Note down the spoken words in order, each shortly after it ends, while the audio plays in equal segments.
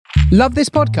Love this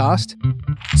podcast?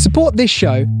 Support this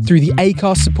show through the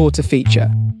Acast supporter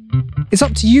feature. It's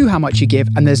up to you how much you give,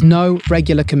 and there's no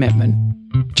regular commitment.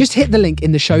 Just hit the link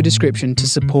in the show description to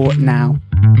support now.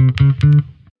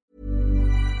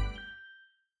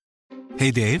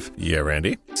 Hey, Dave. Yeah,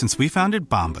 Randy. Since we founded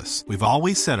Bombas, we've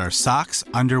always said our socks,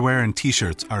 underwear, and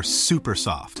T-shirts are super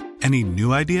soft. Any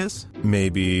new ideas?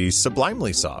 Maybe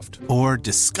sublimely soft. Or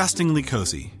disgustingly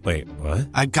cozy. Wait, what?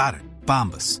 I got it.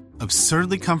 Bombas.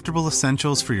 Absurdly comfortable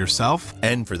essentials for yourself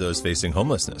and for those facing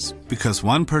homelessness. Because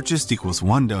one purchased equals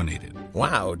one donated.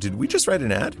 Wow, did we just write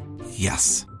an ad?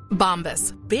 Yes.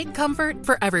 Bombas. Big comfort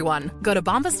for everyone. Go to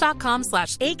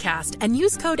bombas.com/ACAST and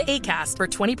use code ACAST for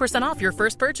 20% off your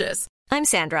first purchase. I'm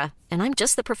Sandra, and I'm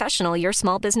just the professional your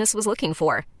small business was looking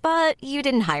for. But you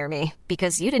didn't hire me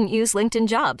because you didn't use LinkedIn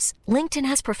Jobs. LinkedIn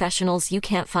has professionals you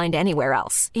can't find anywhere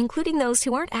else, including those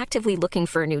who aren't actively looking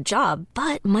for a new job,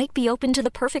 but might be open to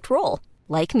the perfect role,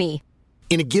 like me.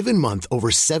 In a given month, over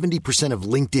 70% of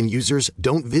LinkedIn users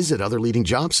don't visit other leading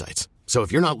job sites. So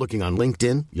if you're not looking on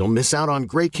LinkedIn, you'll miss out on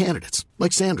great candidates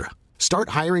like Sandra. Start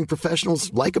hiring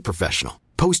professionals like a professional.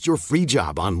 Post your free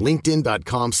job on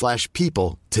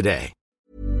linkedin.com/people today.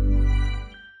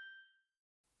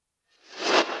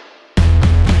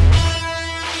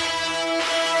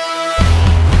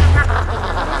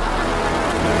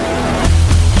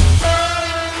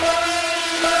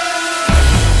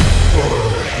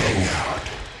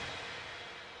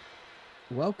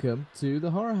 Welcome to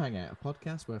the Horror Hangout, a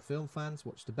podcast where film fans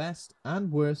watch the best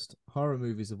and worst horror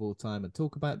movies of all time and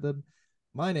talk about them.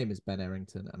 My name is Ben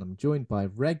Errington, and I'm joined by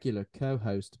regular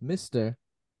co-host Mr.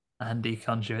 Andy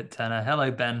Conduit Tenor. Hello,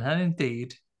 Ben, and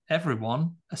indeed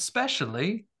everyone,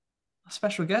 especially a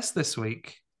special guest this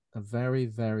week. A very,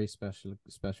 very special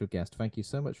guest. Thank you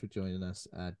so much for joining us.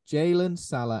 Jaylen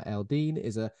Salah Eldin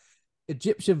is a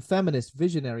Egyptian feminist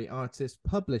visionary artist,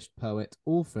 published poet,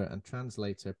 author, and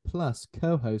translator, plus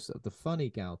co-host of the Funny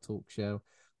Gal talk show.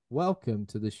 Welcome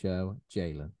to the show,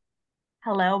 Jaylen.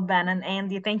 Hello, Ben and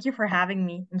Andy. Thank you for having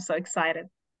me. I'm so excited.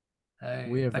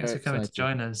 Hey, thanks for coming to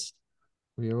join us.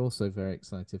 We are also very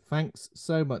excited. Thanks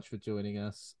so much for joining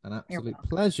us. An absolute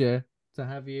pleasure to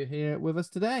have you here with us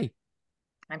today.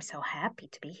 I'm so happy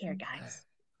to be here, guys.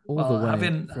 All the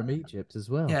way from Egypt as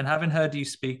well. Yeah, and having heard you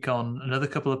speak on another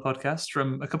couple of podcasts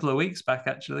from a couple of weeks back,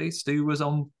 actually, Stu was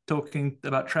on talking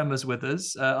about Tremors with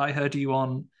us. I heard you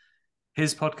on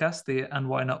his podcast, the And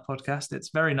Why Not podcast. It's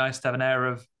very nice to have an air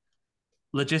of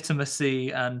legitimacy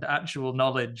and actual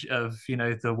knowledge of, you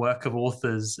know, the work of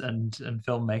authors and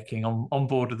filmmaking on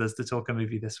board with us to talk a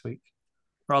movie this week,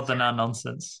 rather than our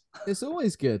nonsense. It's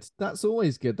always good. That's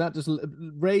always good. That just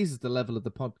raises the level of the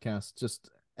podcast just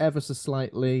ever so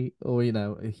slightly, or, you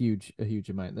know, a huge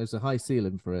amount. There's a high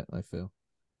ceiling for it, I feel.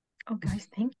 Oh, guys,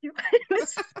 thank you.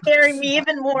 It's scaring me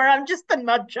even more. I'm just a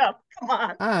nudge up. Come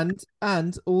on.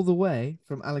 And all the way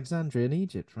from Alexandria in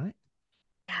Egypt, right?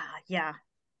 Yeah.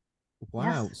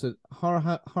 Wow. Yes. So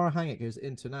Horror Hangout goes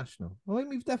international. Well, I mean,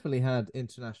 we've definitely had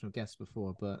international guests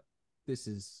before, but this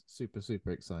is super,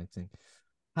 super exciting.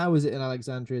 How is it in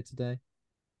Alexandria today?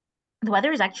 The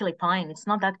weather is actually fine. It's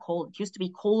not that cold. It used to be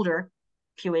colder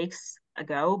a few weeks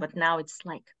ago, but now it's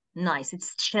like nice.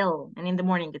 It's chill, and in the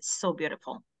morning it's so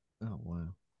beautiful. Oh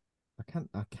wow.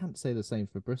 I can't say the same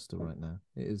for Bristol right now.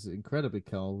 It is incredibly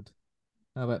cold.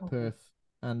 How about Perth,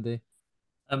 Andy?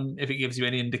 If it gives you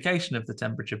any indication of the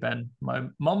temperature, Ben, my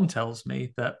mom tells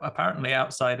me that apparently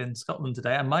outside in Scotland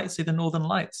today I might see the Northern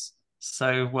Lights.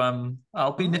 So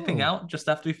I'll be nipping out just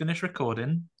after we finish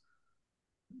recording,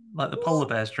 like the polar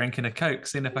bears drinking a Coke,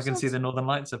 seeing if I can see the Northern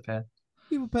Lights up here.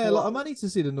 People pay a lot of money to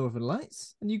see the Northern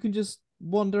Lights, and you can just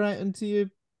wander out into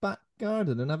your back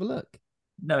garden and have a look.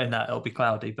 Knowing that it'll be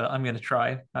cloudy, but I'm going to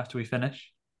try after we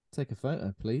finish. Take a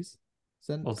photo, please.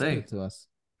 Send it to us.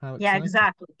 How yeah,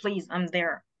 exactly. Please, I'm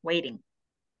there waiting.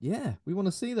 Yeah, we want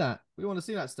to see that. We want to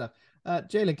see that stuff.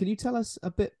 Jaylen, can you tell us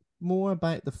a bit more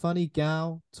about the Funny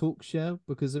Gal talk show?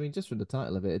 Because, I mean, just from the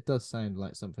title of it, it does sound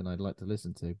like something I'd like to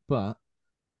listen to. But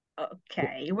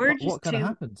okay, what kind of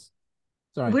happens?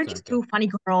 We're just two funny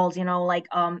girls, you know, like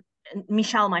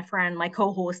Michelle, my friend, my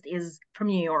co-host, is from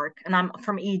New York and I'm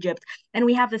from Egypt, and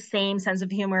we have the same sense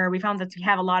of humor. We found that we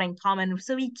have a lot in common,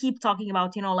 so we keep talking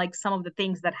about, you know, like some of the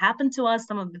things that happen to us,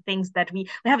 some of the things that we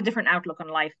have a different outlook on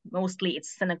life. Mostly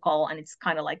it's cynical and it's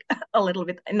kind of like a little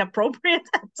bit inappropriate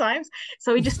at times,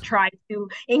 so we just try to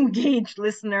engage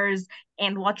listeners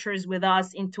and watchers with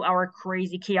us into our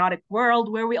crazy, chaotic world,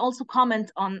 where we also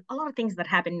comment on a lot of things that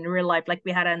happen in real life. Like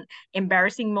we had an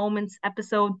embarrassing moments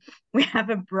episode, we have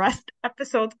a breast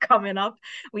episode coming up,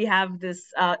 we have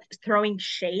this throwing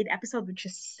shade episode, which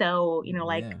is so,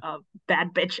 like a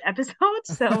bad bitch episode.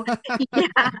 So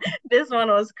yeah, this one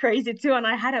was crazy too. And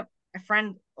I had a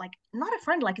friend, like not a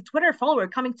friend, like a Twitter follower,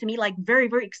 coming to me like very,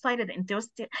 very excited and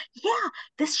enthusiastic. Yeah,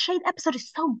 this shade episode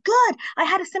is so good. I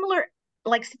had a similar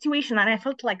like situation and I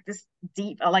felt like this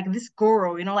deep, like this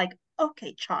guru, like,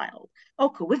 okay, child,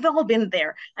 okay, we've all been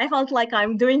there. I felt like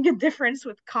I'm doing a difference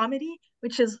with comedy,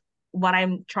 which is what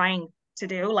I'm trying to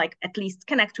do, like at least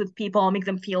connect with people, make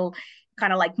them feel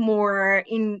kind of like more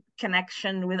in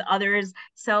connection with others.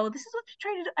 So this is what we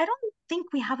try to do. I don't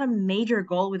think we have a major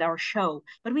goal with our show,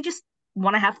 but we just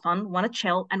want to have fun, want to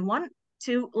chill, and want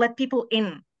to let people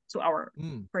in to our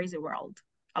crazy world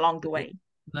along the way.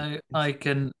 No, I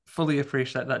can fully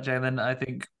appreciate that, Jalen.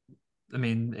 I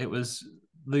mean, it was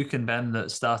Luke and Ben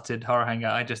that started Horror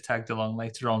Hangout. I just tagged along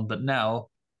later on. But now,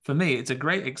 for me, it's a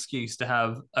great excuse to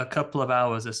have a couple of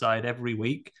hours aside every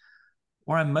week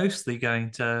where I'm mostly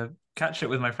going to catch up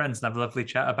with my friends and have a lovely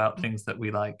chat about things that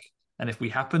we like. And if we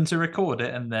happen to record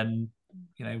it and then,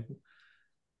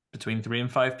 between 3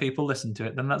 and 5 people listen to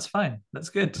it, then that's fine. That's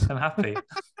good. I'm happy.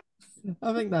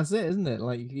 I think that's it, isn't it?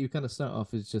 Like you kind of start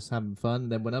off as just having fun.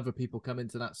 Then when other people come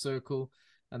into that circle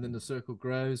and then the circle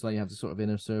grows, like you have the sort of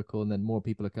inner circle and then more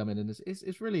people are coming in.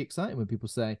 It's really exciting when people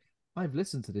say, I've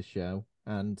listened to this show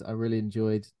and I really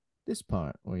enjoyed this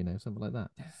part, or, something like that.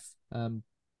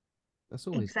 That's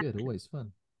always good, always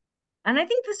fun. And I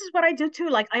think this is what I do too.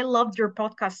 Like, I loved your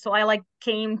podcast. So I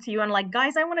came to you and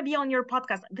guys, I want to be on your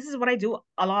podcast. This is what I do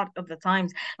a lot of the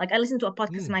times. Like, I listen to a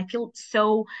podcast and I feel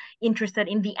so interested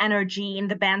in the energy, in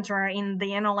the banter, in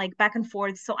the, back and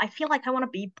forth. So I feel like I want to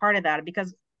be part of that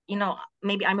because,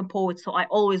 maybe I'm a poet. So I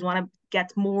always want to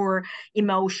get more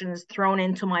emotions thrown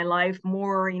into my life,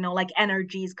 more,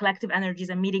 energies, collective energies,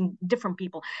 and meeting different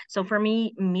people. So for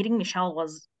me, meeting Michelle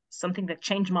was something that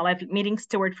changed my life. Meeting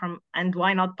Stuart from And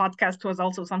Why Not podcast was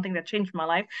also something that changed my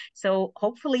life. So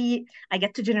hopefully I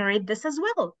get to generate this as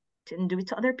well and do it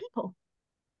to other people.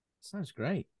 Sounds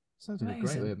great. Sounds like a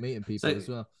great way of meeting people as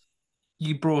well.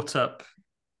 You brought up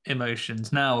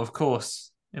emotions. Now, of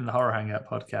course, in the Horror Hangout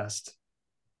podcast,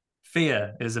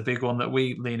 fear is a big one that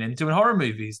we lean into in horror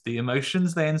movies. The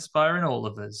emotions they inspire in all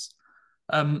of us.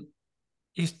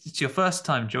 It's your first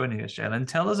time joining us, Jalen.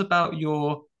 Tell us about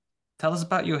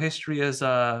your history as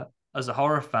a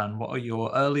horror fan. What are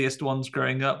your earliest ones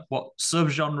growing up? What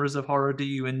subgenres of horror do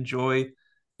you enjoy?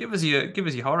 Give us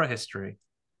your horror history.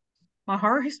 My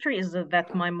horror history is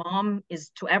that my mom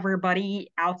is to everybody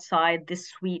outside this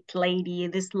sweet lady,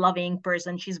 this loving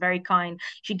person. She's very kind.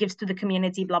 She gives to the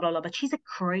community, blah, blah, blah. But she's a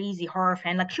crazy horror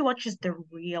fan. Like, she watches the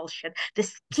real shit, the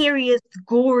scariest,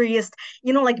 goriest,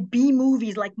 B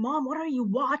movies. Like, Mom, what are you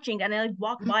watching? And I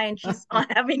walk by and she's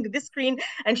having this screen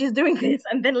and she's doing this.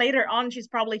 And then later on, she's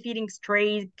probably feeding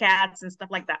stray cats and stuff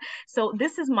like that. So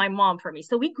this is my mom for me.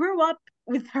 So we grew up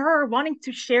with her wanting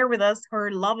to share with us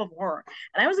her love of horror.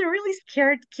 And I was a really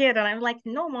scared kid. And I'm like,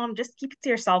 no, Mom, just keep it to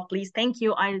yourself, please. Thank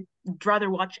you. I'd rather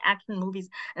watch action movies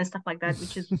and stuff like that,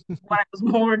 which is what I was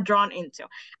more drawn into.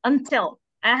 Until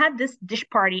I had this dish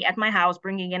party at my house,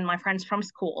 bringing in my friends from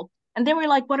school. And they were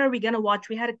like, what are we going to watch?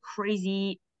 We had a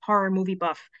crazy horror movie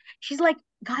buff. She's like,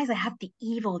 guys, I have the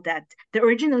Evil Dead, the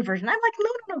original version. I'm like,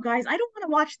 no, guys, I don't want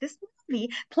to watch this movie,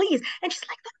 please. And she's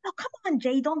like, no, come on,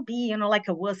 Jay, don't be, like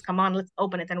a wuss. Come on, let's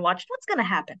open it and watch it. What's going to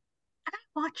happen? And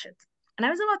I watch it. And I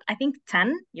was about, I think,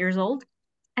 10 years old.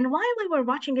 And while we were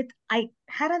watching it, I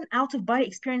had an out-of-body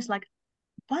experience, like,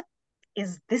 what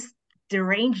is this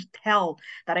deranged hell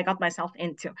that I got myself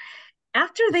into?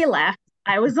 After they left,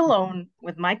 I was alone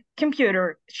with my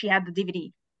computer. She had the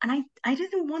DVD. And I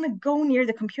didn't want to go near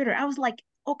the computer. I was like,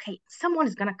 okay, someone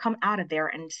is going to come out of there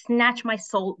and snatch my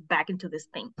soul back into this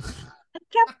thing. I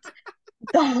kept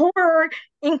the horror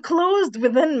enclosed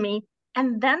within me.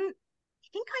 And then I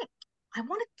think I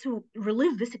wanted to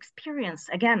relive this experience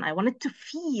again. I wanted to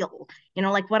feel,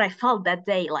 like what I felt that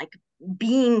day, like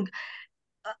being,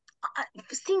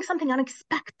 seeing something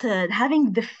unexpected,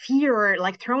 having the fear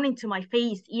like thrown into my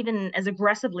face, even as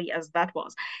aggressively as that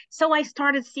was. So I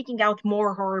started seeking out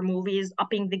more horror movies,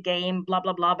 upping the game, blah,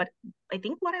 blah, blah. But I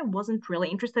think what I wasn't really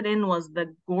interested in was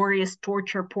the goriest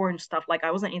torture porn stuff. Like,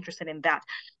 I wasn't interested in that.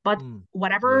 But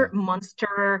whatever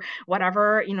monster,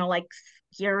 whatever, like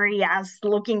scary ass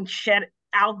looking shit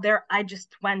out there, I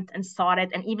just went and saw it,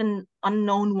 and even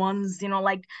unknown ones,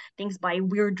 like things by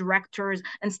weird directors,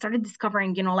 and started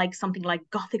discovering, like something like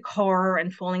gothic horror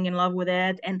and falling in love with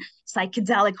it, and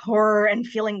psychedelic horror and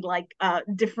feeling like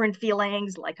different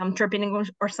feelings, like I'm tripping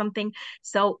or something.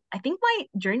 So I think my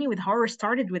journey with horror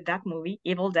started with that movie,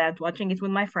 Evil Dead, watching it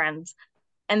with my friends.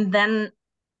 And then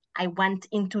I went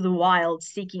into the wild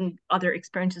seeking other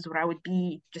experiences where I would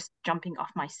be just jumping off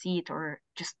my seat or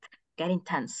just getting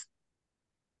tense.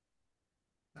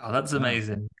 Oh, that's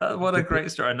amazing. What a great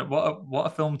story. And what a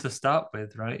film to start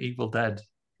with, right? Evil Dead.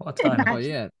 What a time. Oh,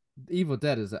 yeah. Evil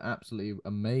Dead is an absolutely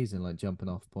amazing like jumping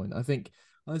off point. I think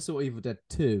I saw Evil Dead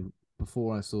 2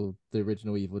 before I saw the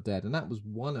original Evil Dead, and that was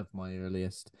one of my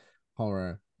earliest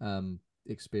horror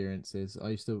experiences. I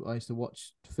used to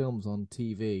watch films on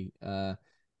TV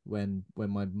when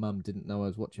my mum didn't know I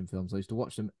was watching films. I used to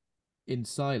watch them in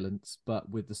silence but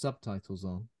with the subtitles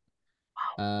on.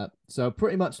 So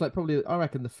pretty much like probably I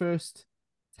reckon the first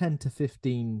 10 to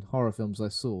 15 horror films I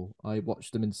saw, I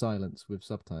watched them in silence with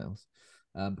subtitles,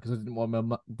 because I didn't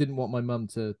want my mum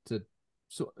to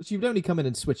so she would only come in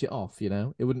and switch it off. It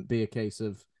wouldn't be a case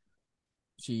of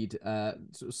she'd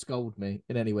sort of scold me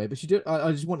in any way, but she did.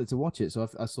 I just wanted to watch it, so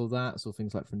I saw that. I saw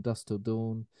things like From Dusk Till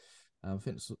Dawn. I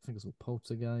think I saw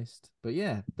Poltergeist. But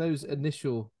yeah, those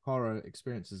initial horror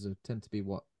experiences tend to be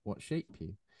what shape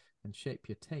you and shape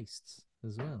your tastes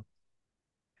as well.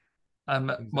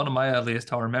 One of my earliest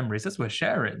horror memories, as we're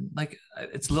sharing, like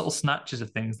it's little snatches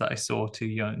of things that I saw too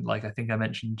young. Like I think I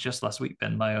mentioned just last week,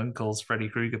 Ben, my uncle's Freddy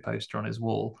Krueger poster on his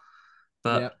wall.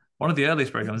 But one of the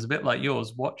earliest programs, a bit like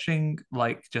yours, watching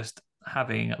like just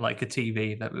having like a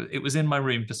TV that it was in my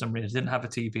room for some reason. I didn't have a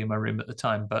TV in my room at the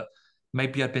time, but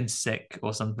maybe I'd been sick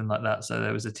or something like that. So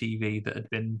there was a TV that had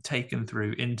been taken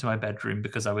through into my bedroom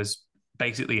because I was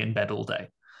basically in bed all day,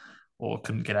 or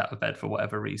couldn't get out of bed for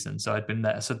whatever reason. So I'd been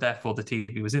there. So therefore the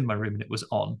TV was in my room and it was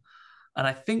on. And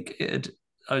I think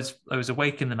I was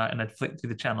awake in the night and I'd flicked through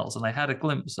the channels and I had a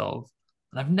glimpse of,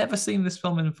 and I've never seen this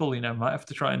film in full, might have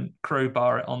to try and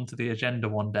crowbar it onto the agenda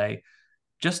one day,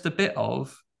 just a bit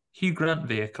of Hugh Grant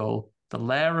vehicle, The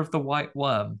Lair of the White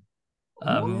Worm,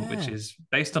 which is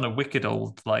based on a wicked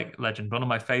old like legend. One of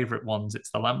my favorite ones.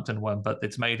 It's the Lambton worm, but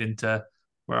it's made into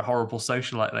where a horrible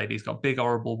socialite lady's got big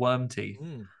horrible worm teeth.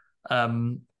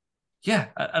 And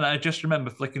I just remember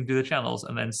flicking through the channels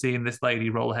and then seeing this lady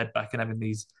roll her head back and having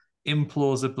these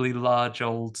implausibly large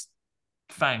old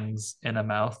fangs in her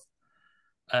mouth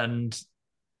and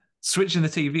switching the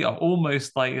TV off,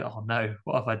 almost like, oh no,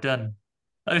 what have I done?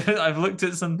 I've looked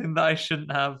at something that I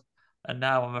shouldn't have, and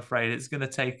now I'm afraid it's going to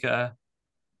take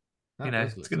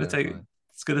it's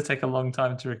going to take a long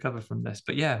time to recover from this.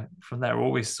 But yeah, from there,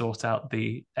 always sort out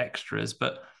the extras.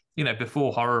 But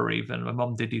before horror, even my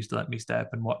mum did used to let me stay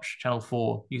up and watch Channel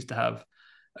 4. Used to have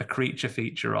a creature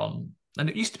feature on, and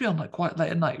it used to be on like quite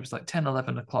late at night. It was like 10,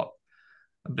 11 o'clock.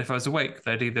 But if I was awake,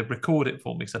 they'd either record it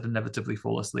for me because I'd inevitably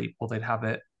fall asleep, or they'd have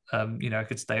it. I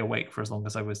could stay awake for as long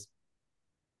as I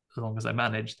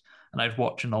managed, and I'd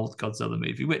watch an old Godzilla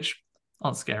movie, which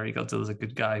aren't scary. Godzilla's a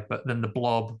good guy, but then The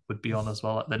Blob would be on as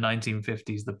well, like the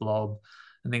 1950s, The Blob,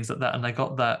 and things like that. And I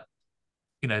got that,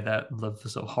 that love for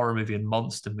sort of horror movie and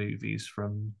monster movies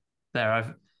from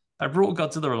there. I've brought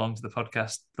Godzilla along to the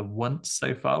podcast the once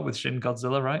so far with Shin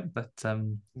Godzilla, right? But that's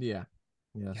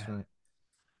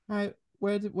right.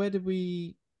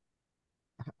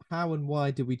 How and why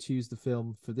did we choose the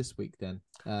film for this week then?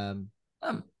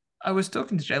 I was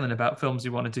talking to Jalen about films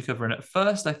we wanted to cover, and at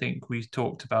first I think we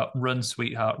talked about Run,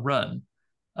 Sweetheart, Run,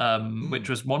 which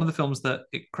was one of the films that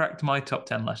it cracked my top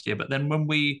 10 last year. But then when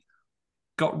we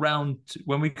got round to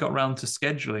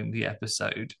scheduling the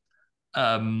episode,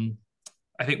 I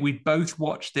think we both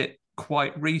watched it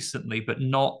quite recently, but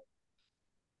not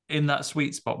in that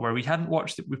sweet spot where we hadn't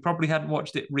watched it. We probably hadn't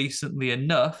watched it recently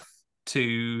enough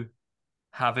to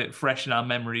have it fresh in our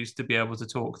memories to be able to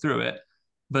talk through it.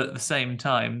 But at the same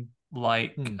time,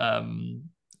 it'd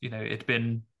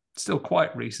been still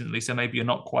quite recently, so maybe you're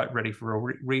not quite ready for a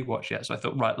rewatch yet. So I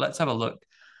thought, right, let's have a look.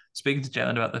 Speaking to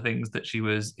Jalen about the things that she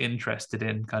was interested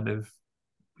in,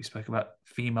 we spoke about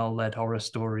female-led horror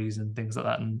stories and things like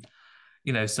that, and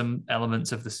some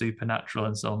elements of the supernatural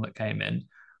and so on that came in.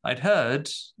 I'd heard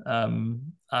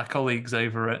our colleagues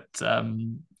over at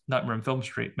Nightmare on Film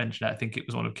Street mention it. I think it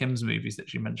was one of Kim's movies that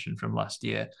she mentioned from last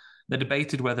year. They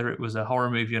debated whether it was a horror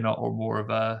movie or not, or more of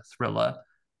a thriller.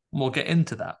 We'll get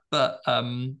into that. But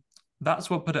that's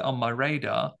what put it on my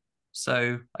radar.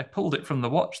 So I pulled it from the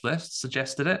watch list,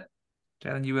 suggested it.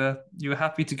 Jalen, you were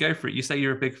happy to go for it. You say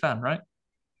you're a big fan, right?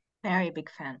 Very big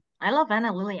fan. I love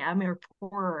Anna Lily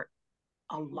Amirpour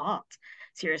a lot,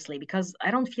 seriously, because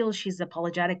I don't feel she's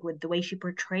apologetic with the way she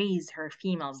portrays her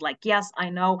females. Like, yes, I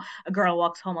know A Girl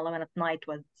Walks Home Alone at Night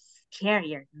was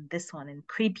scarier than this one and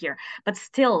creepier, but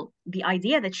still, the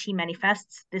idea that she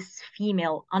manifests this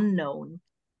female unknown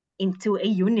into a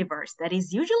universe that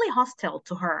is usually hostile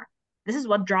to her. This is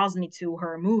what draws me to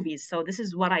her movies. So this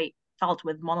is what I felt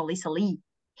with Mona Lisa Lee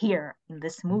here in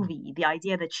this movie. The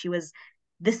idea that she was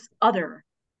this other,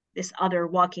 this other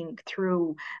walking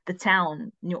through the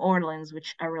town, New Orleans,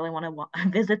 which I really want to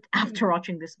visit after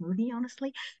watching this movie,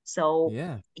 honestly. So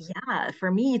Yeah. for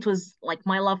me, it was like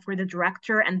my love for the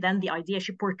director, and then the idea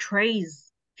she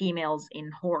portrays females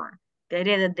in horror. The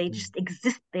idea that they just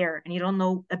exist there and you don't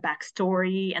know a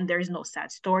backstory and there is no sad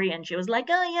story. And she was like,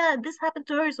 oh yeah, this happened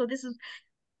to her, so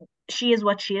she is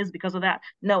what she is because of that.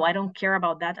 No, I don't care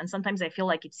about that. And sometimes I feel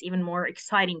like it's even more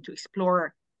exciting to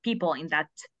explore people in that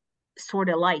sort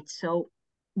of light. So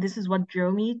this is what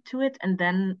drew me to it. And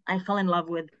then I fell in love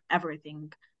with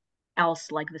everything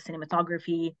else, like the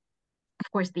cinematography,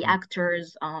 of course, the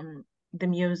actors, the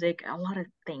music, a lot of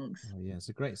things. Oh, yeah, it's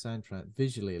a great soundtrack.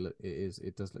 Visually,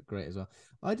 it does look great as well.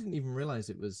 I didn't even realize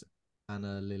it was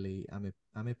Anna Lily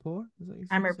Amirpour. Is that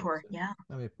Amirpour, yeah.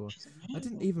 Amirpour. I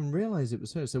didn't even realize it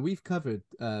was her. So we've covered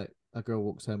A Girl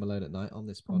Walks Home Alone at Night on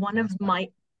this podcast. One of my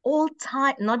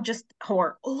all-time, not just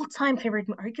horror, all-time favorite.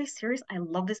 Are you guys serious? I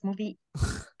love this movie.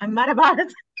 I'm mad about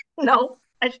it. No,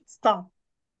 I should stop.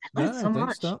 I love it so don't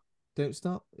much. stop. Don't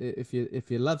stop. If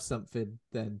you love something,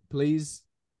 then please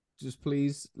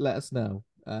let us know.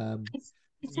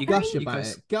 It's you gush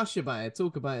about it,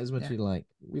 talk about it as much as you like.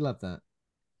 We love that.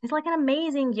 It's like an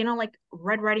amazing, like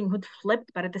Red Riding Hood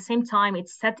flipped, but at the same time,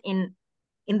 it's set in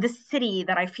this city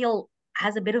that I feel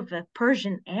has a bit of a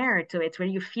Persian air to it, where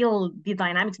you feel the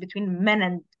dynamics between men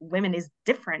and women is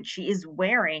different. She is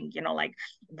wearing, like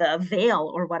the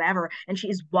veil or whatever, and she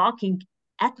is walking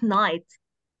at night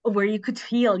where you could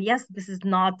feel, yes, this is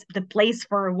not the place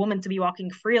for a woman to be walking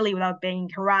freely without being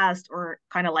harassed or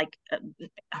kind of like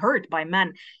hurt by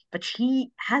men. But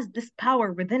she has this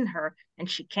power within her and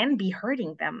she can be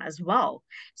hurting them as well.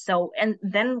 So, and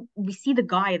then we see the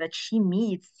guy that she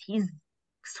meets, he's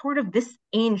sort of this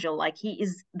angel, like he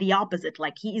is the opposite,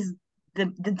 like he is the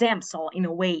damsel in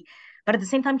a way. But at the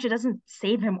same time, she doesn't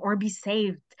save him or be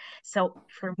saved. So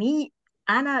for me,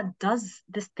 Anna does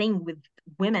this thing with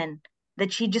women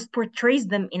that she just portrays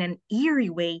them in an eerie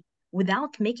way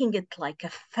without making it like a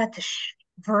fetish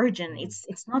virgin. It's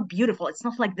not beautiful. It's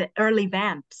not like the early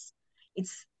vamps.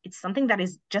 It's something that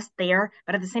is just there,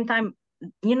 but at the same time,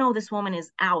 this woman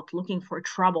is out looking for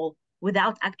trouble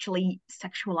without actually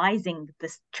sexualizing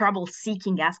this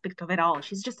trouble-seeking aspect of it all.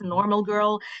 She's just a normal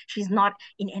girl. She's not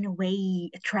in any way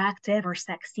attractive or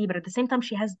sexy, but at the same time,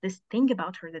 she has this thing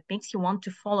about her that makes you want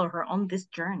to follow her on this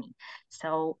journey.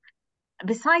 So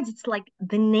besides, it's like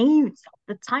the names of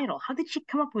the title. How did she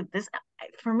come up with this?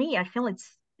 For me, I feel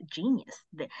it's genius.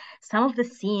 Some of the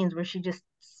scenes where she just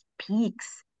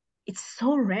speaks, it's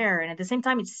so rare, and at the same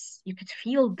time, you could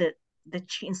feel that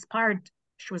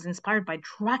she was inspired by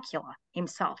Dracula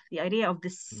himself. The idea of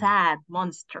this sad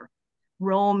monster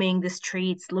roaming the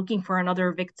streets, looking for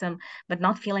another victim, but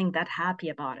not feeling that happy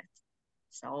about it.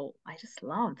 So I just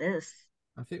love this.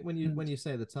 I think when you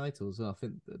say the titles, I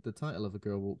think the title of A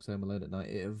Girl Walks Home Alone at Night,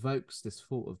 it evokes this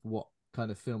thought of what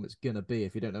kind of film it's going to be.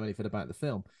 If you don't know anything about the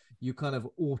film, you kind of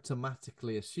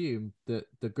automatically assume that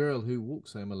the girl who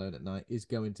walks home alone at night is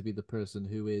going to be the person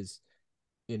who is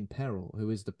in peril, who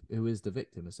is the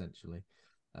victim, essentially.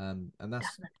 And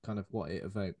that's kind of what it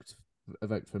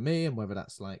evoked for me, and whether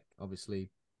that's like, obviously,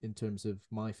 in terms of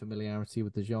my familiarity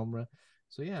with the genre.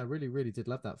 So yeah, I really, really did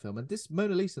love that film. And this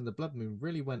Mona Lisa and the Blood Moon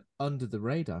really went under the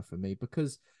radar for me,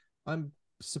 because I'm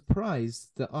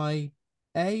surprised that I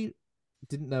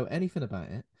didn't know anything about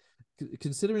it,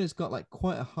 considering it's got like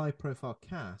quite a high profile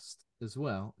cast as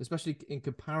well, especially in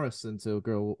comparison to A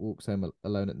Girl Walks Home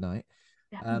Alone at Night.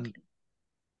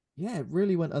 Yeah, it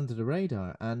really went under the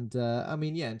radar. And I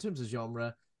mean, yeah, in terms of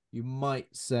genre, you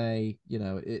might say,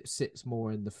 it sits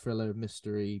more in the thriller,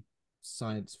 mystery,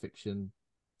 science fiction,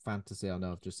 fantasy. I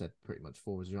know I've just said pretty much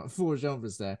four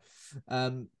genres there.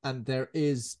 And there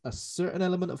is a certain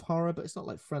element of horror, but it's not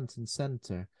like front and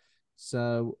center.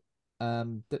 So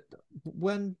that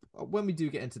when we do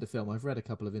get into the film, I've read a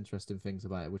couple of interesting things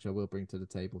about it, which I will bring to the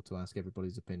table to ask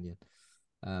everybody's opinion.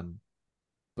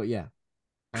 But yeah.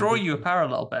 Draw you a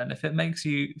parallel, Ben, if it makes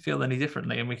you feel any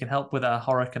differently, and we can help with our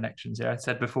horror connections here. I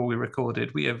said before we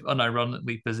recorded, we have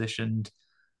unironically positioned,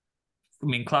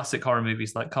 classic horror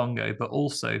movies like Congo, but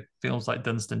also films like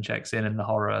Dunstan checks in the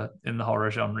horror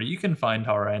genre. You can find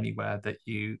horror anywhere that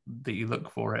you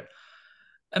look for it.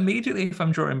 immediately, if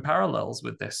I'm drawing parallels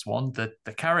with this one, the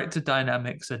character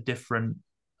dynamics are different,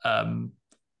 and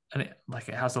it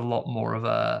has a lot more of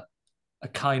a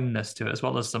kindness to it, as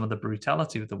well as some of the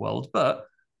brutality of the world. But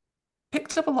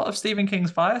picked up a lot of Stephen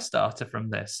King's Firestarter from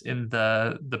this, in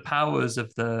the powers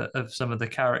of some of the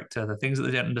character, the things that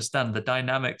they don't understand, the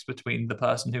dynamics between the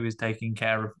person who is taking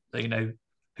care of,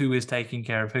 who is taking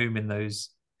care of whom in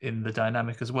the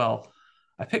dynamic as well.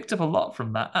 I picked up a lot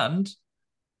from that, and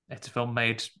it's a film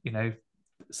made,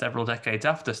 several decades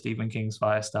after Stephen King's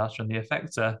Firestarter, and the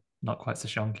effects are not quite so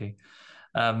shonky.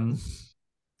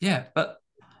 Yeah, but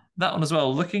that one as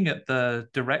well. Looking at the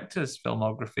director's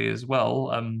filmography as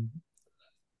well,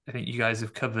 I think you guys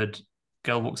have covered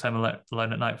Girl Walks Home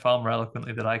Alone at Night far more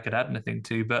eloquently than I could add anything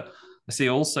to. But I see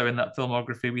also in that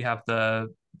filmography we have the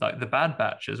Bad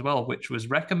Batch as well, which was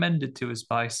recommended to us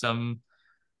by some.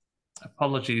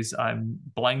 Apologies, I'm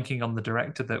blanking on the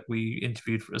director that we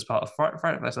interviewed as part of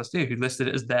Friday Night last year, who listed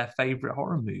it as their favorite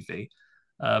horror movie.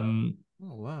 Oh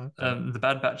wow! Okay. The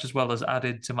Bad Batch as well as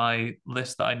added to my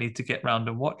list that I need to get round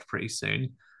and watch pretty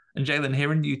soon. And Jalen,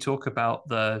 hearing you talk about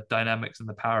the dynamics and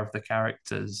the power of the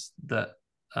characters that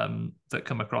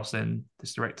come across in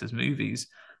this director's movies,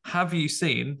 have you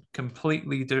seen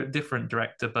completely different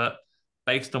director, but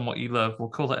based on what you love, we'll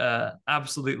call it a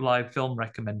absolute live film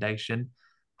recommendation.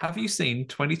 Have you seen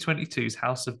 2022's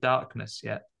House of Darkness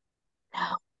yet?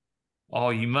 No. Oh,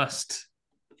 you must.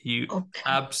 You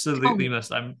absolutely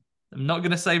must. I'm not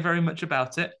going to say very much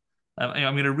about it.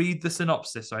 I'm going to read the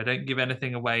synopsis so I don't give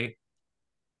anything away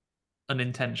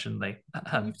unintentionally.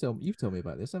 You've told me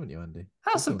about this, haven't you, Andy?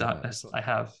 House of Darkness, I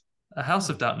have. A House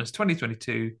of Darkness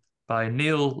 2022 by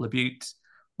Neil LaBute.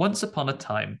 Once upon a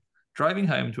time, driving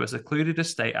home to a secluded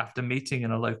estate after meeting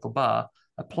in a local bar,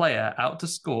 a player out to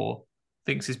score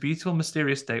thinks his beautiful,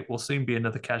 mysterious date will soon be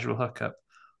another casual hookup.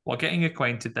 While getting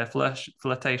acquainted, their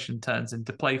flirtation turns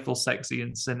into playful, sexy,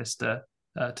 and sinister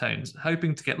tones.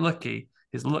 Hoping to get lucky,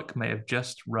 his luck may have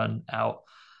just run out.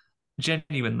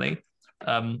 Genuinely,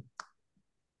 I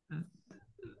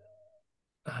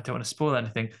don't want to spoil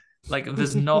anything. Like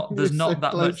there's not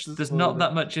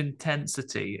that much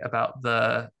intensity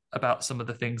about some of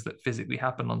the things that physically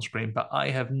happen on screen, but I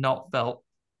have not felt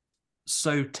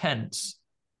so tense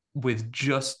with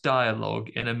just dialogue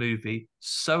in a movie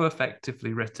so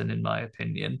effectively written, in my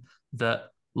opinion, that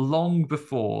long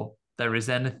before there is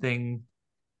anything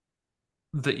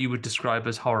that you would describe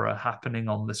as horror happening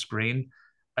on the screen,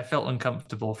 I felt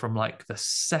uncomfortable from like the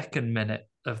second minute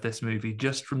of this movie,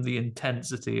 just from the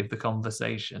intensity of the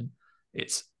conversation.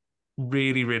 It's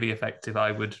really, really effective.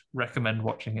 I would recommend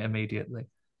watching it immediately.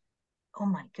 Oh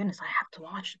my goodness, I have to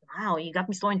watch it now. You got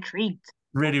me so intrigued.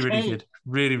 Really, really good.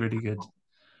 Really, really good.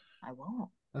 I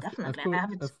will. Definitely. I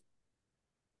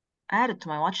add it to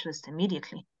my watch list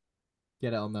immediately.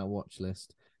 Get it on that watch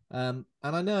list. And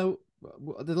I know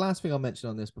the last thing I'll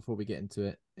mention on this before we get into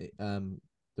it,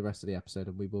 the rest of the episode,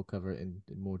 and we will cover it in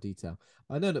more detail.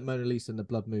 I know that Mona Lisa and the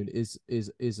Blood Moon is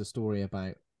a story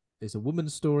about, is a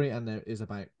woman's story, and there is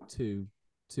about two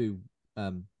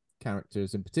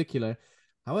characters in particular.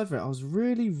 However, I was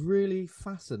really, really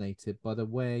fascinated by the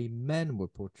way men were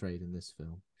portrayed in this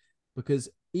film, because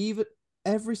even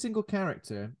every single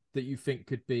character that you think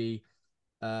could be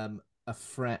a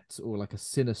threat or like a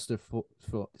sinister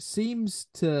thought seems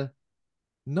to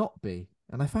not be.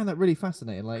 And I found that really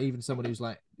fascinating. Like even someone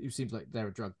who seems like they're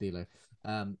a drug dealer,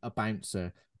 a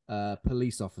bouncer, a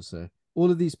police officer,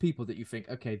 all of these people that you think,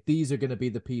 okay, these are going to be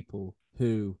the people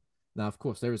who. Now, of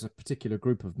course, there is a particular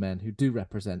group of men who do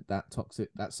represent that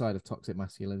side of toxic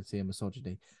masculinity and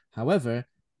misogyny. However,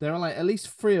 there are like at least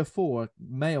 3 or 4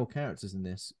 male characters in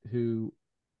this who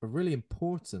are really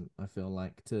important, I feel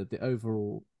like, to the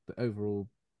overall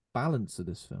balance of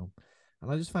this film.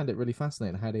 And I just find it really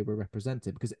fascinating how they were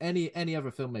represented, because any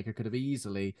other filmmaker could have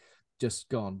easily just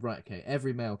gone, right, okay,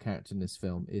 every male character in this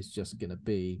film is just going to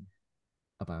be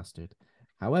a bastard.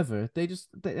 However, they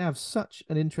have such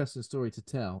an interesting story to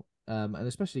tell. And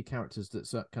especially characters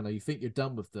that kind of you think you're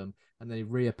done with them and they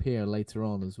reappear later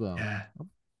on as well. Yeah.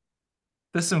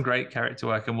 There's some great character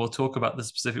work, and we'll talk about the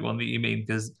specific one that you mean,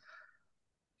 because,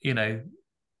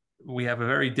 we have a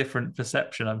very different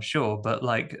perception, I'm sure. But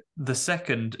like the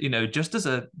second, just as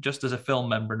a film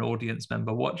member, an audience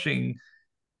member, watching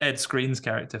Ed Skrein's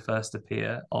character first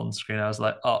appear on screen, I was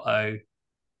like,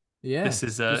 yeah, this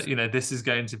is this is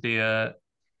going to be a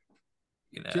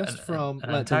from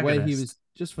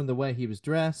the way he was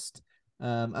dressed,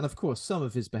 and of course some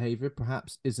of his behavior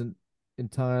perhaps isn't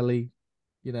entirely,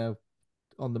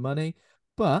 on the money,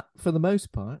 but for the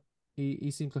most part,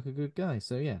 he seems like a good guy.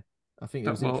 So yeah, I think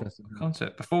it was interesting. Come to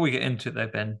it. Before we get into it, though,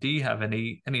 Ben, do you have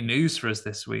any news for us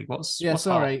this week? What's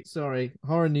sorry. hot?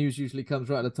 Horror news usually comes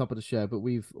right at the top of the show, but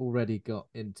we've already got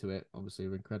into it. Obviously,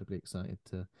 we're incredibly excited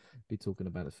to be talking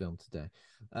about the film today.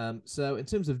 So in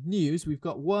terms of news, we've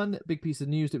got one big piece of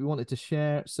news that we wanted to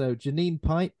share. So Janine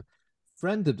Pipe,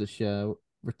 friend of the show,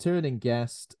 returning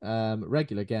guest,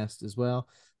 regular guest as well,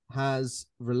 has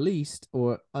released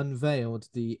or unveiled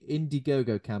the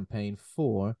Indiegogo campaign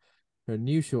for her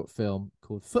new short film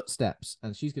called Footsteps,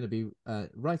 and she's going to be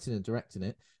writing and directing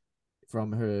it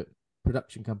from her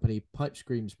production company Pipe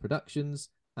Screams Productions,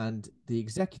 and the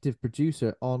executive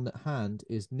producer on hand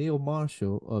is Neil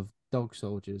Marshall of Dog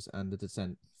Soldiers and The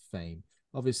Descent fame.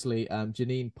 Obviously,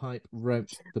 Janine Pipe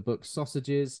wrote the book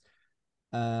Sausages,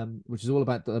 which is all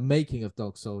about the making of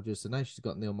Dog Soldiers. So now she's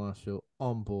got Neil Marshall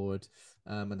on board.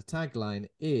 And the tagline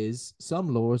is,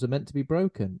 "Some laws are meant to be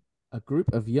broken." A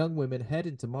group of young women head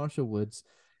into Marshall Woods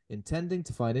intending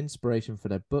to find inspiration for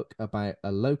their book about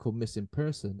a local missing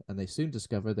person, and they soon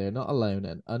discover they are not alone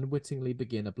and unwittingly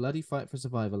begin a bloody fight for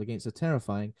survival against a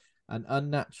terrifying and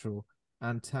unnatural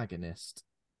antagonist.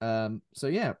 So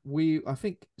yeah, I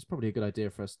think it's probably a good idea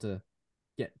for us to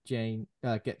get Janine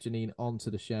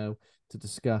onto the show to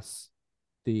discuss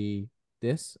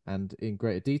this and in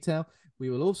greater detail. We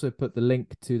will also put the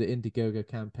link to the Indiegogo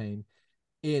campaign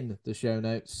in the show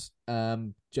notes,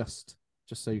 just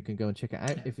so you can go and check it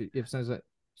out if it sounds like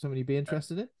something you'd be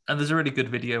interested in. And there's a really good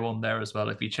video on there as well.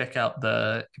 If you check out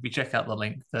the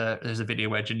link, there's a video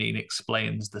where Janine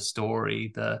explains the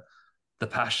story, the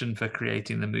passion for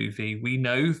creating the movie. We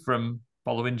know from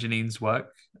following Janine's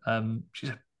work, she's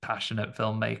a passionate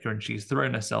filmmaker, and she's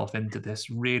thrown herself into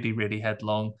this really, really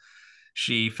headlong.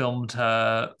 She filmed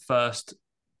her first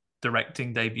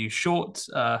directing debut short,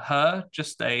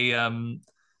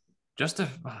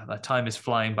 the time is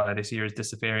flying by. This year is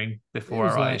disappearing before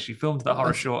our eyes. She filmed the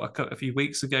horror short a few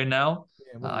weeks ago now.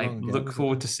 I look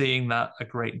forward to seeing that a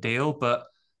great deal. But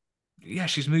yeah,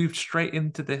 she's moved straight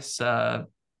into this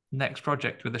next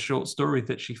project with a short story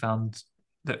that she found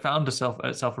herself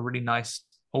a really nice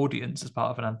audience as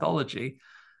part of an anthology,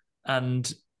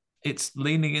 and it's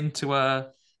leaning into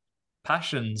her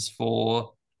passions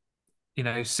for,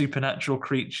 supernatural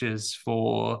creatures,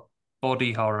 for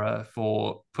body horror,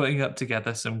 for putting up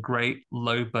together some great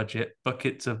low budget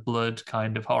buckets of blood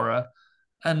kind of horror.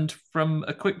 And from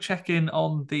a quick check-in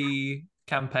on the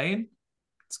campaign,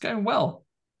 it's going well,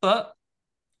 but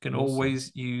can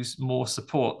always use more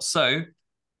support. So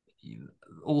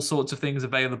all sorts of things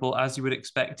available as you would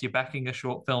expect. You're backing a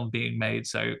short film being made,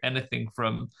 so anything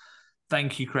from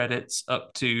thank you credits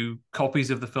up to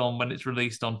copies of the film when it's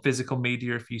released on physical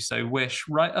media if you so wish,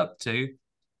 right up to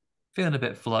feeling a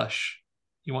bit flush,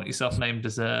 you want yourself named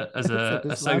as a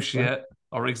associate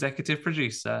or executive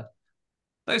producer.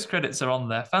 Those credits are on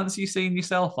there. Fancy seeing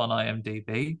yourself on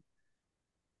IMDb,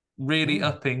 really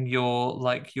upping your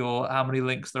how many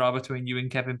links there are between you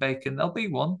and Kevin Bacon. There'll be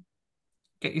one.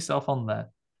 Get yourself on there.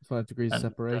 5 degrees of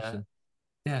separation.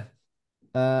 Yeah.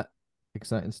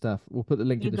 Exciting stuff. We'll put the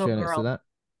link in the show notes to that.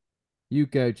 You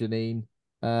go, Janine.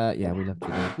 Yeah, we love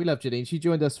Janine. We love Janine. She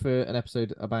joined us for an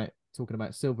episode talking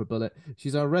about Silver Bullet.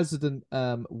 She's our resident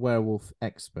werewolf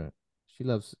expert. She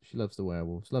loves the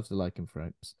werewolves, loves the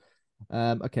lycanthropes.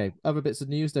 Okay, other bits of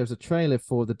news. There's a trailer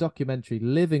for the documentary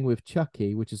Living with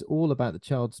Chucky, which is all about the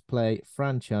Child's Play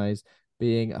franchise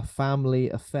being a family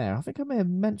affair. I think I may have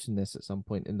mentioned this at some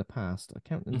point in the past. I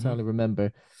can't entirely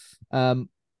remember.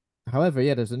 However,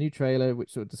 yeah, there's a new trailer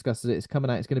which sort of discusses it. It's coming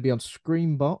out. It's going to be on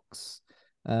Screambox,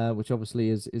 which obviously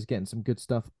is getting some good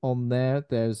stuff on there.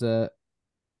 There's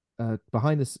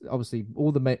behind this, obviously,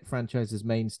 all the franchise's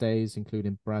mainstays,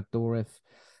 including Brad Dourif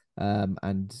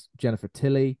and Jennifer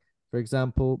Tilly, for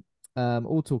example,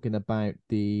 all talking about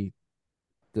the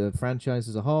franchise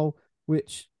as a whole,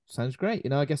 which sounds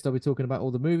great. I guess they'll be talking about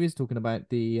all the movies, talking about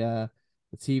the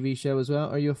TV show as well.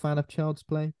 Are you a fan of Child's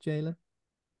Play, Jayla?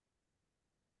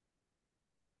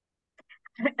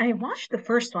 I watched the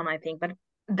first one, I think, but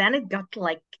then it got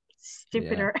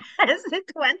stupider as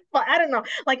it went. But I don't know.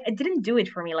 It didn't do it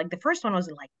for me. The first one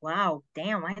was wow,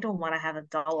 damn, I don't want to have a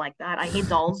doll like that. I hate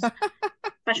dolls,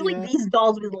 especially these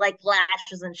dolls with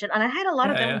lashes and shit. And I had a lot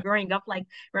of them growing up.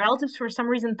 Relatives for some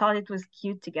reason thought it was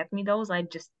cute to get me those. I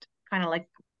just kind of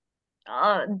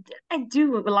I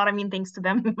do a lot of mean things to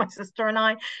them, my sister and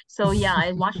I. So yeah,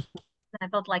 I watched and I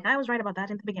felt like I was right about that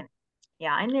in the beginning.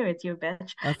 Yeah, I knew it, you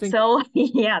bitch. So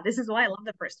yeah, this is why I love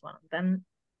the first one. Then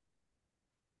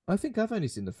I think I've only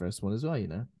seen the first one as well.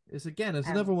 It's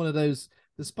another one of those.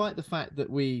 Despite the fact that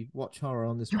we watch horror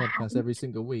on this podcast every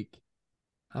single week,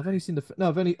 I've only seen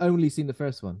I've only seen the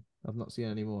first one. I've not seen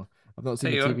any more. I've not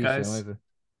seen Tell the you what, TV show guys, either.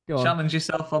 Go on. challenge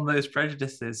yourself on those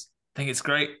prejudices. I think it's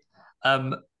great.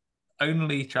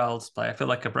 Only Child's Play. I feel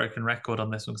like a broken record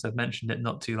on this one because I've mentioned it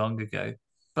not too long ago.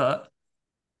 But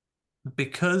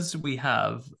because we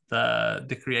have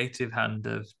the creative hand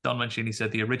of Don Mancini, so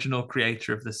the original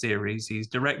creator of the series, he's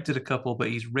directed a couple, but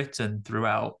he's written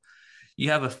throughout. You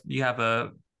have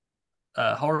a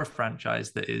horror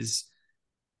franchise that is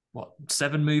what,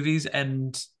 7 movies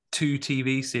and 2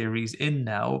 TV series in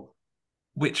now,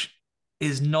 which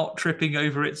is not tripping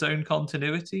over its own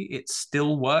continuity. It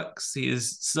still works. He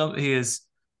is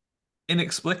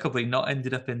inexplicably not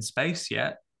ended up in space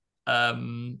yet.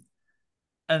 And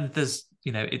there's,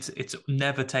 it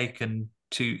never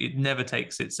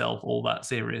takes itself all that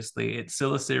seriously. It's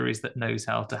still a series that knows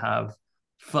how to have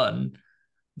fun.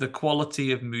 The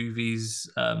quality of movies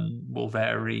will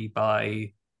vary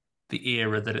by the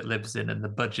era that it lives in and the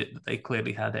budget that they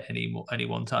clearly had at any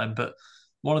one time. But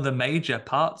one of the major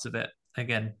parts of it,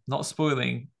 again, not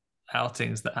spoiling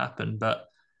outings that happen, but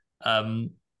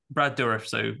Brad Dourif,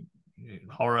 so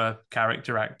horror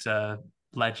character actor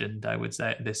legend, I would say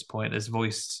at this point, has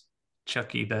voiced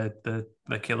Chucky, the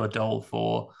killer doll,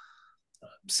 for a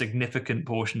significant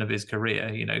portion of his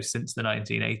career, since the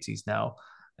 1980s now.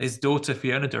 His daughter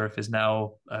Fiona Dourif is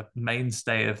now a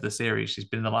mainstay of the series. She's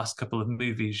been in the last couple of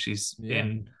movies. She's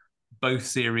in both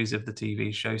series of the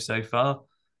TV show so far.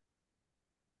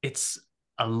 It's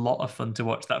a lot of fun to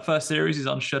watch. That first series is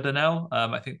on Shudder now.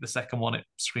 I think the second one, it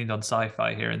screened on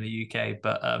Sci-Fi here in the UK,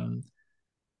 but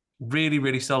really,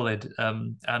 really solid.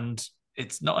 And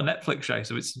it's not a Netflix show,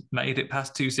 so it's made it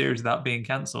past 2 series without being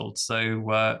cancelled.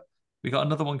 So we got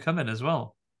another one coming as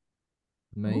well.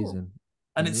 Amazing.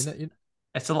 And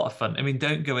it's a lot of fun. I mean,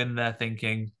 don't go in there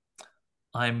thinking,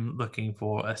 I'm looking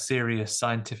for a serious,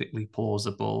 scientifically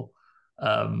plausible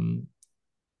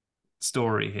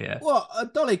story here. What? A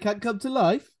dolly can't come to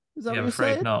life? Is that what I'm you're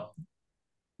afraid saying? not.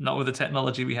 Not with the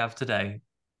technology we have today.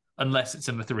 Unless it's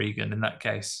a Mithrigan, in that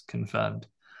case, confirmed.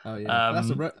 Oh, yeah.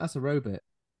 That's a robot.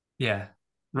 Yeah.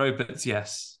 Robots,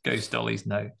 yes. Ghost dollies,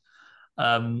 no.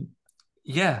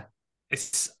 Yeah.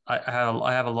 I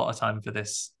have a lot of time for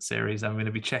this series. I'm going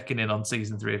to be checking in on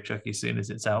season 3 of Chucky as soon as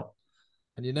it's out.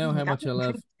 And you know how much I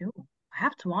love... I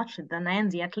have to watch it then,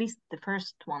 Andy, at least the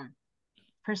first one.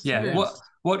 Yeah,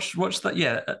 watch that.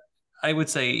 Yeah, I would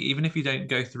say even if you don't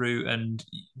go through and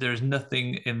there is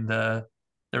nothing in the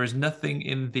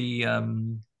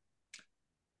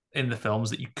films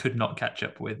that you could not catch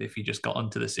up with if you just got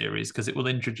onto the series, because it will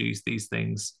introduce these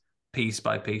things piece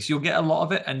by piece. You'll get a lot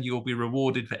of it and you'll be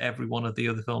rewarded for every one of the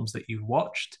other films that you've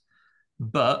watched,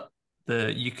 but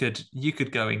you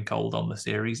could go in cold on the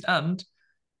series. And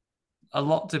a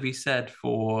lot to be said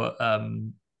for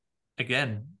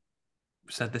again,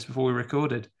 said this before we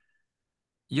recorded,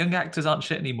 young actors aren't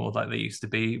shit anymore like they used to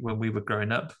be when we were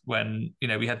growing up, when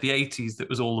we had the 80s that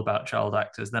was all about child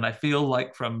actors. Then I feel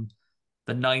like from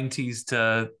the 90s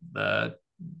to the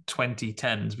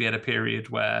 2010s we had a period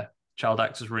where child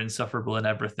actors were insufferable in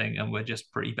everything and were just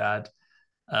pretty bad.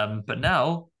 But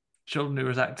now children who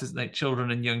are actors, like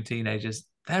children and young teenagers,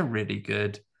 they're really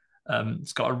good.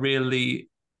 It's got a really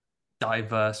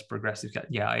diverse, progressive.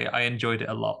 Yeah, I enjoyed it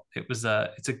a lot.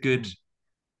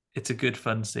 It's a good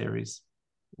fun series.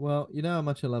 Well, you know how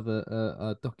much I love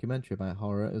a documentary about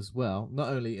horror as well. Not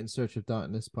only In Search of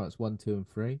Darkness parts 1, 2, and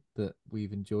 3 that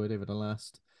we've enjoyed over the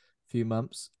last few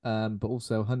months, but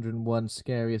also 101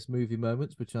 Scariest Movie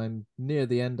Moments, which I'm near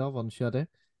the end of on Shudder.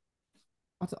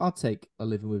 I'll take a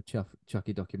Living with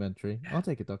Chucky documentary. I'll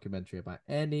take a documentary about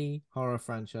any horror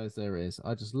franchise there is.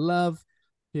 I just love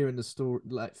hearing the story,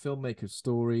 like filmmakers'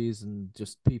 stories and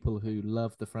just people who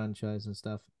love the franchise and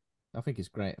stuff. I think it's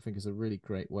great. I think it's a really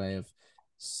great way of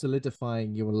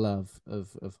solidifying your love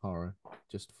of horror,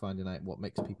 just finding out what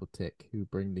makes people tick who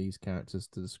bring these characters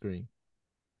to the screen.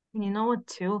 You know what,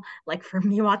 too? Like, for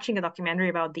me, watching a documentary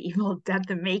about the Evil Dead,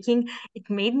 the making, it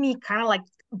made me kind of like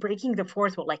breaking the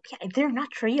fourth wall. Like, yeah, they're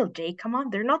not real, Jay. Come on,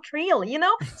 they're not real. See,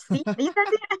 these are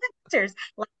the actors.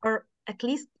 Like, or at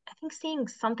least I think seeing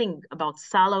something about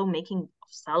Salò, making of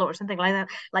Salò or something like that.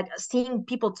 Like seeing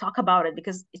people talk about it,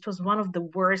 because it was one of the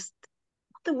worst.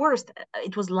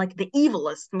 It was like the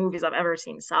evilest movies I've ever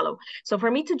seen, Salò. So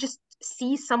for me to just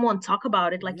see someone talk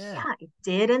about it, like, yeah, it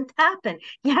didn't happen.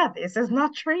 Yeah, this is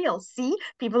not real. See,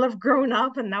 people have grown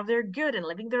up and now they're good and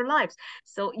living their lives.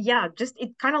 So yeah, just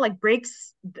it kind of like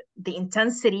breaks the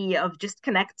intensity of just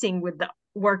connecting with the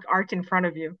work art in front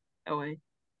of you away.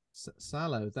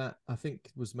 Salò, that I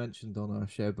think was mentioned on our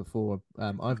show before.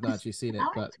 I've not actually seen it,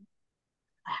 but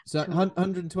so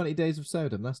 120 Days of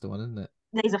Sodom, that's the one, isn't it?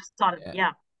 Days of Sodom,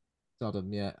 yeah.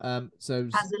 Sodom, yeah. So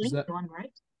Pasolini one,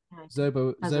 right? Yeah, Zobo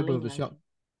with Pasolini, a I shot.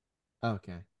 think.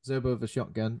 Okay, Zobo with a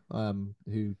shotgun.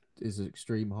 Who is an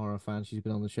extreme horror fan? She's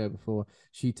been on the show before.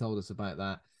 She told us about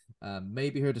that.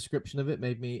 Maybe her description of it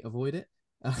made me avoid it.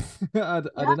 I You don't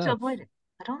have to know. avoid it.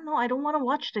 I don't know. I don't want to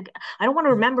watch I don't want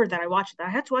to remember that I watched it. I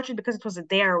had to watch it because it was a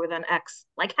dare with an X.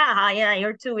 Like, haha, yeah,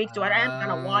 you're too weak to it. I'm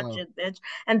gonna watch Oh. it, bitch.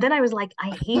 And then I was like,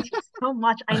 I hate you so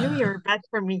much. I knew you were bad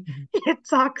for me. You're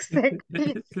toxic.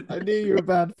 I knew you were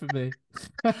bad for me.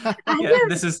 I Yeah, knew.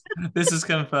 this is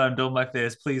confirmed. All my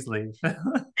fears. Please leave.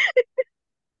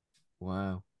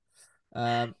 Wow.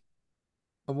 And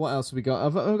what else have we got?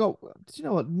 I've got. Do you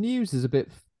know what? News is a bit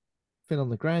thin on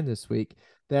the ground this week.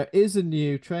 There is a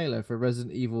new trailer for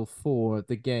Resident Evil 4,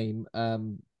 the game.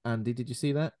 Andy, did you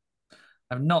see that?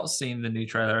 I've not seen the new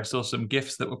trailer. I saw some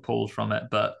gifs that were pulled from it,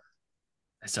 but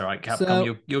it's all right, Capcom.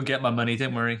 So- You'll get my money.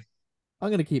 Don't worry. I'm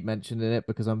going to keep mentioning it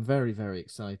because I'm very, very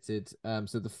excited.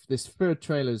 So this third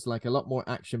trailer is like a lot more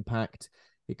action packed.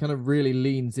 It kind of really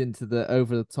leans into the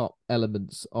over the top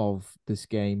elements of this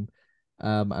game.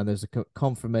 And there's a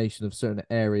confirmation of certain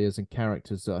areas and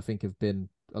characters that I think have been,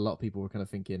 a lot of people were kind of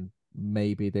thinking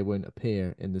maybe they won't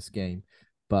appear in this game.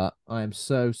 But I am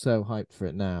so hyped for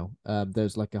it now.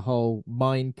 There's like a whole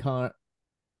minecart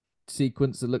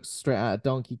sequence that looks straight out of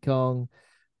Donkey Kong.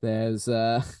 There's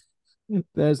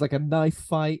there's like a knife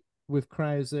fight with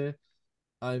Krauser.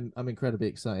 I'm incredibly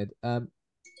excited. Are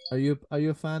you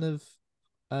a fan of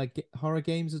horror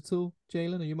games at all,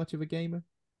 Jalen? Are you much of a gamer?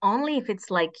 Only if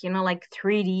it's like, like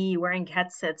 3D, wearing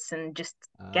headsets and just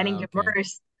getting Okay.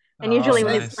 immersed. And Oh, usually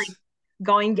when nice. it's like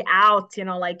going out,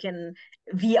 like in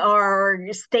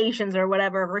VR stations or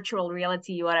whatever, virtual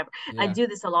reality, whatever. I Yeah. do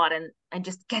this a lot and I'm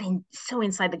just getting so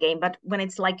inside the game. But when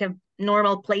it's like a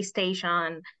normal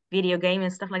PlayStation video game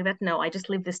and stuff like that, no, I just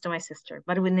leave this to my sister.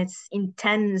 But when it's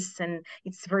intense and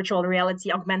it's virtual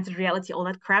reality, augmented reality, all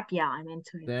that crap, yeah, I'm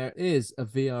into it. There is a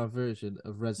VR version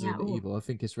of Resident ooh. Evil. I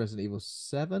think it's Resident Evil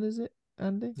 7, is it,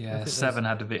 Andy? I Yeah, think Seven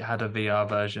had a VR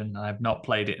version. I've not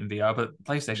played it in VR, but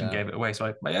PlayStation No. gave it away,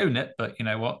 so I own it. But you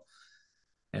know what?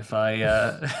 If I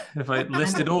if I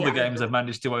listed all the games I've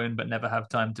managed to own but never have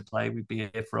time to play, we'd be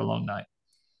here for a long night.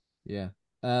 Yeah.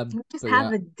 We just but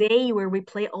have yeah. a day where we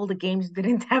play all the games we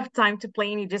didn't have time to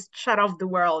play, and you just shut off the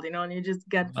world, and you just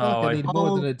get Fuck, I need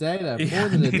more than a day there. More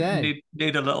than a day.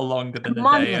 Need a little longer a than a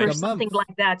month day. or Like a something month.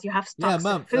 like that. You have Yeah, a stocks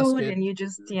month, of that's food, good. and you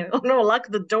just lock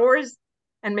the doors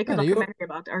and make a Benny, documentary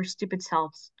about our stupid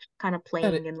selves, kind of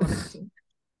playing and limiting.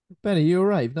 Benny, you're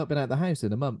right. You've not been out of the house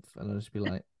in a month. And I'll just be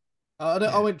like,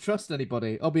 I won't trust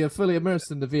anybody. I'll be fully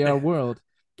immersed in the VR world.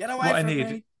 Get away What I from need,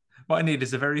 me. what I need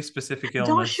is a very specific Don't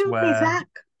illness shoot me, where Zach.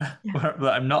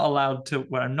 where I'm not allowed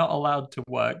to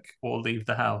work or leave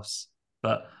the house,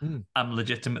 but Mm. I'm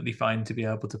legitimately fine to be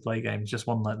able to play games. Just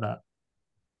one like that.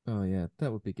 Oh, yeah,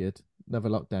 that would be good. Another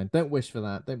lockdown. Don't wish for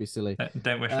that. Don't be silly.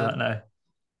 Don't wish for that. No.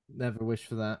 Never wish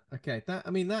for that. Okay,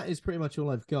 that is pretty much all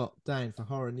I've got down for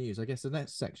horror news. I guess the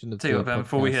next section of Tell you what, the Ben,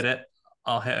 before we podcast- hit it,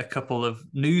 I'll hit a couple of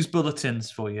news bulletins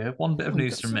for you. One bit of Oh, you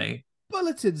news got from some me.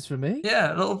 bulletins for me.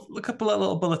 Yeah, a couple of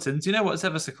little bulletins. You know what's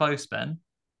ever so close, Ben?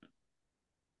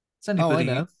 It's only Oh, I bloody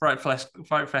know. Fright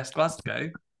Fest Glasgow.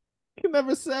 You can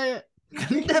never say it. You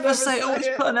can never say it. Always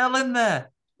put an L in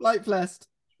there. Lightfest.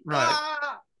 Right.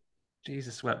 Ah!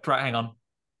 Jesus wept. Right, hang on.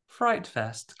 Fright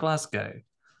Fest Glasgow.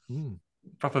 Mm.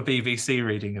 Proper BBC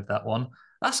reading of that one.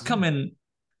 That's coming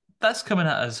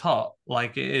out as hot.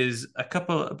 Like it is at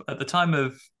the time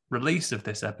of release of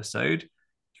this episode.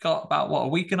 You got about a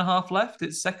week and a half left.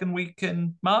 It's second week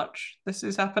in March. This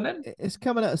is happening. It's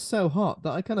coming out so hot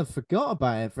that I kind of forgot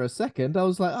about it for a second. I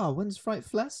was like, oh, when's Fright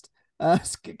Fest?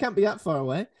 It can't be that far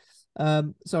away.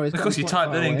 Sorry, it's Because you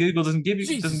typed that in, away. Google doesn't give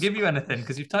Jesus you anything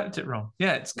because you've typed it wrong.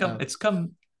 Yeah, it's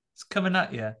coming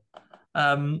at you.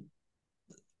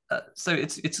 So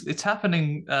it's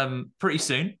happening pretty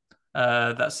soon.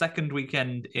 That second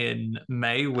weekend in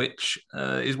May, which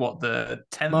is what, the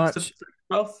 10th March. to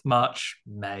the 12th? March,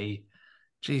 May.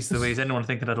 Jeez Louise, anyone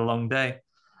thinking had a long day?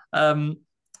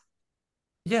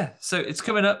 Yeah, so it's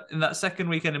coming up in that second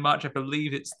weekend in March. I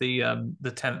believe it's the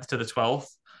 10th to the 12th.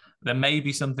 There may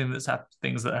be things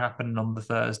that are happening on the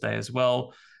Thursday as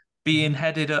well. Being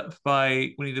headed up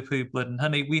by Winnie the Pooh, Blood and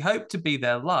Honey. We hope to be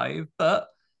there live, but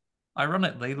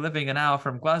ironically, living an hour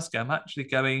from Glasgow, I'm actually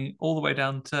going all the way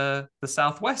down to the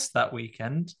southwest that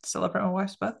weekend to celebrate my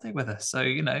wife's birthday with us. So,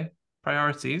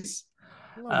 priorities.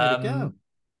 Long way to go.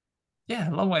 Yeah,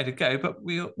 a long way to go, but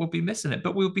we'll be missing it.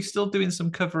 But we'll be still doing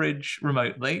some coverage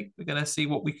remotely. We're going to see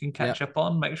what we can catch up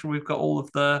on, make sure we've got all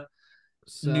of the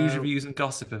news, reviews, and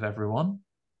gossip of everyone.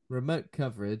 remote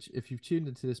coverage. If you've tuned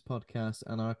into this podcast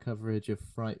and our coverage of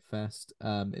Fright Fest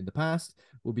in the past,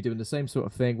 we'll be doing the same sort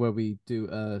of thing where we do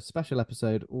a special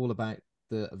episode all about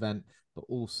the event, but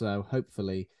also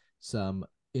hopefully some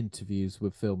interviews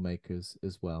with filmmakers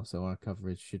as well. So our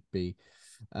coverage should be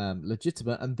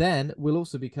legitimate. And then we'll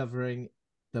also be covering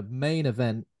the main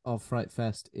event of Fright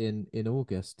Fest in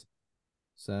August.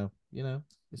 So, you know,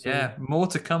 more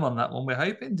to come on that one. We're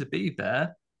hoping to be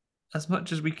there as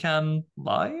much as we can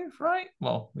live, right?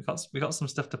 Well, we got some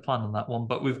stuff to plan on that one,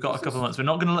 but we've got a couple of months. We're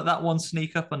not going to let that one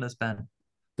sneak up on us, Ben.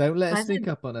 Don't let it sneak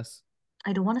up on us.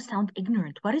 I don't want to sound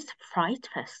ignorant. What is Fright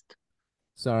Fest?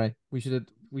 Sorry, we should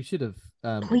have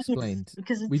explained,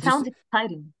 because it sounds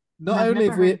exciting. Not only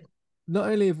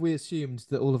have we assumed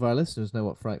that all of our listeners know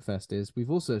what Fright Fest is, we've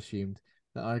also assumed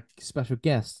that our special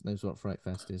guest knows what Fright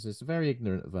Fest is. It's very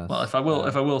ignorant of us. Well,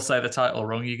 if I will say the title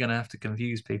wrong, you're going to have to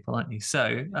confuse people, aren't you?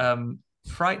 So,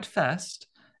 Fright Fest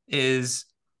is.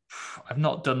 I've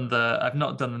not done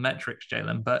the metrics,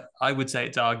 Jalen, but I would say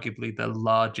it's arguably the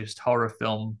largest horror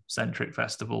film centric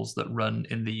festivals that run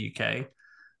in the UK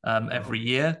every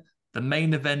year. The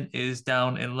main event is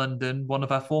down in London. One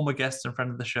of our former guests and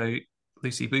friend of the show,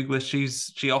 Lucy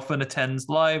Booglis, she often attends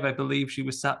live. I believe she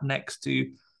was sat next to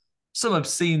some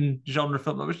obscene genre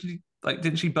film.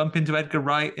 Didn't she bump into Edgar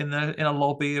Wright in a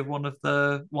lobby of one of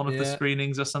the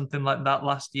screenings or something like that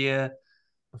last year?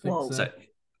 I think so.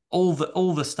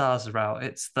 All the stars are out.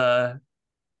 It's the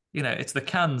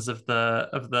Cannes of the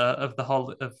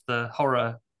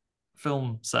horror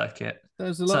film circuit.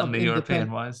 There's a lot certainly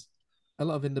European wise. A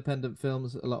lot of independent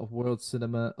films, a lot of world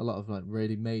cinema, a lot of like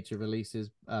really major releases.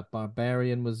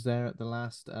 Barbarian was there at the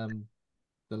last event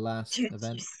last year.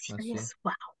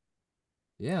 Wow.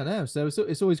 Yeah, I know. So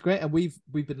it's always great, and we've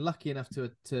been lucky enough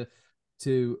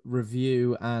to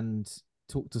review and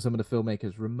talk to some of the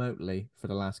filmmakers remotely for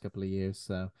the last couple of years.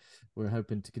 So we're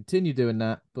hoping to continue doing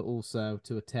that, but also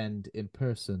to attend in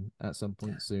person at some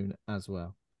point soon as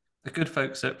well. The good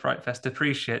folks at Fright Fest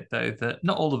appreciate, though, that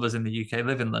not all of us in the UK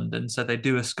live in London, so they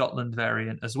do a Scotland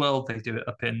variant as well. They do it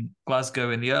up in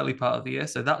Glasgow in the early part of the year,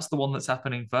 so that's the one that's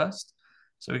happening first.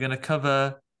 So we're going to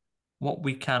cover what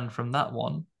we can from that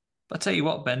one. But I tell you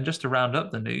what, Ben, just to round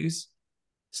up the news,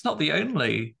 it's not the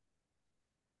only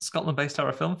Scotland-based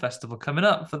horror film festival coming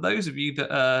up. For those of you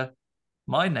that are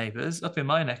my neighbours up in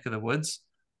my neck of the woods,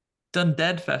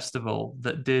 Dundead Festival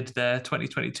that did their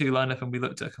 2022 lineup, and we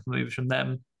looked at a couple of movies from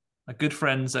them. My good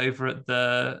friends over at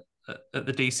the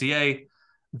DCA,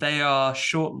 they are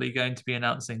shortly going to be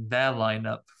announcing their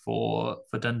lineup for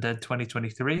Dundead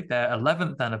 2023, their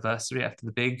 11th anniversary after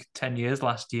the big 10 years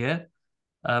last year.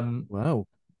 Wow.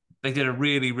 They did a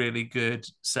really, really good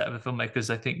set of the filmmakers.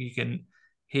 I think you can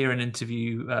hear an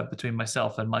interview between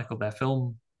myself and Michael,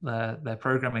 their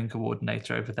programming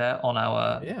coordinator over there, on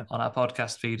our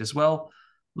podcast feed as well.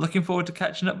 Looking forward to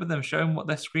catching up with them, showing what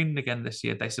they're screening again this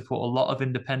year. They support a lot of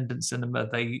independent cinema.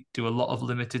 They do a lot of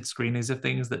limited screenings of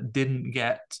things that didn't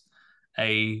get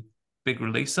a big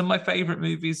release. Some of my favourite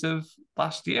movies of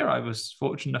last year, I was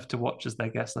fortunate enough to watch as their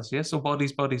guest last year. So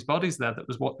Bodies, Bodies, Bodies there. That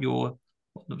was your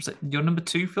number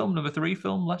 2 film, number 3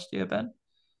 film last year, Ben?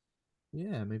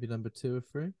 Yeah, maybe number 2 or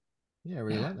 3. Yeah, I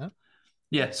really like that.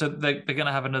 Yeah, so they're going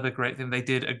to have another great thing. They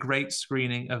did a great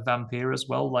screening of Vampire as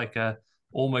well, like a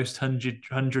almost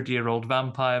 100-year-old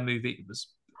vampire movie. It was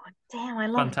I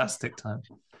love fantastic time.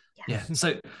 Yeah,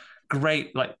 so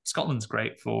great. Like Scotland's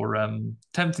great for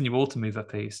tempting you all to move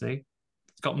up here. You see,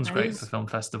 Scotland's great for film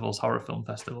festivals, horror film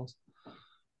festivals.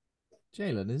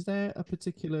 Jalen, is there a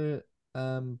particular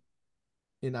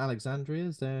in Alexandria?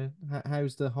 Is there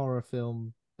how's the horror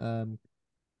film?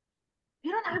 We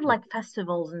don't have like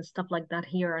festivals and stuff like that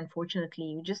here, unfortunately.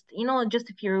 You just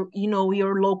if you're,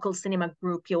 your local cinema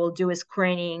group, you will do a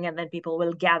screening and then people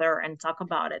will gather and talk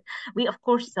about it. We, of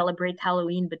course, celebrate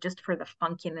Halloween, but just for the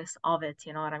funkiness of it,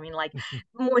 you know what I mean? Like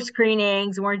more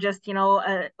screenings, more just,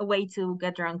 a way to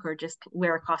get drunk or just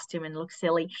wear a costume and look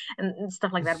silly and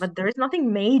stuff like that. But there is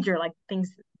nothing major like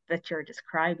things that you're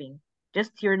describing.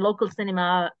 Just your local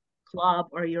cinema club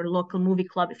or your local movie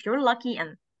club, if you're lucky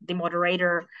and the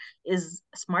moderator is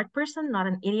a smart person, not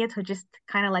an idiot who just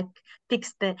kind of like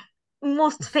picks the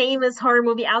most famous horror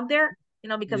movie out there,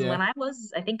 because when I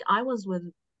think I was with,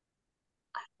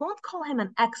 I won't call him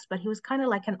an ex, but he was kind of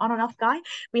like an on and off guy.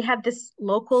 We had this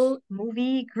local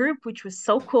movie group, which was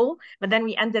so cool, but then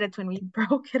we ended it when we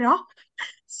broke it off.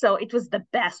 So it was the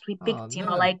best. We picked,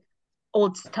 like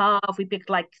old stuff. We picked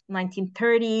like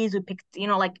 1930s. We picked,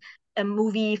 like a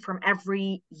movie from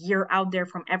every year out there,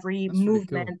 from every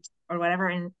movement really cool. Or whatever,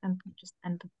 and just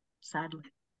ended sadly.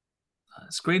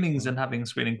 Screenings and having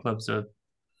screening clubs are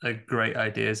great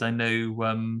ideas. I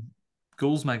know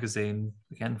Ghouls magazine,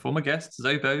 again, former guest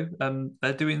Zobo,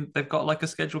 they've got like a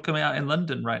schedule coming out in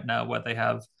London right now where they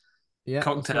have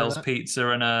cocktails, pizza,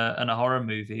 and a horror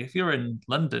movie. If you're in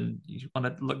London, you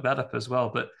want to look that up as well.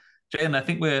 But Jalen, I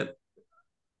think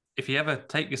if you ever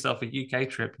take yourself a UK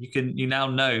trip, you now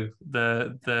know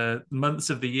the months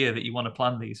of the year that you want to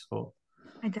plan these for.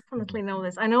 I definitely know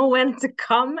this. I know when to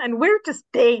come and where to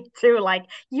stay too. Like,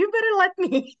 you better let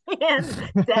me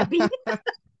in, Debbie.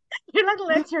 You're not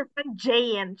gonna let your friend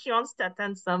Jay in. She wants to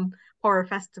attend some horror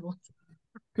festivals.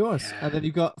 Of course. And then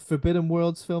you've got Forbidden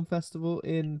Worlds Film Festival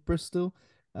in Bristol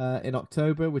in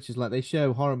October, which is like they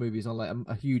show horror movies on like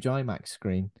a huge IMAX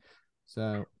screen.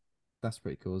 So that's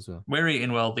pretty cool as well. We're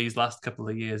eating well these last couple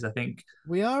of years. I think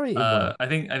we are eating well. I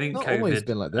think not COVID always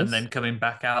been like this. And then coming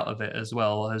back out of it as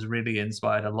well has really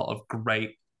inspired a lot of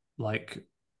great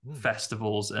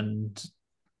festivals and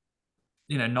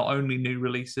not only new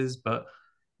releases, but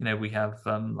we have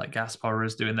like Gasp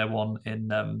Horrors doing their one in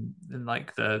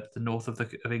like the north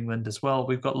of England as well.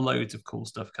 We've got loads of cool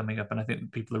stuff coming up, and I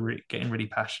think people are getting really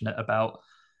passionate about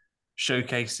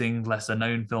showcasing lesser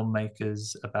known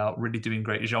filmmakers, about really doing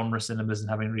great genre cinemas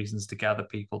and having reasons to gather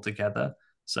people together.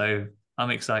 So I'm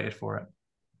excited for it.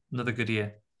 Another good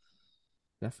year.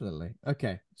 Definitely.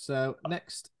 Okay, so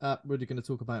next up, we're going to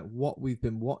talk about what we've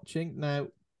been watching. Now,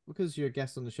 because you're a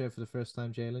guest on the show for the first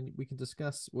time, Jalen, we can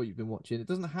discuss what you've been watching. It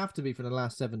doesn't have to be for the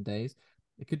last 7 days.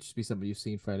 It could just be something you've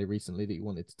seen fairly recently that you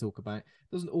wanted to talk about.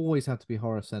 It doesn't always have to be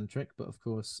horror-centric, but of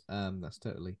course, that's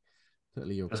totally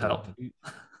your call.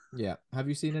 Yeah. Have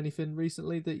you seen anything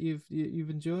recently that you've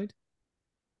enjoyed?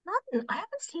 I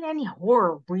haven't seen any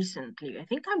horror recently. I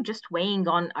think I'm just weighing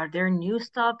on, are there new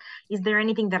stuff? Is there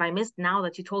anything that I missed now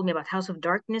that you told me about House of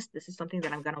Darkness? This is something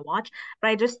that I'm going to watch. But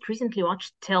I just recently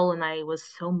watched Till and I was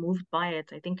so moved by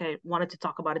it. I think I wanted to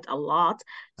talk about it a lot.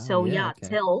 Okay.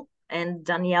 Till, and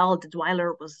Danielle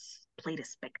Deadwyler played a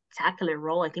spectacular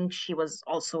role. I think she was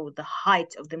also the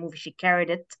height of the movie. She carried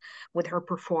it with her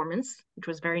performance, which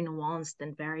was very nuanced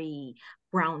and very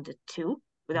grounded too,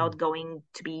 without going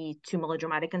to be too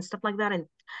melodramatic and stuff like that. And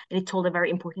it told a very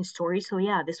important story. So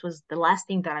yeah, this was the last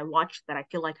thing that I watched that I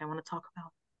feel like I want to talk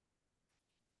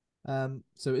about.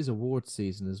 So it is award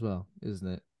season as well, isn't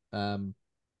it?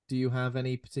 Do you have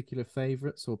any particular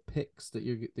favorites or picks that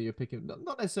you're picking?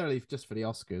 Not necessarily just for the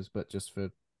Oscars, but just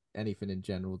for anything in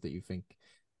general that you think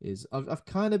is. I've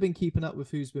kind of been keeping up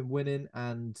with who's been winning,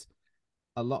 and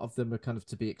a lot of them are kind of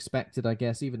to be expected, I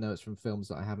guess, even though it's from films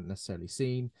that I haven't necessarily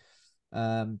seen.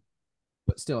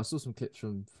 But still, I saw some clips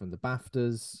from the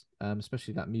BAFTAs,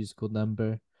 especially that musical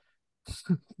number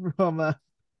from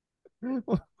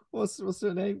what's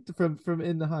her name from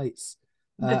In the Heights,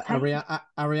 Ariana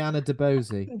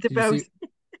DeBose.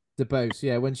 DeBose,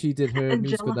 yeah, when she did her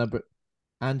musical number,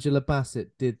 Angela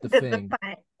Bassett did the thing.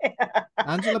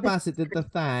 Angela Bassett did the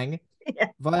thing. Yeah,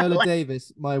 Viola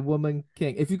Davis, My Woman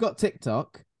King. If you've got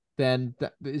TikTok, then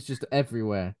it's just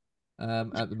everywhere.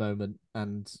 At the moment,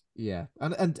 and yeah,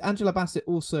 and Angela Bassett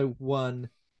also won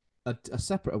a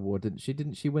separate award, didn't she?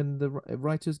 Didn't she win the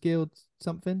Writers Guild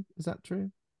something? Is that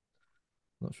true?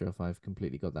 Not sure if I've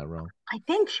completely got that wrong. I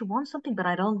think she won something, but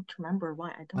I don't remember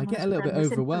why. I get a little bit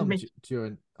overwhelmed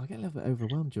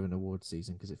during award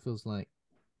season because it feels like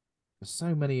there's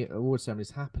so many award ceremonies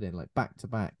happening like back to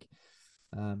back.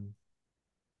 And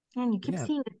you keep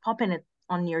seeing it popping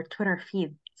on your Twitter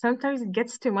feed. Sometimes it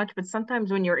gets too much, but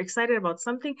sometimes when you're excited about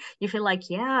something, you feel like,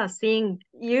 seeing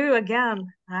you again.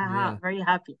 Very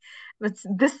happy. But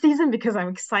this season, because I'm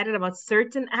excited about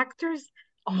certain actors,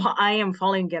 I am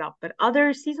following it up. But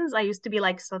other seasons, I used to be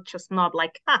like such a snob,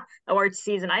 like, award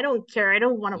season. I don't care. I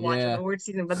don't want to watch an award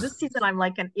season. But this season, I'm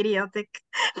like an idiotic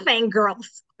fangirl.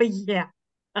 But yeah,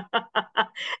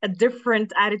 a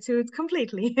different attitude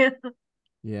completely.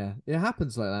 Yeah, it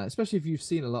happens like that, especially if you've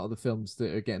seen a lot of the films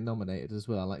that are getting nominated as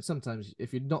well. Like sometimes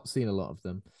if you've not seen a lot of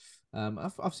them,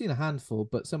 I've seen a handful,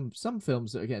 but some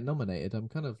films that are getting nominated, I'm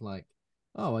kind of like,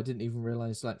 oh, I didn't even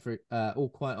realize. Like for All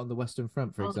Quiet on the Western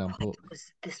Front, for example.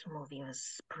 This movie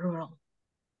was brutal.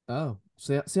 Oh,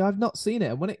 see, I've not seen it,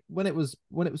 and when it was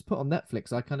put on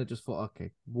Netflix, I kind of just thought,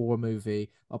 okay, war movie.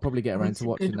 I'll probably get around to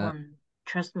watching that.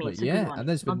 Trust me, it's a good one. And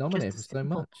then it's been nominated for so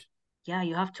much. Yeah,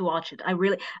 you have to watch it.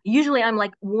 Usually I'm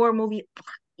like, war movie,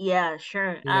 yeah,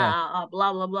 sure. Blah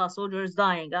blah blah, soldiers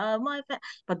dying.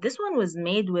 But this one was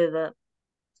made with a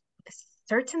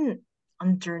certain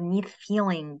underneath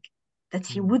feeling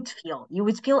that you would feel. You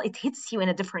would feel it hits you in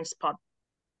a different spot.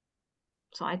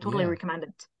 So I totally recommend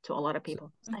it to a lot of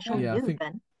people, especially you,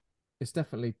 Ben. It's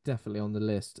definitely on the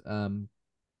list.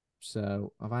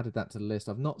 So I've added that to the list.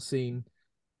 I've not seen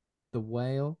The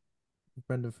Whale.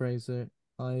 Brendan Fraser,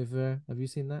 Ivor. Have you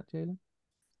seen that, Jayla?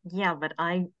 Yeah, but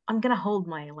I'm gonna hold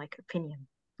my opinion.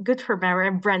 Good for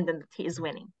Brendan that he is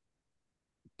winning.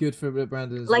 Good for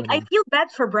Brandon. Like I feel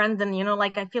bad for Brendan,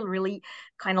 like I feel really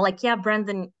kind of like, yeah,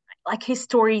 Brendan, like his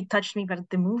story touched me, but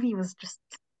the movie was just,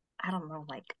 I don't know,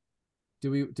 like. Do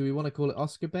we want to call it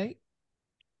Oscar bait?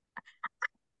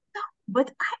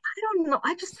 But I don't know.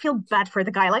 I just feel bad for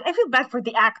the guy. Like I feel bad for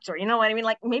the actor. You know what I mean?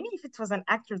 Like maybe if it was an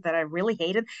actor that I really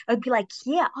hated, I'd be like,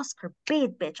 yeah, Oscar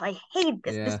bait, bitch. I hate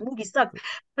this. Yeah. This movie sucked.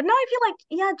 But now I feel like,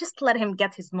 yeah, just let him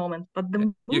get his moment. But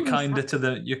the you're movie kinder sucked. to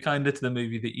the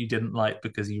movie that you didn't like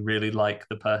because you really like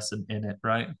the person in it,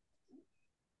 right?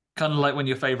 Kind of like when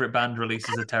your favorite band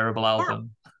releases a terrible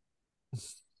album.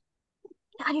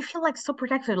 And you feel like so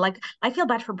protected. Like I feel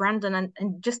bad for Brandon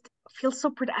and just feel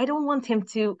so I don't want him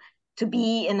to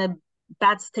be in a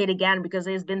bad state again because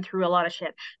he's been through a lot of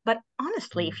shit. But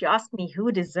honestly, if you ask me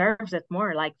who deserves it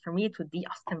more, like for me, it would be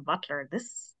Austin Butler.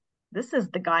 This is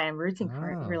the guy I'm rooting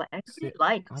for. Really, I really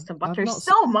like Austin Butler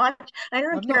so much. I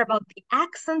don't care about the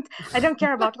accent. I don't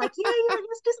care about like, yeah,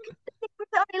 let's just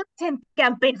let him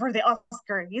campaign for the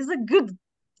Oscar. He's a good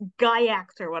guy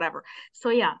actor, whatever. So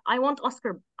yeah, I want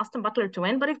Austin Butler to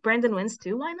win. But if Brandon wins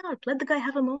too, why not? Let the guy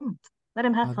have a moment. Let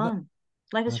him have fun.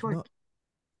 Life is short.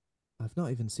 I've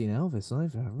not even seen Elvis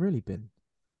either. I've really been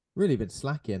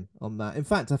slacking on that. In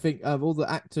fact, I think of all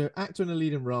the actor in a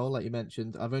leading role, like you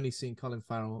mentioned, I've only seen Colin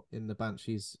Farrell in The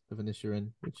Banshees of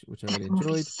Inisherin, which I really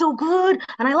enjoyed. So good,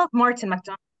 and I love Martin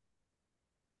McDonagh.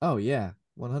 Oh yeah,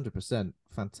 100%,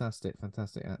 fantastic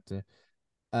actor,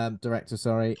 director.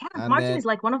 Sorry, yeah, and Martin is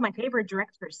like one of my favorite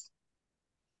directors.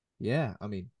 Yeah, I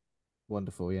mean,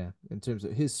 wonderful. Yeah, in terms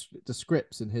of the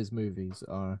scripts in his movies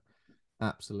are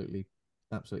absolutely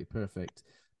perfect.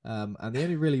 And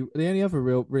the only other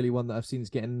really one that I've seen is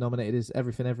getting nominated is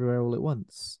Everything Everywhere All at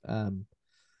Once.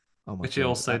 Which he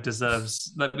also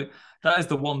deserves. That is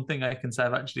the one thing I can say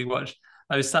I've actually watched.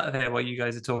 I was sat there while you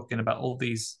guys are talking about all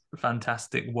these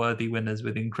fantastic, worthy winners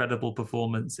with incredible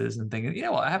performances and thinking, you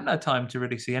know what, I haven't had time to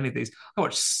really see any of these. I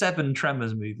watched 7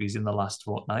 Tremors movies in the last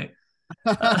fortnight.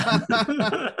 But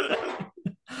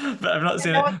I've not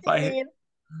seen it.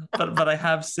 But I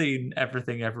have seen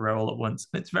Everything Everywhere All at Once.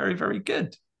 It's very, very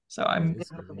good. So I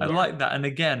like that. And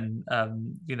again,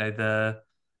 the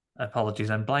apologies,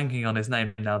 I'm blanking on his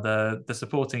name now. The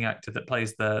supporting actor that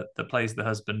plays the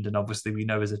husband, and obviously we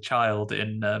know as a child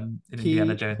in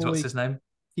Indiana Jones. What's his name?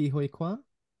 Ke Huy Quan.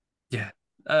 Yeah.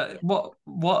 What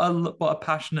a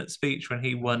passionate speech when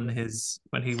he won his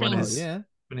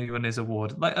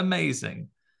award. Like amazing.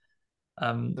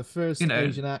 The first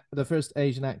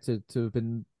Asian actor to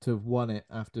have won it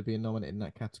after being nominated in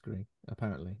that category.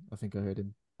 Apparently, I think I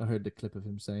heard the clip of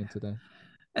him saying today.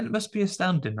 And it must be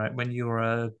astounding, right? When you're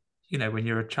a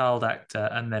child actor,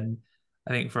 and then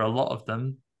I think for a lot of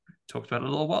them, talked about it a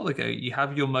little while ago, you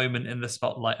have your moment in the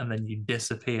spotlight and then you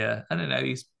disappear. I don't know,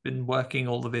 he's been working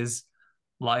all of his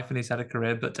life and he's had a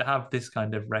career, but to have this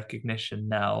kind of recognition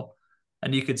now,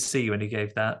 and you could see when he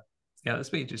gave that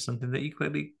speech is something that he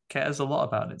clearly cares a lot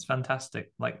about. It's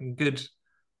fantastic. Like good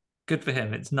for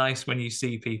him. It's nice when you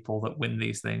see people that win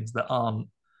these things that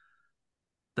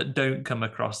don't come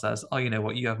across as, oh, you know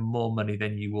what, you have more money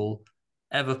than you will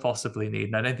ever possibly need.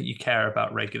 And I don't think you care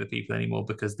about regular people anymore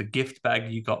because the gift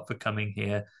bag you got for coming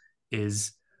here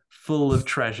is full of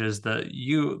treasures that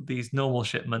these normal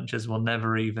shit munchers will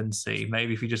never even see.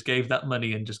 Maybe if you just gave that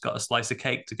money and just got a slice of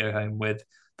cake to go home with,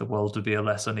 the world would be a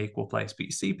less unequal place. But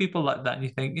you see people like that and you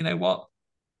think, you know what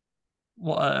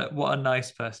a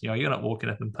nice person you are. You're not walking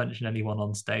up and punching anyone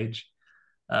on stage.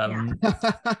 I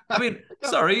mean,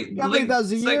 sorry. I think that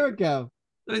was a year ago.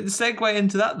 Segue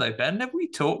into that though, Ben. Have we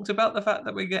talked about the fact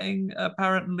that we're getting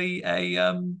apparently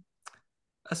a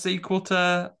sequel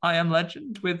to I Am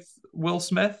Legend with Will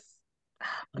Smith?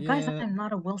 Guys, I'm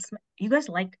not a Will Smith. You guys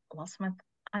like Will Smith?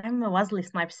 I'm a Wesley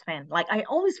Snipes fan. Like I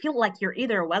always feel like you're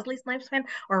either a Wesley Snipes fan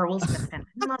or a Will Smith fan.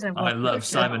 I'm not a Will I love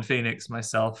Simon Phoenix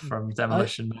myself from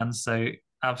Demolition Man, so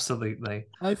absolutely.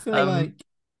 I feel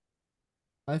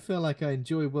like I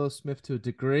enjoy Will Smith to a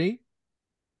degree.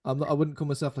 I wouldn't call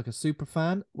myself like a super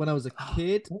fan. When I was a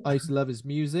kid, I used to love his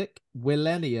music.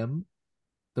 The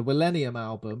Millennium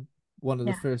album, one of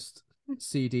the first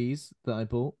CDs that I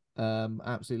bought.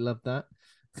 Absolutely loved that.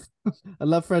 I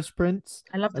love Fresh Prince.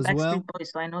 I love the Backstreet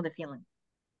Boys, so I know the feeling.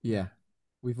 Yeah,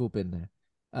 we've all been there.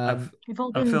 We've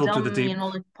all been dumb,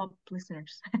 the pop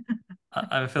listeners.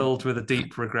 I'm filled with a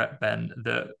deep regret, Ben,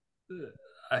 that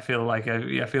I feel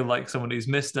like someone who's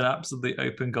missed an absolutely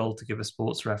open goal to give a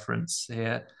sports reference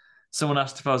here. Someone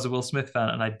asked if I was a Will Smith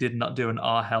fan, and I did not do an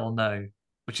hell no,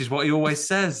 which is what he always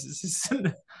says.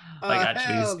 Like,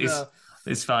 actually, hell no.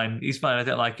 it's fine. He's fine. I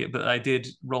don't like it, but I did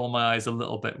roll my eyes a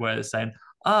little bit where it's saying,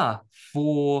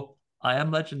 for I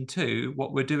Am Legend 2,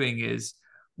 what we're doing is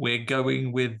we're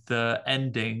going with the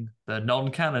ending, the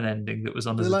non-canon ending that was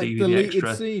on as a DVD deleted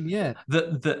extra. scene, yeah.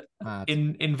 That Mad.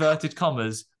 in inverted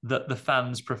commas that the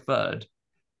fans preferred.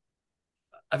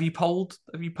 Have you polled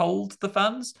the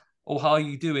fans? Or how are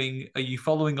you doing? Are you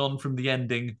following on from the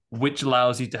ending, which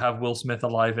allows you to have Will Smith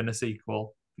alive in a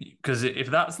sequel? Because if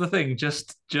that's the thing,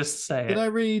 just say it. Did I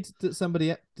read that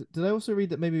somebody? Did I also read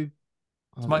that maybe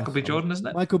it's Michael B. Jordan, isn't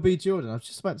it? Michael B. Jordan. I was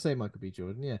just about to say Michael B.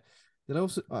 Jordan. Yeah. Did I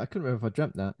also? I couldn't remember if I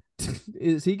dreamt that.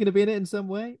 Is he going to be in it in some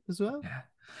way as well? Yeah.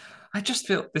 I just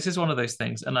feel this is one of those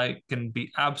things, and I can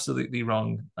be absolutely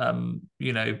wrong.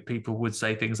 People would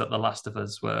say things like The Last of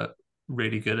Us were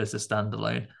really good as a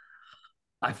standalone.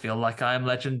 I feel like I Am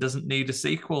Legend doesn't need a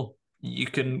sequel. You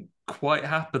can quite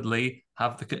happily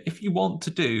have if you want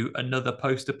to do another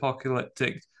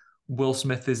post-apocalyptic Will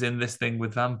Smith is in this thing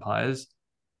with vampires,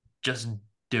 just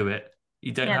do it.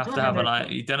 You don't have to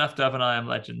have you don't have to have an I Am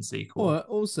Legend sequel. Or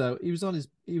also, he was on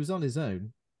his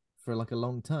own for like a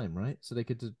long time, right? So they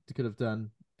could have done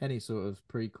any sort of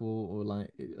prequel or like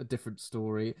a different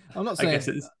story. I'm not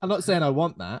saying I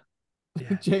want that. Yeah.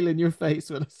 Jalen, your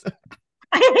face when I said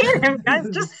I hate him, guys.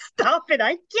 Just stop it.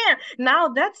 I can't. Now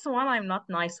that's one I'm not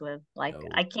nice with. Like, no.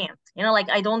 I can't. Like,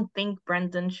 I don't think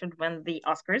Brendan should win the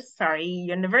Oscars. Sorry,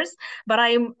 universe. But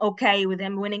I'm okay with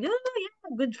him winning. Oh,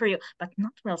 yeah, good for you. But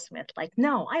not Will Smith. Like,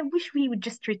 no, I wish we would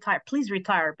just retire. Please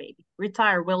retire, baby.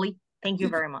 Retire, Willie. Thank you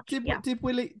very much. Did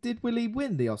Willie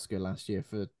win the Oscar last year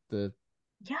for the?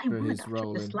 Yeah, he won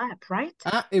after the slap, right?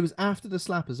 It was after the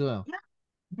slap as well.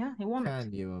 Yeah, he won.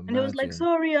 Can you imagine? And it was like,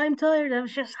 sorry, I'm tired. I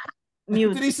was just.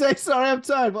 Mute. Did he say sorry? I'm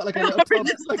tired. What, like a little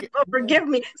toddler? Forgive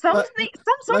me. Some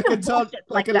sort of bullshit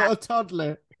like a little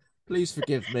toddler. Please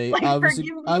forgive me. I'm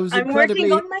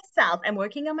working on myself.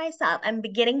 I'm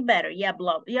getting better. Yeah,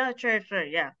 blah. Yeah, sure.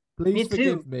 Yeah. Please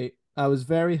forgive me. I was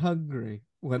very hungry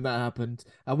when that happened,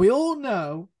 and we all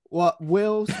know what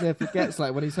Will Smith gets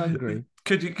like when he's hungry.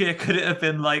 Could it have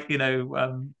been like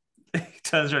he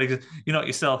turns around and goes, "You're not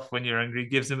yourself when you're angry." He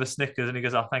gives him a Snickers and he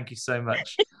goes, "Oh, thank you so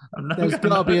much." There's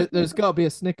got to be a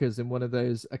Snickers in one of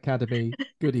those Academy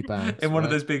goodie bags. In one of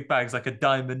those big bags, like a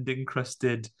diamond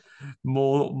encrusted,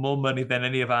 more money than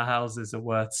any of our houses are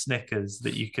worth Snickers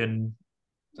that you can.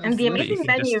 And the amazing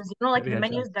menus, like the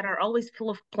menus that are always full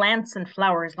of plants and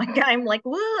flowers. Like I'm like,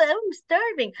 whoa, I'm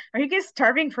starving. Are you guys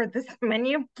starving for this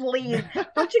menu? Please,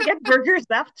 don't you get burgers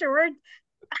afterwards?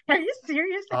 Are you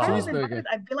serious?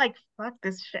 I'd be like, fuck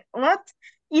this shit. What?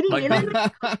 Eating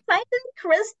cinnamon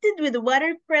crusted with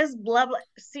watercress, blah blah.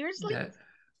 Seriously? Yeah.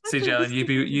 See, Jalen,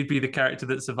 you'd be the character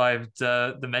that survived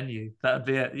the menu. That'd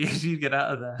be it. You'd get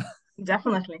out of there.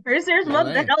 Definitely. Are you serious? What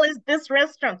the hell is this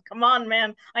restaurant? Come on,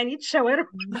 man. I need shawarma.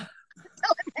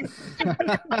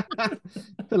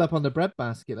 Fill up on the bread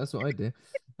basket. That's what I do.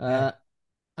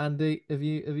 Andy, have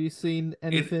you seen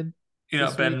anything?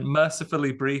 Ben,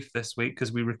 mercifully brief this week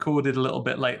because we recorded a little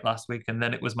bit late last week and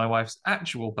then it was my wife's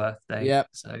actual birthday. Yep.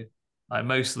 So I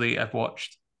mostly have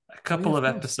watched a couple of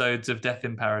episodes of Death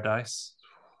in Paradise.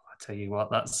 I tell you what,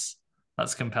 that's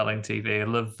compelling TV. I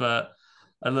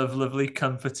love lovely,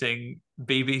 comforting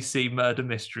BBC murder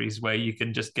mysteries where you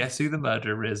can just guess who the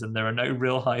murderer is and there are no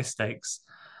real high stakes.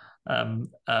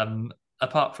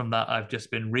 Apart from that, I've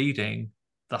just been reading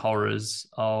the horrors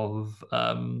of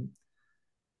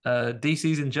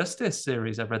DC's Injustice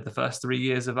series. I've read the first 3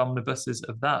 years of omnibuses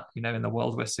of that, in the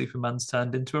world where Superman's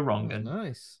turned into a wrong'un. Oh,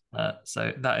 nice.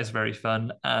 So that is very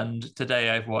fun. And today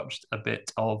I've watched a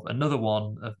bit of another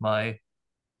one of my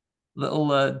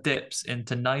little dips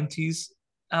into 90s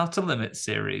Outer Limits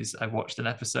series. I watched an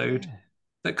episode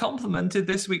that complemented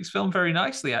this week's film very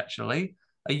nicely, actually.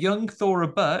 A young Thora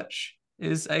Birch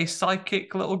is a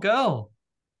psychic little girl.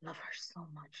 Love her so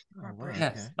much.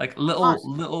 Yes, like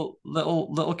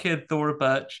little kid Thora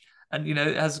Birch, and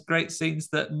it has great scenes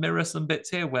that mirror some bits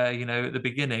here where at the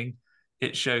beginning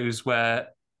it shows where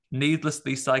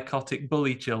needlessly psychotic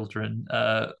bully children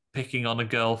picking on a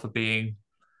girl for being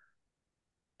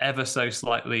ever so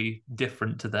slightly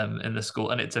different to them in the school,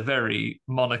 and it's a very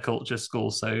monoculture school,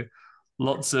 so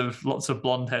lots of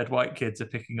blonde-haired white kids are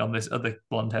picking on this other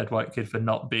blonde-haired white kid for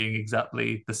not being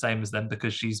exactly the same as them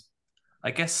because she's,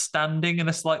 I guess, standing in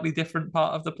a slightly different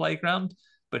part of the playground,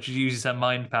 but she uses her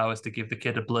mind powers to give the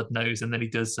kid a blood nose, and then he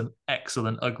does some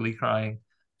excellent ugly crying.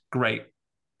 Great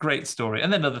story.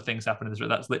 And then other things happen in this.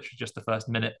 That's literally just the first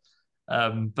minute.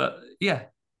 But yeah,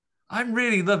 I'm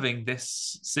really loving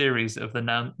this series of the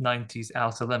 90s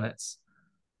Outer Limits.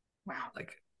 Wow.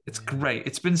 Like, It's great.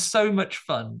 It's been so much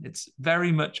fun. It's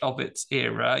very much of its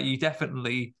era.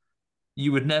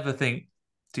 You would never think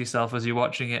to yourself as you're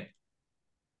watching it,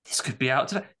 this could be out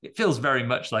today. It feels very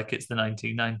much like it's the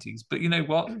 1990s. But you know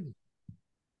what?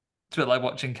 It's a bit like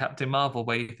watching Captain Marvel,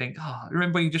 where you think,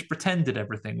 remember when you just pretended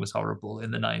everything was horrible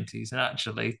in the 90s, and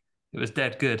actually it was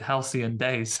dead good. Halcyon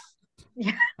days.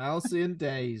 Yeah. Halcyon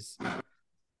days.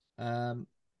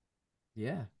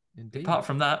 Yeah, indeed. Apart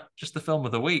from that, just the film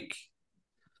of the week.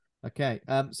 Okay,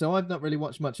 so I've not really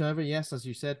watched much over. Yes, as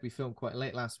you said, we filmed quite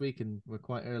late last week and we're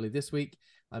quite early this week.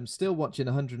 I'm still watching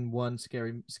 101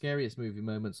 Scariest Movie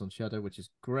Moments on Shudder, which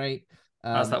is great.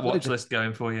 How's that watch list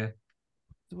going for you?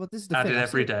 Well, this is the Added thing.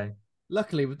 every day.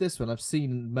 Luckily, with this one, I've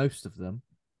seen most of them,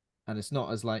 and it's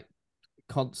not as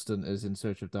constant as In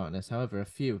Search of Darkness. However, a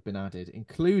few have been added,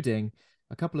 including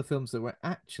a couple of films that we're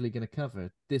actually going to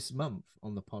cover this month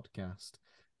on the podcast,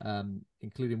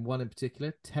 including one in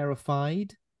particular,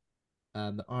 Terrified.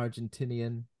 The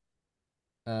Argentinian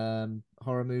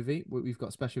horror movie. We've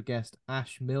got special guest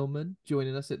Ash Millman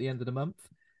joining us at the end of the month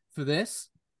for this.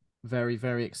 Very,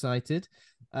 very excited.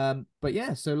 But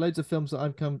yeah, so loads of films that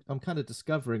I'm kind of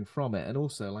discovering from it, and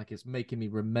also it's making me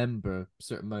remember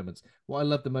certain moments. What I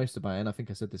love the most about it, and I think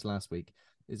I said this last week,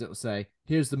 is it'll say,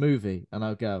 "Here's the movie," and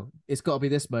I'll go, "It's got to be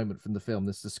this moment from the film.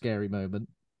 This is a scary moment."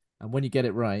 And when you get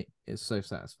it right, it's so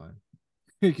satisfying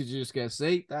because you just go,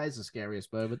 "See, that is the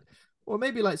scariest moment." Or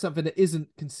maybe something that isn't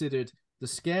considered the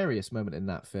scariest moment in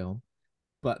that film,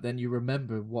 but then you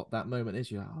remember what that moment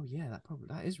is. You're like, oh yeah,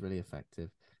 that is really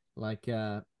effective.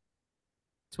 28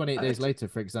 Days Later,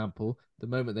 for example, the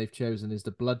moment they've chosen is the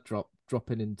blood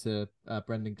dropping into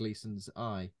Brendan Gleeson's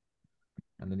eye,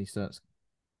 and then he starts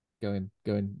going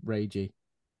ragey.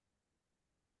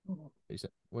 What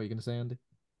are you going to say, Andy?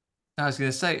 I was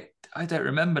going to say, I don't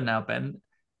remember now, Ben.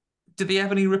 Do they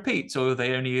have any repeats, or are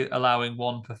they only allowing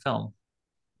one per film?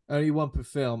 Only one per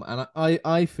film, and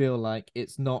I feel like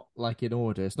it's not in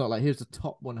order. It's not here's the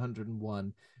top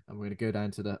 101, and we're going to go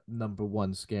down to the number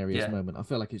one scariest moment. I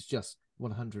feel like it's just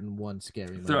 101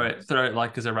 scary moments. Throw it throw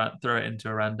it into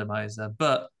a randomizer.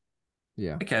 But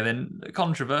yeah, okay, then a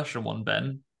controversial one,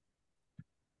 Ben.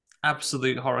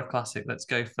 Absolute horror classic. Let's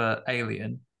go for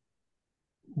Alien.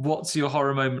 What's your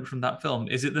horror moment from that film?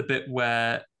 Is it the bit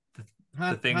where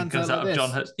the thing comes out of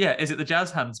John Hurt's? Yeah, is it the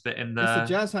jazz hands bit in the? It's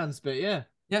the jazz hands bit. Yeah,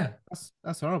 yeah.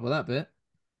 That's horrible. That bit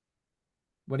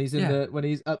when he's when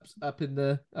he's up in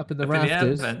the rafters, in the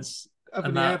air vents,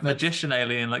 and that magician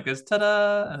alien goes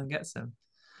ta-da and gets him.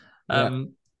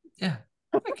 Yeah.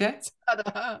 Okay.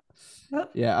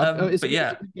 Yeah. It's but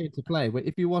a good game to play.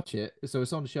 If you watch it, so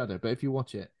it's on Shudder, but if you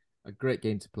watch it, a great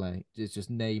game to play. It's just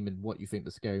naming what you think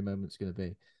the scary moment's going to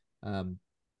be.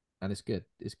 And it's good.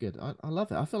 It's good. I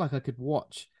love it. I feel like I could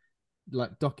watch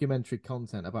documentary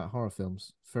content about horror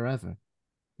films forever.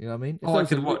 You know what I mean?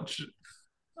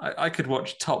 I could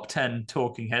watch top 10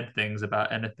 talking head things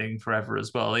about anything forever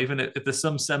as well, even if there's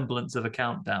some semblance of a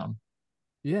countdown.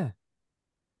 Yeah.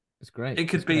 It's great. It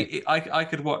could be. I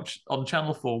could watch on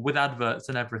Channel 4 with adverts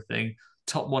and everything.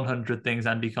 Top 100 things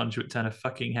Andy Conduit Turner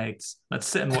fucking hates. Let's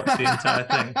sit and watch the entire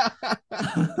thing.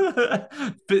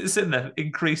 But sitting there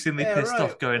increasingly pissed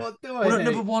off, going, "What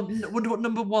number one? Wonder what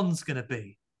number one's gonna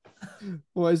be."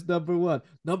 What is number one?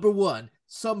 Number one.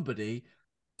 Somebody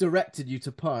directed you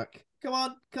to park. Come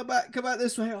on, come back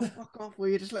this way. Oh, fuck off, will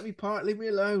you? Just let me park. Leave me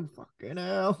alone. Fucking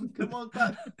hell. Come on,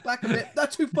 back a bit.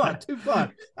 That's too far.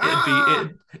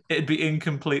 It'd be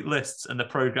incomplete lists, and the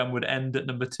program would end at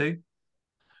number 2.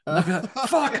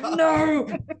 Fuck no!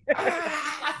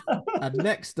 And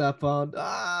next up on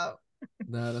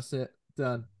no, that's it.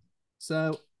 Done.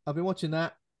 So I've been watching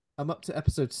that. I'm up to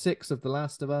episode 6 of The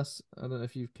Last of Us. I don't know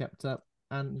if you've kept up.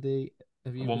 Andy,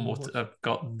 have you? One more I've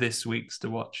got this week's to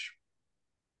watch.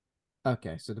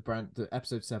 Okay, so the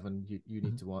episode 7 you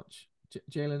need to watch.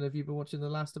 Jalen, have you been watching The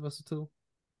Last of Us at all?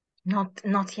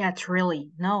 Not yet,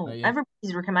 really. No.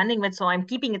 Everybody's recommending it, so I'm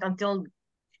keeping it until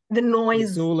the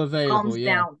noise calms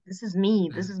down. This is me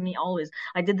always.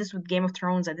 I did this with Game of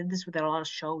Thrones. I did this with a lot of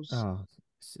shows. Oh,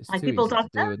 it's people talk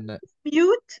about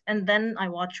mute, and then I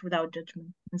watch without judgment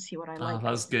and see what I like.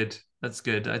 That's good. That's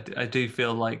good. I do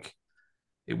feel like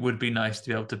it would be nice to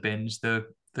be able to binge. The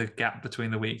gap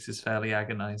between the weeks is fairly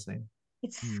agonizing.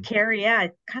 It's scary. Yeah,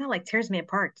 it kind of tears me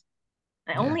apart.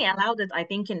 I only allowed it, I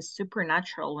think, in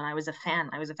Supernatural when I was a fan.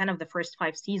 I was a fan of the first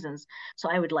 5 seasons.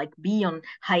 So I would be on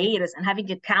hiatus and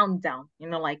having a countdown,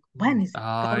 when is it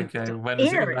when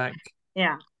is it back?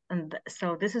 Yeah. And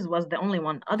so this was the only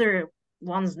one. Other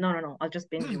ones, no. I'll just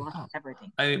binge watch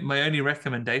everything. My only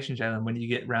recommendation, Jalen, when you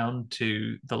get round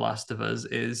to The Last of Us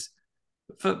is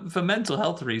for mental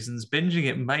health reasons, binging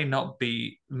it may not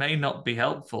be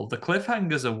helpful. The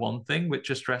cliffhangers are one thing, which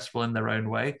are stressful in their own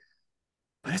way,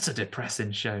 but it's a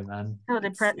depressing show, man. No,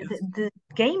 the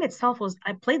game itself was.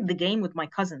 I played the game with my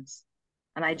cousins,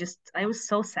 and I was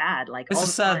so sad. Like it's all a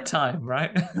the sad time,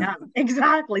 right? Yeah,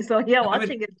 exactly. So yeah,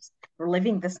 watching it,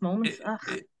 reliving this moment.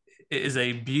 It is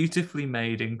a beautifully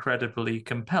made, incredibly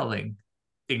compelling,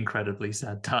 incredibly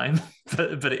sad time,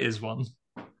 but it is one.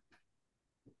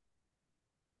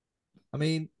 I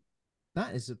mean,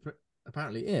 that is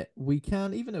apparently it. We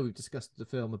can, even though we've discussed the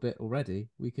film a bit already,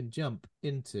 we can jump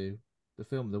into the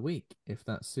film of the week if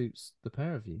that suits the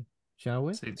pair of you, shall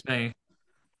we? Suits me.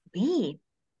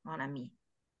 Mon ami.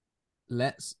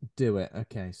 Let's do it.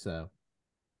 Okay, so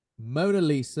Mona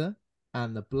Lisa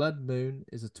and the Blood Moon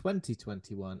is a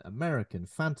 2021 American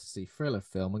fantasy thriller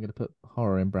film. I'm going to put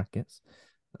horror in brackets.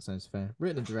 That sounds fair.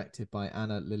 Written and directed by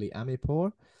Anna Lily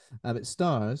Amirpour. It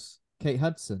stars Kate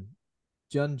Hudson,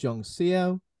 Jun Jong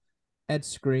Seo, Ed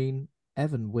Skrein,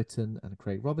 Evan Whitten, and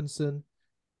Craig Robinson.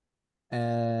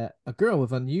 A girl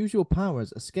with unusual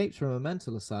powers escapes from a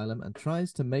mental asylum and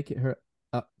tries to make it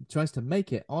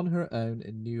on her own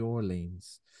in New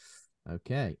Orleans.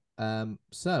 Okay.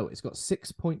 So it's got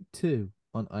 6.2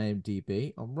 on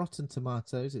IMDb. On Rotten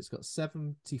Tomatoes, it's got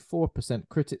 74%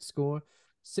 critic score,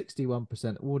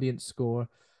 61% audience score,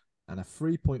 and a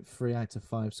 3.3 out of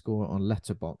 5 score on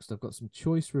Letterboxd. I've got some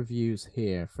choice reviews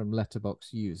here from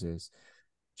Letterboxd users.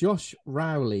 Josh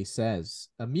Rowley says,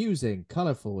 amusing,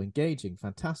 colourful, engaging,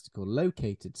 fantastical,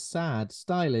 located, sad,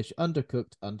 stylish,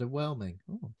 undercooked, underwhelming.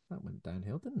 Oh, that went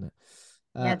downhill, didn't it?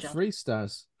 Yeah, 3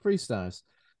 stars. 3 stars.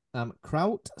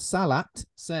 Kraut Salat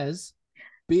says,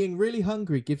 being really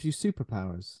hungry gives you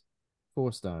superpowers.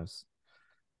 4 stars.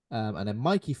 And then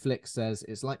Mikey Flick says,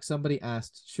 it's like somebody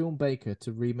asked Sean Baker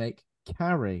to remake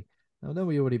Carrie. Now, I know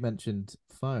we already mentioned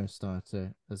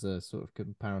Firestarter as a sort of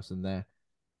comparison there.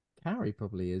 Carrie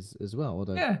probably is as well,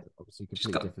 although obviously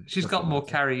completely different. She's got more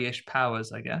Carrie-ish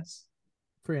powers, I guess.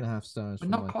 3.5 stars. But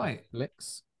not quite.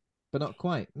 Flicks. But not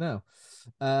quite, no.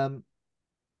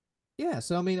 Yeah,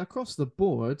 so I mean, across the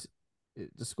board,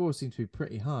 the scores seem to be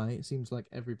pretty high. It seems like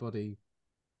everybody,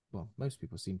 well, most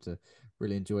people seem to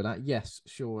really enjoy that. Yes,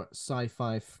 sure,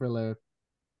 sci-fi thriller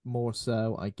more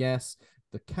so, I guess.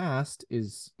 The cast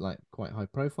is like quite high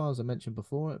profile, as I mentioned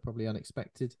before, probably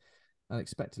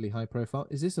unexpectedly high profile.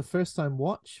 Is this a first time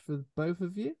watch for both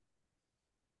of you?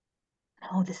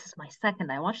 No, this is my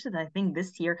second. I watched it, I think,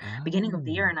 this year, beginning of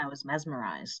the year, and I was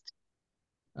mesmerized.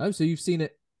 Oh, so you've seen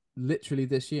it literally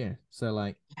this year? So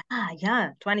like,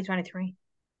 yeah, 2023.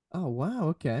 Oh wow,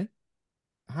 okay.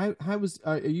 How was?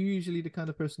 Are you usually the kind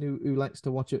of person who likes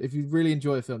to watch it? If you really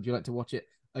enjoy a film, do you like to watch it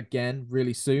again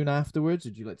really soon afterwards,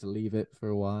 or do you like to leave it for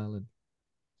a while? And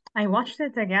I watched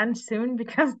it again soon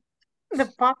because the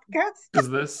podcast. Is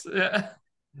this? Yeah.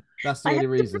 That's the only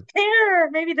reason.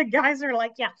 Maybe the guys are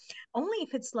like, yeah, only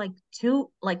if it's like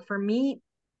too, like for me,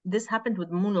 this happened with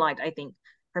Moonlight, I think.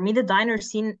 For me, the diner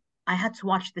scene, I had to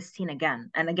watch this scene again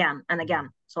and again and again.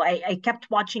 So I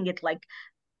kept watching it like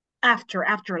after,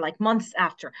 like months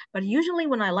after. But usually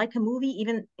when I like a movie,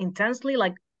 even intensely,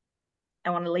 like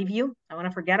I want to leave you, I want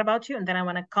to forget about you, and then I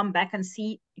want to come back and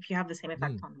see if you have the same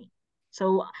effect on me.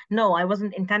 So no, I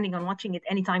wasn't intending on watching it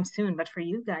anytime soon, but for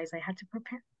you guys, I had to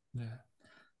prepare. Yeah.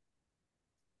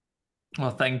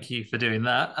 Well, thank you for doing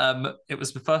that. It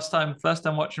was the first time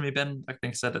watching me, Ben. I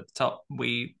think I said at the top,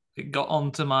 it got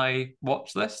onto my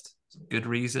watch list. Good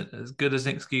reason, as good as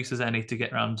an excuse as any to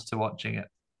get around to watching it.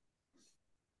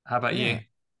 How about you?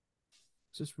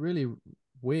 It's just really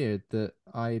weird that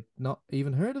I'd not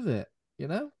even heard of it. You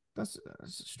know, that's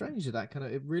strange that kind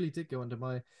of, it really did go under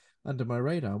my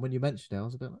radar. And when you mentioned it, I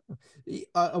was a bit like,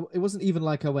 it wasn't even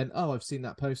like I went, oh, I've seen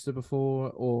that poster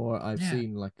before, or I've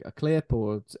seen like a clip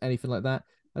or anything like that.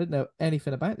 I didn't know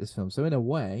anything about this film. So in a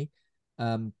way,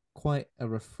 quite a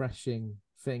refreshing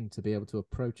thing to be able to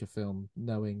approach a film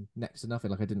knowing next to nothing.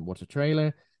 Like I didn't watch a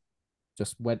trailer,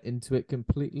 just went into it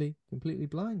completely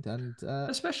blind, and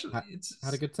especially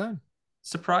had a good time.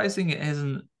 Surprising it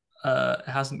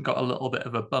hasn't got a little bit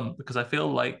of a bump, because I feel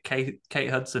like Kate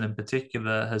Hudson in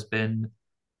particular has been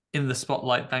in the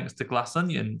spotlight thanks to Glass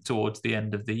Onion towards the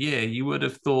end of the year. You would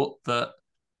have thought that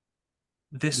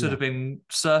this would have been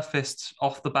surfaced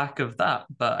off the back of that,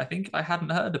 but I think I hadn't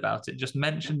heard about it, just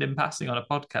mentioned in passing on a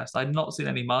podcast. I'd not seen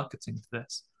any marketing for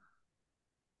this.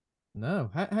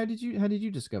 No. How did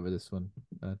you discover this one,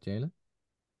 Jayla?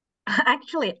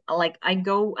 Actually, like I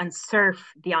go and surf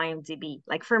the IMDb.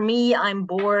 Like for me, I'm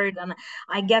bored and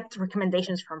I get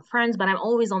recommendations from friends, but I'm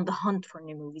always on the hunt for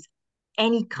new movies.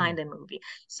 any kind of movie.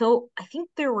 So I think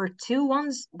there were two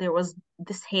ones. There was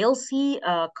this Halsey,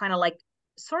 kind of like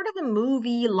sort of a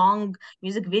movie, long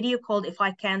music video called "If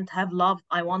I Can't Have Love,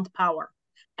 I Want Power,"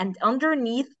 and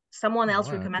underneath someone else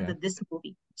recommended this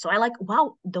movie. So I like,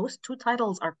 wow, those two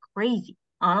titles are crazy.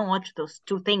 I don't watch those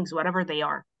two things, whatever they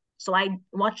are. So I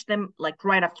watched them like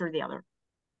right after the other.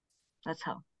 That's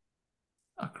how.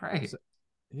 Oh, great. So,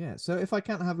 yeah. So If I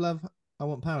Can't Have Love, I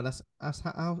Want Power. That's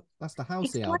the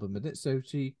Halsey album, isn't it? So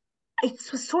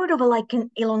it was sort of like an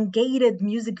elongated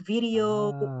music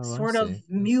video, sort of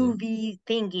movie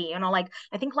thingy, you know, like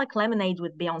I think like Lemonade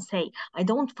with Beyonce. I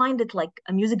don't find it like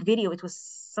a music video. It was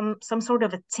some sort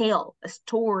of a tale, a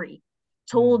story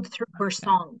told through her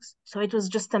songs. So it was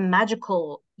just a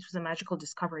magical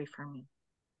discovery for me.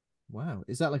 Wow.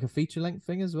 Is that like a feature length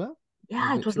thing as well?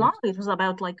 Yeah, it was long. It was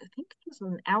about like, I think it was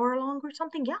an hour long or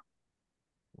something. Yeah.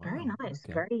 Wow. Very nice.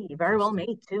 Okay. Very well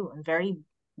made too, and very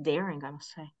daring, I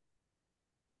must say.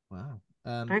 Wow.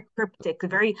 Very cryptic,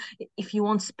 very, if you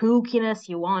want spookiness,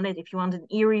 you want it. If you want an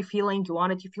eerie feeling, you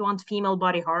want it. If you want female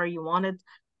body horror, you want it.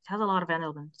 It has a lot of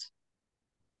elements.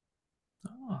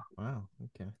 Oh, wow.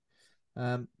 Okay.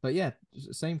 But yeah,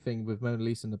 same thing with Mona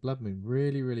Lisa and the Blood Moon.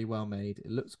 Really, really well made. It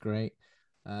looks great.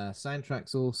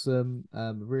 Soundtrack's awesome.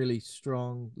 Really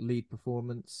strong lead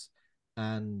performance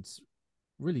and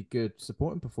really good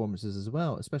supporting performances as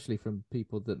well, especially from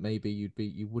people that maybe you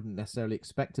wouldn't necessarily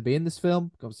expect to be in this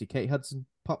film. Obviously, Kate Hudson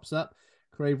pops up,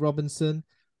 Craig Robinson.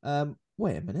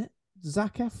 Wait a minute,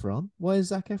 Zac Efron. Why is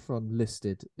Zac Efron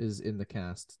listed as in the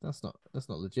cast? That's not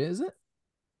legit, is it?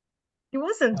 He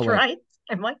wasn't, right?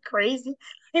 Am I crazy?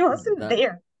 He wasn't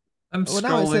there. I'm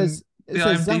scrolling the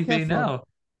IMDb now.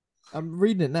 I'm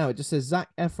reading it now. It just says Zac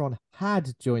Efron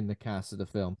had joined the cast of the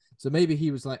film, so maybe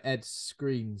he was like Ed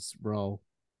Skrein's role.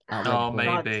 Oh,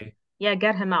 maybe. Yeah,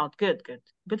 get him out. Good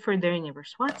for the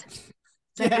universe. What?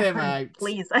 Get him out,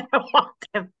 please. I don't want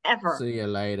him ever. See you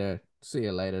later,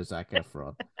 Zac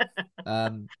Efron.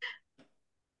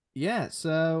 Yeah.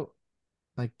 So,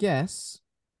 I guess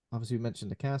obviously we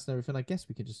mentioned the cast and everything. I guess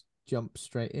we could just jump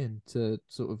straight into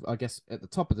sort of, I guess at the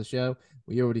top of the show,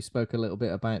 we already spoke a little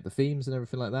bit about the themes and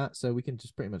everything like that. So we can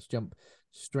just pretty much jump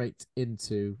straight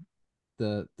into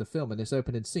the film and this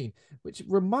opening scene, which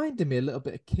reminded me a little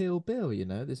bit of Kill Bill, you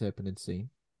know, this opening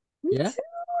scene. Me too.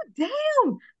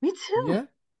 Damn. Me too. Yeah.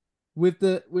 With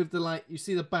the like, you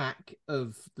see the back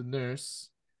of the nurse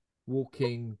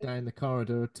walking down the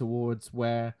corridor towards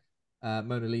where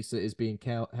Mona Lisa is being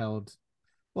held.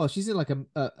 Well, she's in like an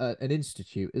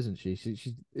institute, isn't she?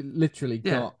 She's literally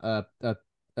got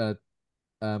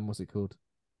what's it called?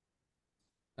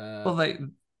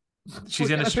 She's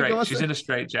in a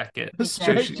straight jacket. A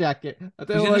straight jacket. I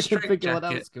don't know. I can figure what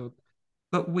that's called.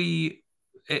 But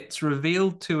it's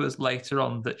revealed to us later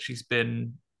on that she's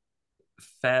been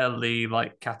fairly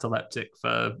like cataleptic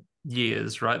for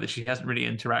years, right? That she hasn't really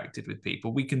interacted with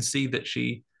people. We can see that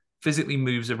she physically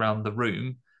moves around the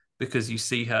room because you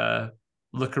see her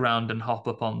look around and hop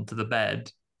up onto the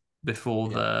bed before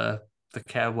the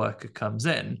care worker comes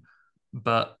in.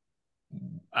 But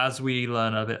as we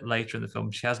learn a bit later in the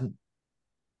film, she hasn't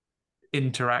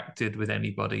interacted with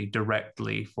anybody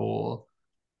directly for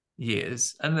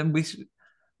years. And then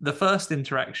the first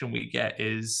interaction we get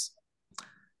is,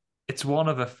 it's one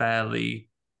of a fairly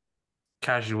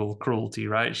casual cruelty,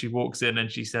 right? She walks in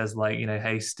and she says like, you know,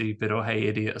 hey stupid or hey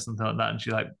idiot or something like that, and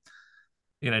she like,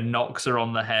 you know, knocks her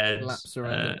on the head, slaps her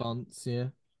around the bonds,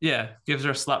 gives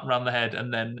her a slap around the head,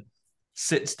 and then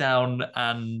sits down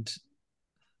and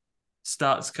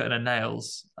starts cutting her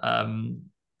nails on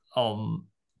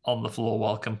the floor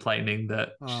while complaining that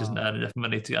she doesn't earn enough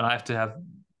money to, and I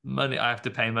have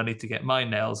to pay money to get my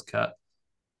nails cut.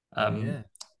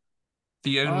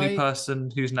 The only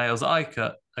person whose nails I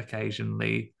cut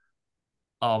occasionally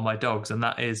are my dogs, and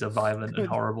that is a violent and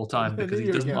horrible time because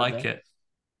he doesn't like it.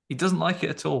 He doesn't like it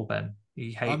at all, Ben.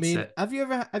 He hates it. Have you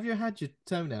ever had your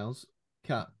toenails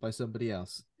cut by somebody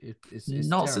else? It's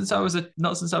not since I was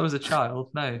a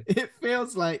child. No. It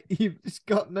feels like you've just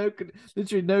got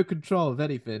literally no control of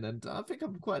anything, and I think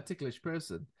I'm quite a ticklish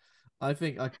person. I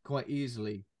think I could quite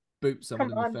easily boot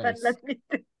someone in the face. Let me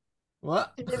think.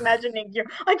 What? I keep imagining you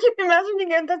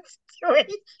in that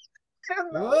situation.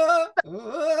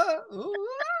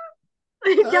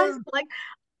 Guys, like,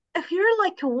 if you're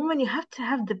like a woman, you have to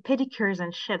have the pedicures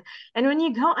and shit. And when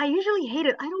you go, I usually hate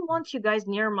it. I don't want you guys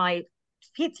near my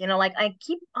feet, you know, like I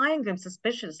keep eyeing them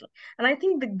suspiciously. And I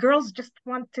think the girls just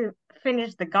want to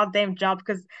finish the goddamn job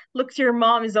because look, your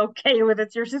mom is okay with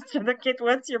it, your sister, the kid,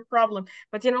 what's your problem?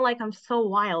 But you know, like I'm so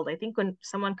wild. I think when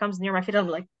someone comes near my feet, I'm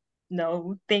like,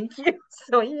 no, thank you.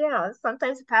 So yeah,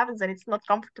 sometimes it happens and it's not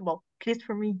comfortable, at least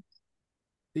for me.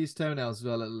 These toenails as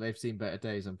well, they've seen better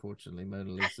days, unfortunately,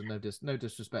 Mona Lisa. No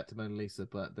disrespect to Mona Lisa,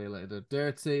 but they're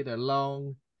dirty, they're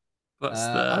long. That's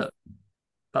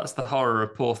the horror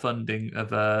of poor funding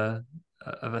of a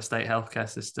state healthcare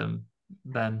system.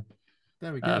 Then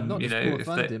there we go. Not just poor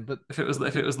funding, but if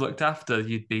it was looked after,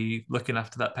 you'd be looking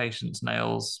after that patient's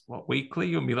nails weekly.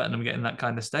 You wouldn't be letting them get in that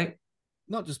kind of state.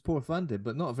 Not just poor funding,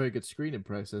 but not a very good screening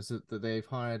process. That they've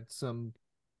hired some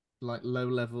like low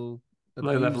level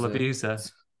abuser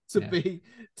to be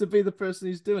the person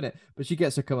who's doing it. But she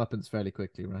gets her comeuppance fairly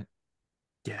quickly, right?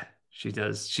 Yeah, she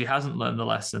does. She hasn't learned the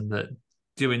lesson that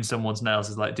doing someone's nails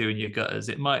is like doing your gutters.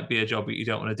 It might be a job that you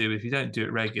don't want to do, but if you don't do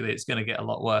it regularly, it's going to get a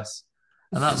lot worse.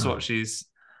 And that's what she's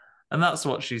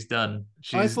done.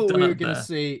 I thought we were going to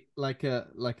see like a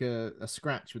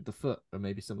scratch with the foot, or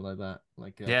maybe something like that.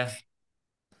 Yeah.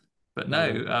 But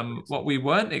no, what we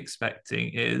weren't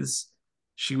expecting is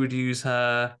she would use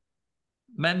her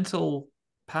mental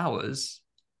powers.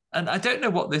 And I don't know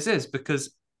what this is,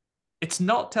 because it's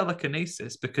not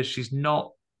telekinesis, because she's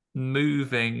not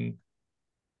moving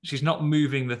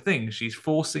the thing. She's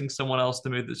forcing someone else to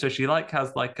move it. So she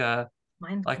has a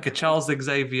Charles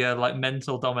Xavier like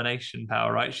mental domination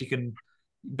power, right? She can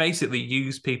basically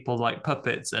use people like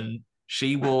puppets, and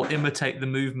she will imitate the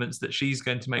movements that she's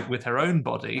going to make with her own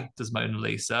body, does Mona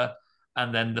Lisa,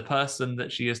 and then the person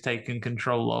that she has taken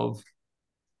control of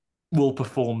will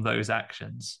perform those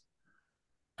actions.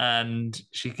 And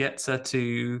she gets her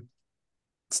to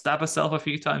stab herself a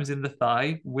few times in the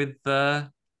thigh with the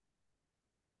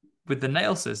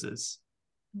nail scissors.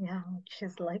 Yeah,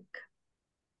 she's like...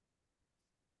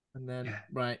 And then,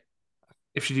 right.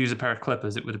 If she'd used a pair of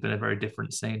clippers, it would have been a very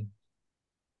different scene.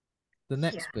 The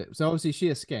next bit. So obviously she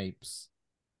escapes.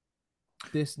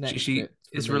 This next bit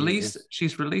is released.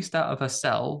 She's released out of her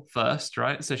cell first,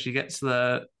 right? So she gets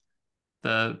the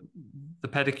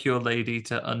pedicure lady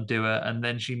to undo her, and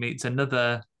then she meets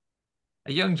a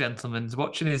young gentleman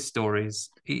watching his stories,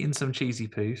 eating some cheesy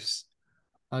poofs.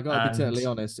 I gotta be totally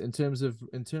honest. In terms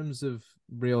of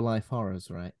real life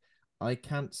horrors, right? I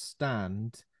can't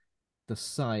stand the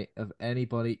sight of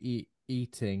anybody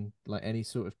eating like any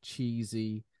sort of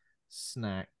cheesy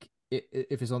snack.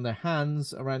 If it's on their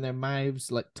hands, around their mouths,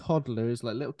 like toddlers,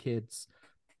 like little kids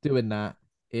doing that,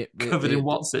 covered in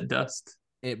what's it dust.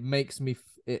 It makes me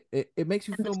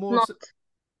feel more.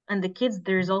 And the kids,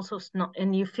 there's also snot,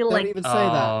 and you feel Don't like... even say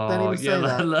that. Don't even say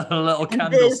that. Little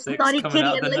candlesticks coming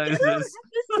out the noses.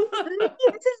 This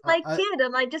is my kid,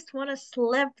 and I just want to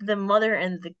slap the mother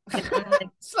and the kid. Like,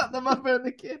 slap the mother and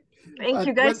the kid. Thank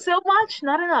you guys so much.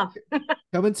 Not enough.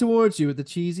 Coming towards you with the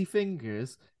cheesy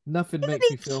fingers, nothing makes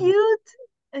me feel cute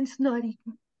and snotty.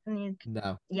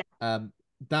 No. Yeah.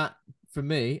 That for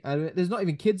me, there's not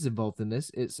even kids involved in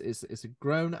this. It's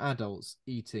grown adults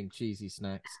eating cheesy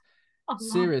snacks. Oh,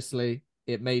 seriously,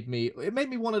 it made me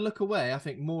want to look away. I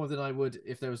think more than I would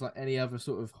if there was like any other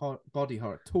sort of body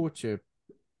horror, torture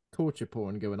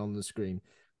porn going on the screen.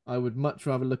 I would much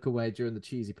rather look away during the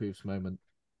cheesy poofs moment.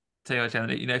 Tell you what,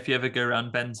 Chandler, if you ever go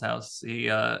around Ben's house,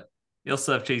 he'll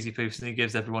serve cheesy poofs and he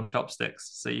gives everyone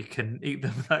chopsticks so you can eat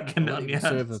them back in on your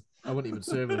hands. I wouldn't even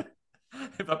serve them.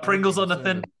 If a Pringles on a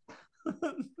thin.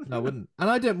 No, I wouldn't. And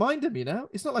I don't mind them,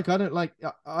 It's not like I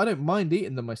don't mind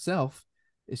eating them myself.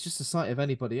 It's just the sight of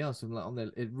anybody else. I'm like on there.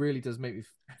 It really does make me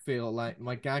feel like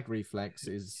my gag reflex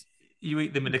is. You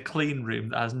eat them in a clean room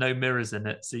that has no mirrors in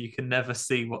it, so you can never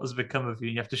see what has become of you.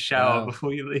 And you have to shower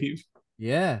before you leave.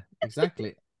 Yeah,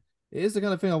 exactly. It is the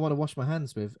kind of thing I want to wash my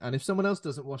hands with. And if someone else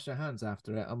doesn't wash their hands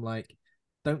after it, I'm like,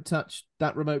 don't touch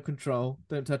that remote control.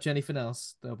 Don't touch anything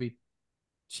else. There'll be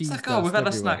cheese. It's like, we've had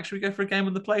a snack. Should we go for a game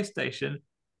on the PlayStation?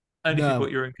 Only if you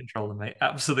put your own controller, mate.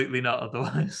 Absolutely not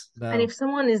otherwise. No. And if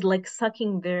someone is like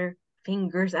sucking their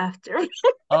fingers after.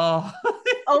 Oh.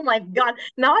 Oh my God.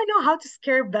 Now I know how to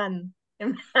scare Ben.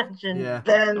 Imagine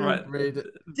Ben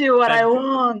do what I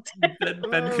want.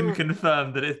 Ben can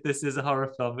confirm that if this is a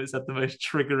horror film, it's at the most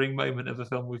triggering moment of a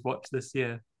film we've watched this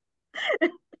year.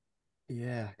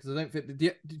 Yeah, because I don't think...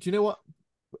 Do you know what?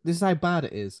 This is how bad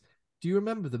it is. Do you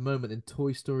remember the moment in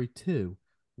Toy Story 2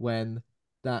 when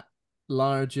that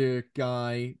larger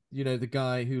guy, the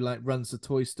guy who like runs the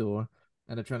toy store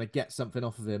and they're trying to get something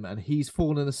off of him and he's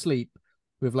fallen asleep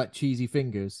with like cheesy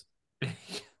fingers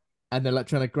and they're like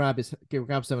trying to grab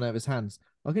something out of his hands?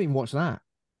 I couldn't even watch that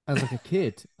as like a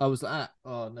kid. I was like,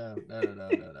 oh no.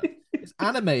 It's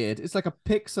animated. It's like a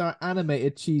Pixar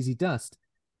animated cheesy dust.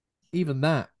 Even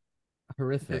that,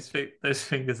 horrific. Those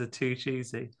fingers are too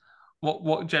cheesy.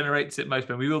 What generates it most?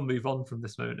 And we will move on from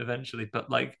this moment eventually, but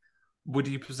like would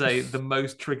you say the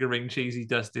most triggering cheesy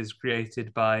dust is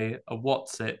created by a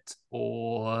What's-It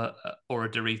or a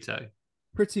Dorito?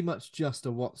 Pretty much just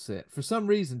a What's-It. For some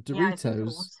reason, Doritos. Yeah, I think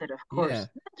What's-It, of course. Yeah.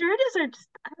 Doritos are just,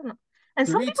 I don't know. And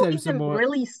some people eat Doritos are them more.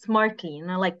 really smartly,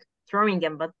 like throwing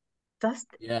them, but dust,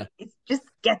 Yeah. it just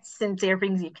gets into your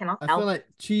things. You cannot I help feel it. like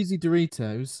cheesy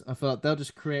Doritos, I feel like they'll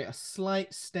just create a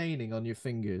slight staining on your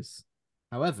fingers.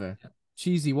 However,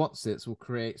 cheesy What's-Its will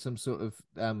create some sort of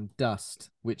dust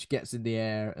which gets in the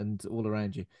air and all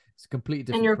around you. It's a completely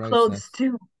different And your process. clothes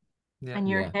too. Yeah. And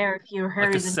your Yeah. hair, if your hair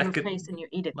Like a is in second- your face and you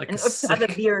eat it. like and a if you have a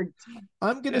second- beard.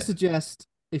 I'm going to Yeah. suggest,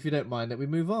 if you don't mind, that we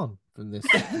move on from this.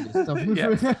 Yeah.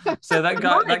 So that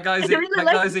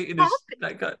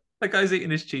guy's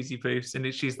eating his cheesy poofs,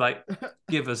 and she's like,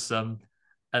 "Give us some,"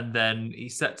 and then he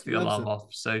sets the Loves alarm it.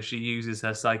 off. So she uses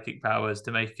her psychic powers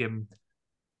to make him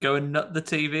go and nut the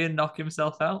TV and knock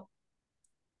himself out.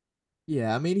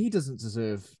 Yeah, I mean, he doesn't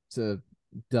deserve to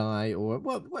die or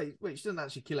wait, she doesn't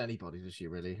actually kill anybody, does she?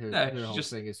 Really? Her No, whole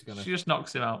thing is she just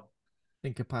knocks him out.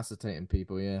 incapacitating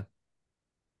people. Yeah.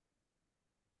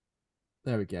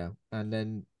 There we go, and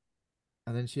then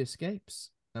she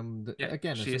escapes. And Yeah,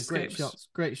 again, she there's some escapes.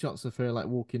 great shots of her like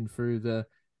walking through the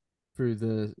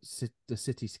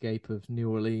cityscape of New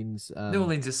Orleans. New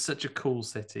Orleans is such a cool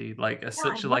city, like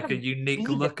such I like a wanna unique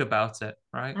be look about it,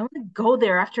 right? I want to go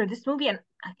there after this movie, and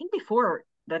I think before,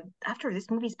 but after this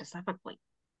movie specifically.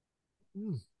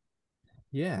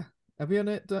 Yeah. Have you on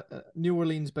it? New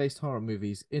Orleans-based horror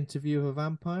movies. Interview of a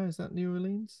Vampire. Is that New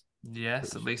Orleans?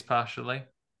 Yes, at least partially.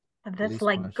 But At that's least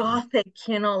like partially. gothic,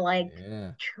 like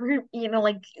Yeah.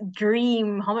 like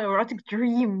dream, homoerotic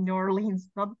dream New Orleans,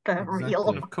 not the Exactly. real.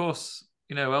 And of course,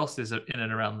 you know who else is in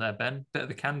and around there, Ben? Bit of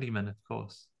the Candyman, of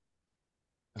course.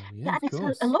 Oh, Yeah, yeah, and of it's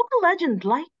course. a local legend,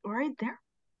 like right there.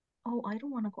 Oh, I don't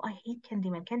want to go. I hate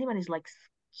Candyman. Candyman is like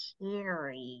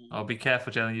scary. Oh, be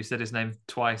careful, Jalen. You said his name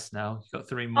twice now. You got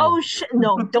 3 more. Oh shit!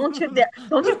 No, don't you dare!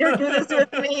 Don't you dare do this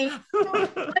with me!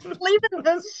 I'm leaving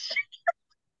this shit.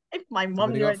 If my We've mom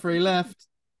only knew got it. 3 left.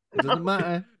 It doesn't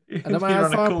matter. If And no you're matter how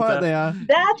on a far call apart down- they are.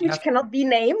 That You which have- cannot be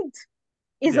named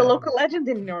is Yeah. a local legend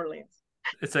in New Orleans.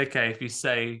 It's okay if you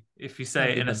say it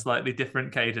in a Candyman. slightly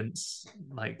different cadence,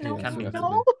 like No, that's what I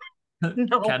Candyman. have to do.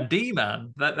 no.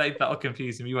 Candyman. That'll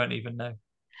confuse him. You won't even know.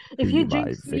 If you Be my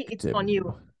jinx me, it's on victim.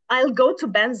 you. I'll go to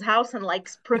Ben's house and like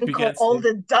sprinkle gets all you.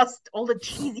 the dust, all the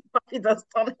cheesy puffy dust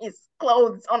on his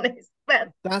clothes, on his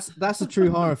bed. That's a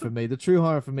true horror for me. The true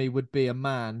horror for me would be a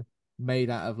man made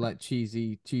out of like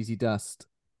cheesy dust.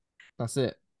 That's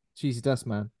it. Cheesy dust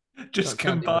man. Just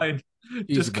Not Candyman. just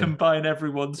Cheesy man. combine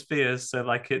everyone's fears. So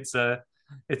like it's a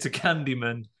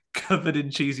Candyman covered in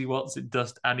cheesy What's-It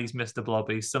dust, and he's Mr.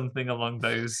 Blobby. Something along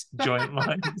those joint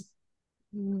lines.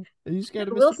 Are you scared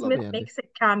of Will Mr. Blobby, Smith Andy? makes a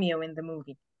cameo in the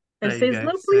movie and There you says,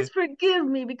 go. "No, please forgive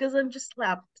me because I'm just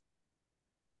slapped."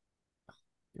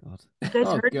 God. You guys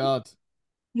Oh heard me? God.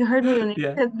 You heard me when you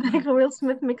Yeah. said like Will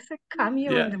Smith makes a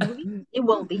cameo Yeah. in the movie. It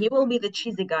will be. He will be the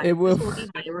cheesy guy. It will. This will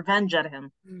be my revenge at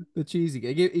him. The cheesy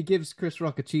guy. He gives Chris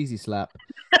Rock a cheesy slap.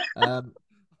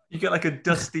 You get like a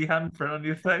dusty handprint on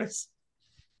your face.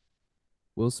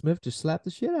 Will Smith just slapped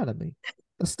the shit out of me.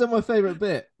 That's still my favorite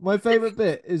bit. My favorite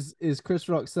bit is Chris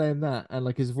Rock saying that and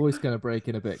like his voice kind of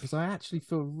breaking a bit because I actually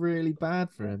feel really bad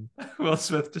for him. Will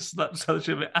Smith just slapped such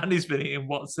a bit, and he's been eating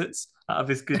What's-Its out of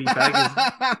his goodie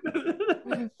bag.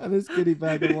 And his goodie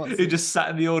bag of what's He just sat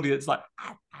in the audience like.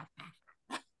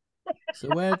 So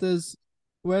where does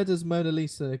Mona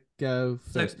Lisa go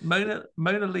So first?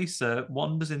 Mona Lisa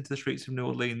wanders into the streets of New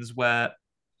Orleans, where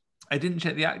I didn't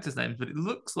check the actors' names, but it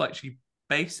looks like she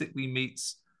basically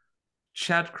meets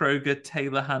Chad Kroger,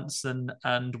 Taylor Hanson,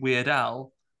 and Weird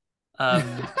Al.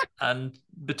 And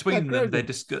between Chad them,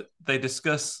 Kroger. they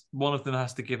discuss. One of them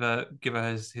has to give her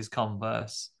his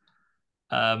Converse,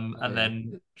 and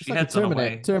then It's she like a heads on her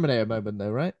way. Terminator moment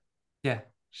though, right? Yeah,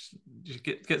 she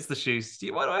gets the shoes.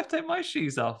 Why do I have to take my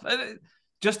shoes off? And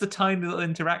just a tiny little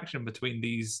interaction between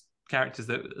these characters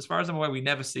that, as far as I'm aware, we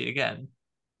never see again.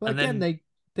 But And again, then-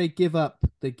 they give up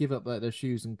like their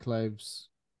shoes and clothes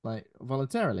like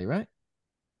voluntarily, right?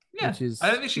 Yeah, Which is- I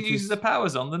don't think she which uses is- her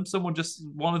powers on them.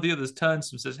 One of the others turns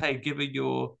to them and says, "Hey, give her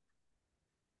your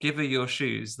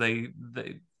shoes."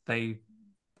 It's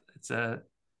a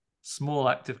small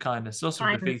act of kindness. Saw some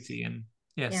Kindness. graffiti and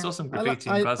Yeah. saw some I li- graffiti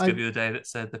I- in Glasgow I- the other day that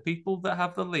said, "The people that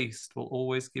have the least will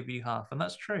always give you half," and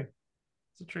that's true.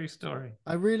 It's a true story.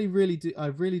 I really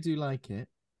do like it.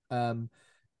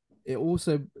 It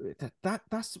also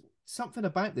that's something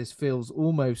about this feels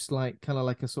almost like kind of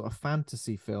like a sort of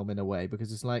fantasy film in a way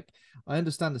because it's like I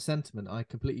understand the sentiment, I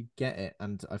completely get it,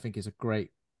 and I think it's a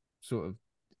great sort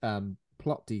of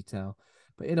plot detail.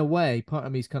 But in a way, part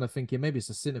of me is kind of thinking maybe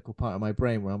it's a cynical part of my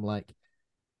brain where I'm like,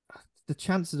 the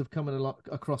chances of coming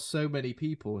across so many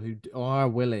people who are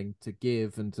willing to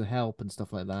give and to help and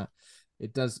stuff like that,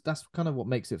 that's kind of what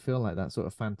makes it feel like that sort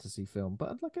of fantasy film,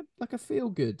 but like a feel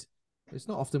good. It's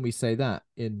not often we say that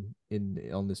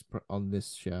on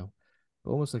this show,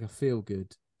 but almost like a feel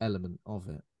good element of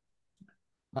it.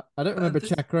 I don't remember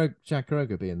Chad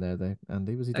Kroeger being there though.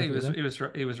 Andy, was he?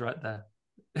 He was right there.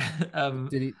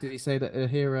 Did he say that a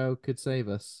hero could save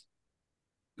us?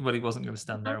 Well, he wasn't going to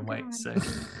stand there and wait. So,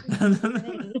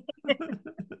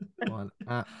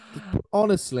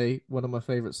 honestly, one of my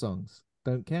favorite songs.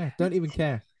 Don't care. Don't even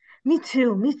care. Me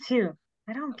too.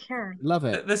 I don't care. Love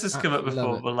it. This has come up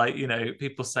before, but like, you know,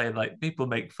 people say like people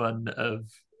make fun of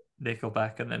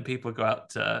Nickelback, and then people go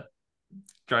out to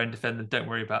try and defend them. Don't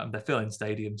worry about them. They're filling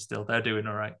stadiums still. They're doing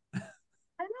all right.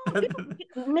 I know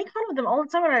people make fun of them all the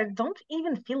time, and I don't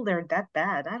even feel they're that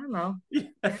bad. I don't know. Yeah,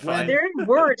 they're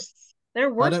worse.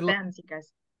 They're worse bands, you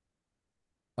guys.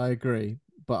 I agree,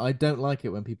 but I don't like it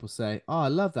when people say, "Oh, I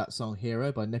love that song,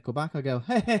 Hero" by Nickelback. I go,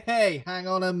 "Hey, hang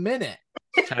on a minute."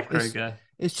 Chad Kroeger.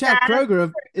 It's Chad Kroeger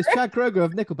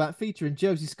of Nickelback featuring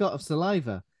Josie Scott of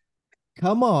Saliva.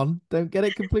 Come on, don't get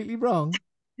it completely wrong.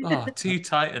 Oh, Two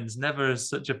Titans, never as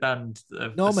such a band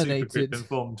of nominated been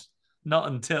formed. Not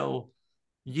until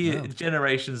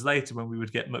generations later when we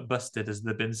would get McBusted, as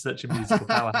they've been such a musical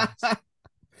powerhouse.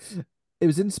 It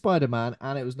was in Spider-Man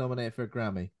and it was nominated for a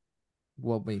Grammy.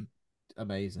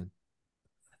 Amazing.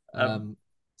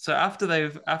 So after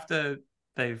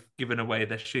they've given away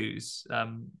their shoes,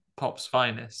 Pop's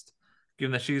finest,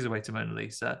 giving their shoes away to Mona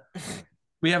Lisa,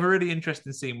 we have a really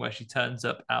interesting scene where she turns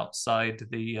up outside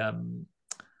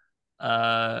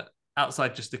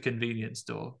outside just a convenience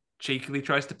store, cheekily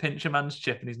tries to pinch a man's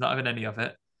chip, and he's not having any of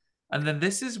it. And then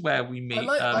this is where we meet.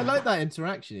 I like that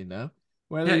interaction, you know,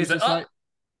 where he's just like,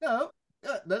 no.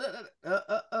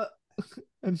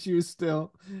 And she was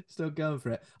still going for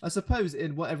it. I suppose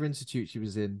in whatever institute she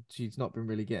was in, she's not been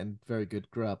really getting very good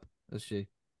grub, has she?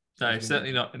 No,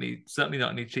 certainly not any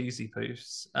cheesy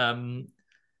poofs.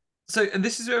 So, and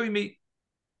this is where we meet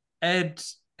Ed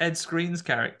Screen's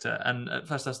character, and at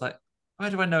first I was like,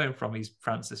 where do I know him from? He's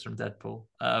Francis from Deadpool.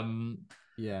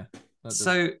 Yeah.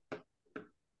 So,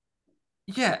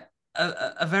 yeah.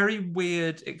 A very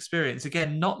weird experience.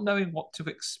 Again, not knowing what to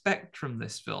expect from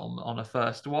this film on a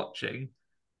first watching.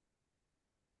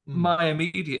 My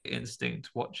immediate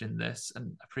instinct watching this,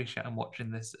 and I appreciate I'm watching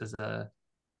this as a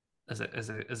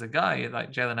guy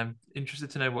like Jalen. I'm interested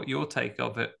to know what your take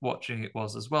of it watching it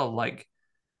was as well. Like,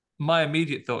 my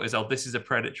immediate thought is, oh, this is a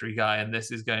predatory guy, and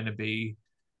this is going to be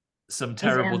some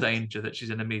terrible danger that she's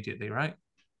in immediately, right?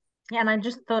 Yeah, and I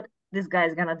just thought, this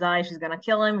guy's gonna die, she's gonna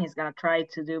kill him, he's gonna try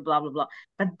to do blah blah blah.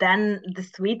 But then the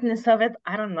sweetness of it,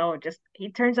 I don't know, just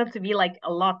he turns out to be like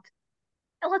a lot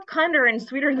kinder and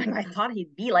sweeter than I thought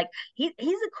he'd be. Like he's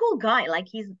a cool guy. Like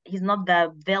he's not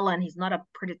the villain, he's not a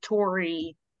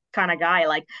predatory kind of guy.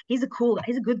 Like he's a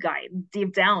good guy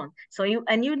deep down. So you'd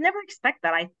never expect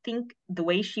that. I think the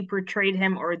way she portrayed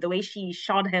him, or the way she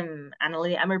shot him,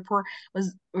 Annalie Amirpour,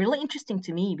 was really interesting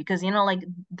to me, because, you know, like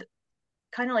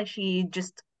kind of like she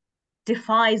just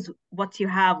defies what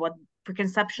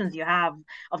preconceptions you have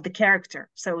of the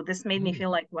character. So this made me feel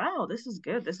like, wow, this is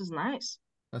good, this is nice.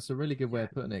 That's a really good way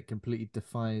of putting it. Completely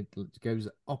defied, goes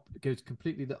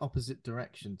completely the opposite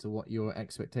direction to what your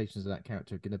expectations of that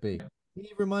character are going to be.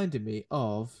 He reminded me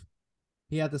of,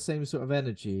 he had the same sort of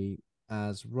energy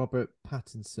as Robert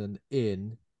Pattinson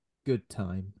in Good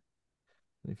Time.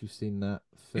 I don't know if you've seen that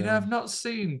film. I've not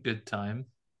seen Good Time.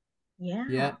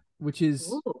 Yeah. Which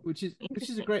is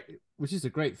a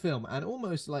great film, and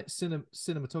almost like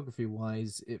cinematography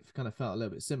wise, it kind of felt a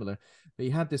little bit similar. But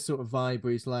he had this sort of vibe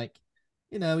where he's like,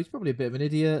 you know, he's probably a bit of an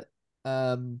idiot,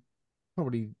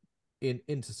 probably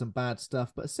into some bad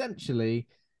stuff, but essentially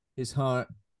his heart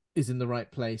is in the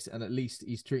right place, and at least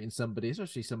he's treating somebody,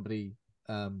 especially somebody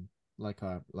like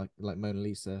Mona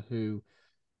Lisa, who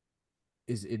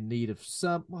is in need of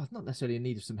not necessarily in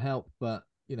need of some help, but,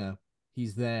 you know,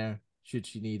 he's there should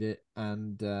she need it,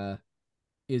 and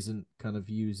isn't kind of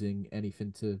using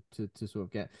anything to sort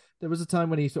of get. There was a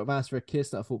time when he sort of asked for a kiss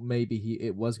that I thought maybe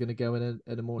it was going to go in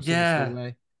a more sinister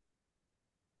way.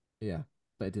 Yeah,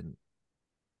 but it didn't.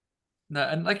 No,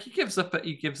 and like he gives up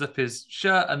his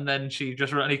shirt, and then she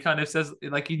just he kind of says,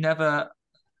 like, he never,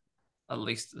 at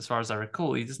least as far as I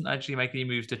recall, he doesn't actually make any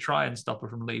moves to try and stop her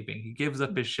from leaving. He gives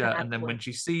up his shirt, and then when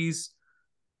she sees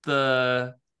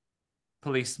the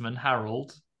policeman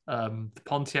Harold, the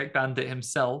Pontiac Bandit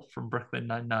himself from Brooklyn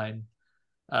Nine-Nine,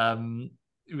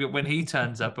 when he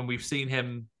turns up, and we've seen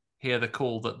him hear the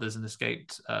call that there's an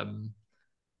escaped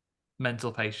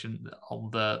mental patient on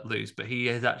the loose, but he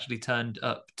has actually turned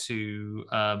up to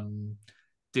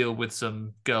deal with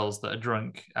some girls that are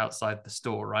drunk outside the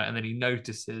store, right? And then he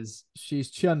notices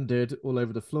she's chundered all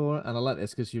over the floor, and I like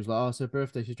this because she was like, "Oh, it's her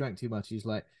birthday. She drank too much." He's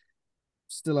like,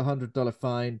 "Still $100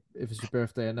 fine if it's your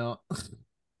birthday or not."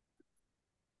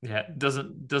 Yeah,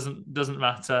 doesn't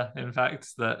matter. In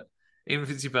fact, that even if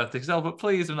it's your birthday, oh, but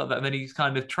please, I'm not that. And then he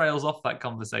kind of trails off that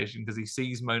conversation because he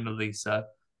sees Mona Lisa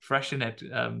fresh in Ed,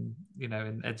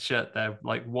 in Ed's shirt there,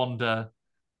 like wander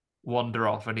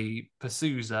off, and he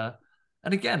pursues her.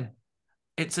 And again,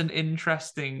 it's an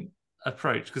interesting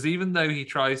approach because even though he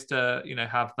tries to,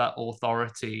 have that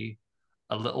authority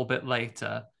a little bit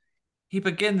later, he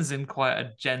begins in quite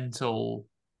a gentle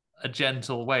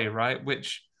way, right?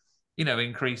 Which,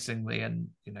 increasingly, and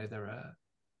there are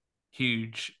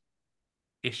huge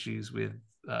issues with,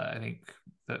 I think,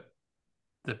 that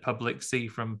the public see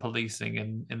from policing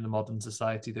in the modern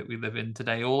society that we live in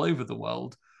today all over the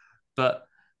world. But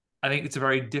I think it's a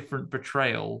very different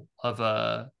portrayal of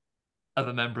a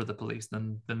member of the police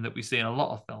than that we see in a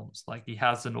lot of films. Like, he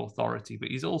has an authority, but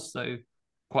he's also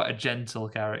quite a gentle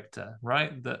character,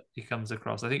 right? That he comes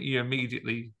across. I think he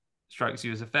immediately strikes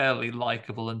you as a fairly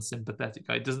likable and sympathetic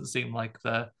guy. It doesn't seem like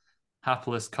the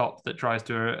hapless cop that tries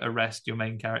to arrest your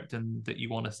main character and that you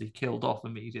want to see killed off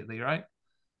immediately, right?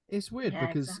 It's weird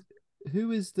because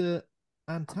who is the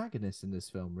antagonist in this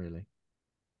film, really?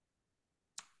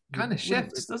 Kind of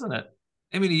shifts, doesn't it?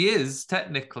 I mean, he is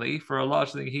technically, for a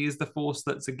large thing, he is the force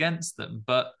that's against them,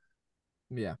 but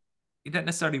yeah, you don't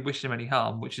necessarily wish him any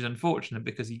harm, which is unfortunate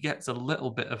because he gets a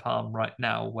little bit of harm right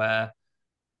now where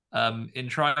in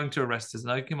trying to arrest us,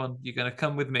 no, come on, you're going to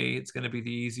come with me. It's going to be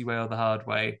the easy way or the hard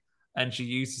way. And she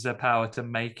uses her power to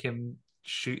make him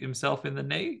shoot himself in the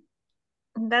knee.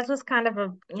 That was kind of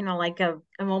a, like a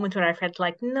moment where I felt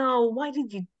like, no, why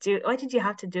did you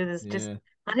have to do this? Yeah. Just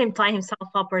let him tie himself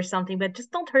up or something, but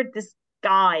just don't hurt this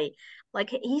guy. Like,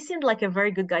 he seemed like a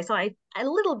very good guy. So I felt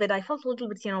a little bit,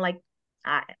 like,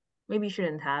 maybe you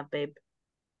shouldn't have, babe.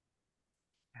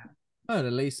 Oh,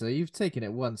 Lisa, you've taken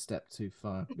it one step too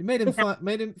far. You made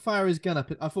him fire his gun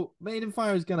up. Made him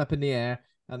fire his gun up in the air,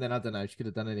 and then I don't know. She could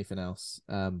have done anything else.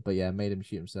 But yeah, made him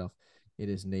shoot himself in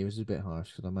his knee, which is a bit harsh.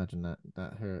 Because I imagine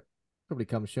that hurt. Probably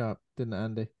comes sharp, didn't it,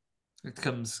 Andy? It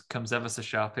comes ever so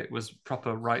sharp. It was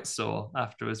proper right saw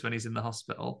afterwards when he's in the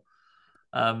hospital.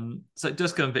 So it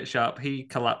does come a bit sharp. He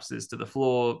collapses to the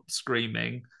floor,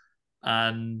 screaming,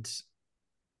 and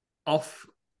off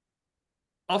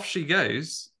she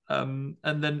goes. And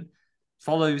then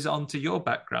follows onto your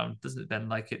background, doesn't it, Ben?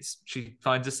 Like, she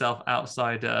finds herself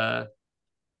outside a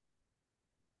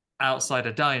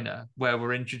diner where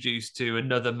we're introduced to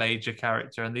another major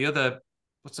character and the other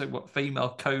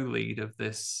female co-lead of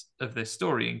this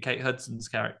story, and Kate Hudson's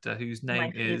character, whose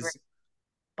name is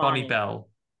Bonnie Bell.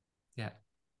 Yeah,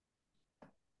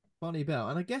 Bonnie Bell,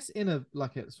 and I guess in a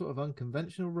sort of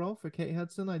unconventional role for Kate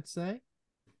Hudson, I'd say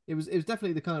it was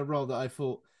definitely the kind of role that I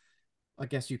thought. I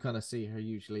guess you kind of see her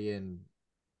usually in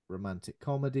romantic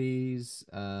comedies.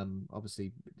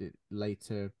 Obviously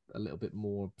later a little bit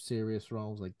more serious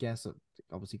roles. I guess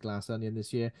obviously Glass Onion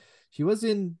this year. She was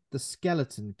in The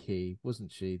Skeleton Key,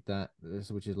 wasn't she?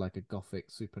 Which is like a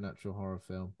gothic supernatural horror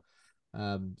film.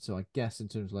 So I guess in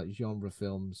terms of like genre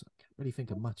films, I can't really think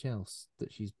of much else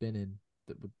that she's been in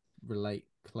that would relate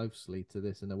closely to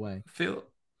this in a way. Feel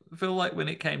like when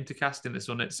it came to casting this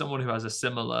one, it's someone who has a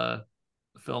similar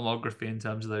filmography in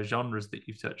terms of those genres that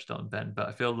you've touched on, Ben. But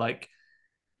I feel like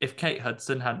if Kate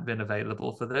Hudson hadn't been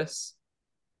available for this,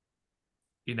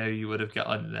 you would have got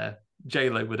on there.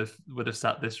 J-Lo would have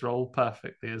sat this role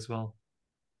perfectly as well.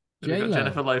 J-Lo. Got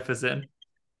Jennifer Lopez in.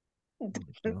 Oh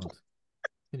my God.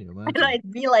 Can you imagine? And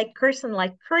I'd be like cursing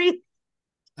like crazy.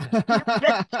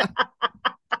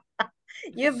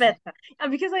 You bet.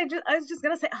 Because I was just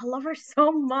gonna say, I love her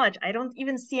so much. I don't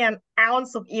even see an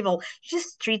ounce of evil.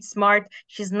 She's street smart.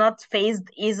 She's not phased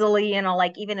easily,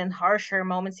 like even in harsher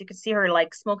moments, you could see her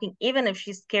like smoking. Even if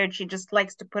she's scared, she just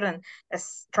likes to put in a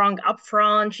strong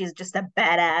upfront. She's just a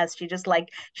badass.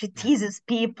 She teases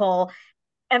people.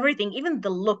 Everything, even the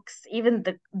looks, even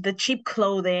the cheap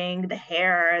clothing, the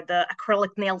hair, the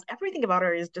acrylic nails, everything about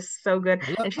her is just so good.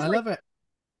 I love it.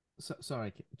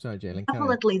 Sorry, Jalen.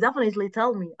 Definitely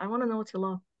tell me. I want to know what you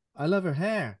love. I love her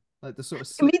hair, like the sort of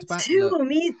slicked back look.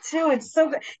 Me too. It's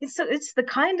so good. It's the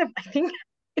kind of, I think,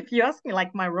 if you ask me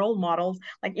like my role models,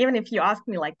 like even if you ask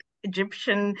me like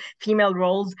Egyptian female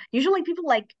roles, usually people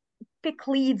like pick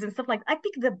leads and stuff like that. I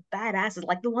pick the badasses,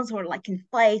 like the ones who are like in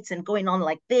fights and going on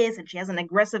like this, and she has an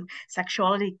aggressive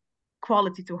sexuality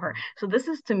quality to her. So this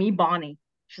is to me Bonnie.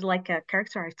 She's like a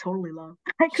character I totally love.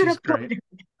 I could She's have put great.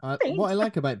 her. What I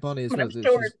like about Bonnie as But well I'm is that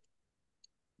short.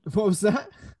 she's. What was that?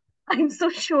 I'm so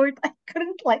short. I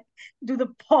couldn't like do the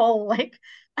pole. Like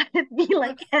I'd be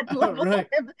like head level. Right.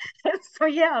 So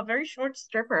yeah, a very short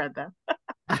stripper at that.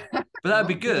 But that'd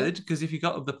be good because if you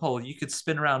got up the pole, you could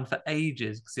spin around for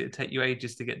ages because it'd take you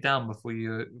ages to get down before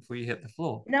you hit the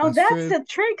floor. Now that's a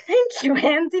trick. Thank you,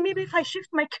 Andy. Maybe if I shift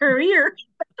my career,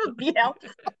 that would be helpful.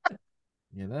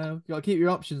 You know, got to keep your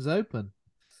options open.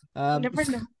 You never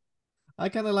know. I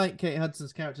kind of like Kate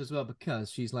Hudson's character as well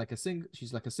because she's like a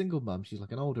single mum. She's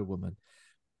like an older woman,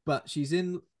 but she's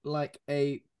in like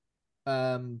a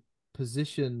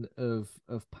position of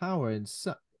power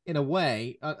in a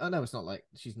way. I know it's not like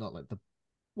she's not like the.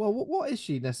 Well, what is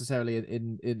she necessarily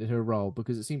in her role?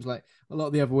 Because it seems like a lot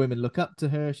of the other women look up to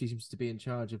her. She seems to be in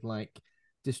charge of like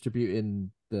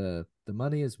distributing the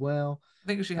money as well. I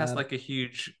think she has like a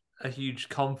huge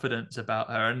confidence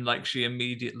about her, and like she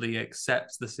immediately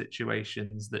accepts the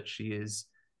situations that she is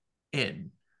in.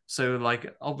 So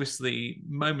like obviously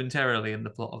momentarily in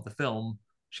the plot of the film,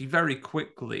 she very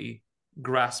quickly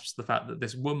grasps the fact that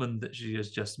this woman that she has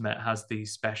just met has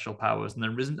these special powers, and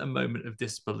there isn't a moment of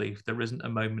disbelief, there isn't a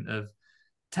moment of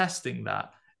testing that.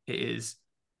 It is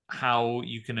how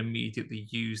you can immediately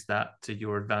use that to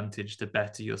your advantage to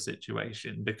better your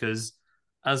situation, because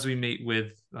as we meet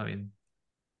with,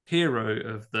 hero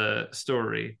of the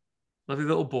story, lovely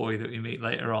little boy that we meet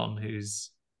later on,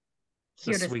 who's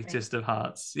the sweetest of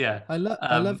hearts. Yeah, I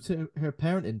loved her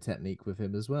parenting technique with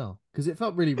him as well because it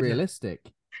felt really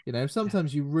realistic. You know,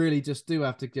 sometimes you really just do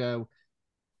have to go,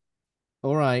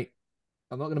 all right,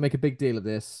 I'm not going to make a big deal of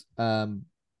this.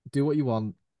 Do what you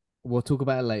want. We'll talk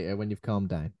about it later when you've calmed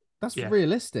down. That's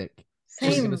realistic.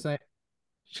 Same. Gonna say,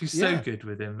 she's so good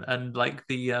with him, and like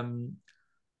the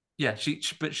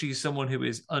but she's someone who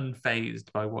is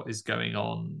unfazed by what is going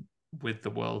on with the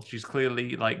world. She's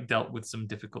clearly like dealt with some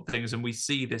difficult things, and we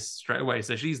see this straight away.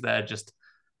 So she's there just,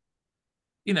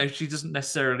 she doesn't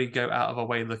necessarily go out of her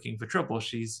way looking for trouble.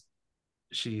 She's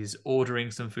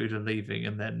ordering some food and leaving,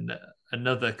 and then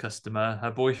another customer, her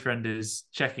boyfriend, is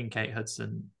checking Kate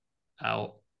Hudson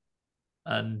out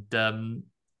and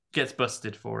gets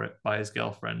busted for it by his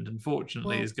girlfriend.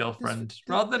 Unfortunately, his girlfriend,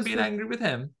 rather than being angry with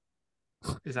him,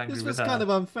 is angry with her. This was kind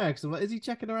of unfair because I'm like, is he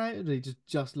checking her out or did he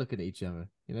just look at each other?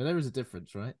 You know, there is a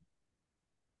difference, right?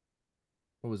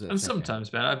 What was it? And sometimes,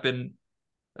 Ben,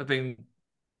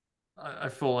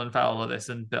 I've fallen foul of this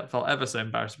and felt ever so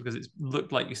embarrassed because it's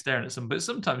looked like you're staring at someone. But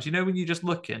sometimes, when you're just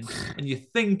looking and you're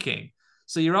thinking,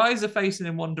 so your eyes are facing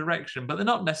in one direction, but they're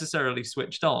not necessarily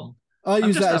switched on. I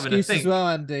use that excuse as well,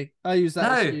 Andy. I use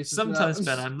that excuse sometimes, as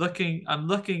well. Ben, I'm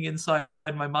looking inside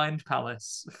my mind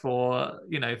palace for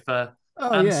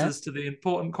answers to the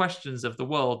important questions of the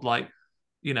world, like,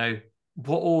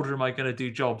 what order am I going to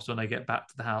do jobs when I get back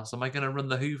to the house? Am I going to run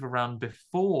the Hoover around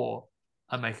before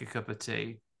I make a cup of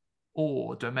tea?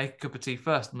 Or do I make a cup of tea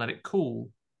first and let it cool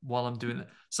while I'm doing it?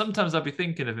 Sometimes I'll be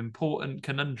thinking of important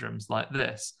conundrums like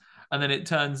this. And then it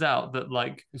turns out that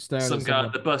like some guy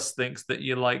on the bus thinks that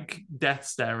you're like death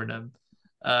staring him.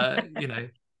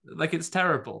 Like it's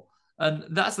terrible. And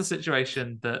that's the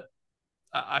situation that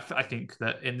I think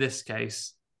that in this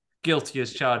case, guilty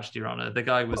as charged, Your Honor. The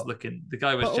guy was checking.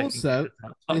 Also, it's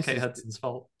not Kate Hudson's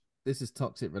fault. This is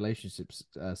toxic relationships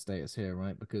status here,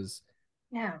 right? Because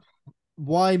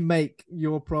why make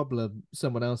your problem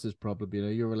someone else's problem?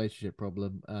 Your relationship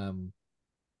problem.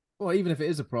 Or even if it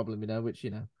is a problem, which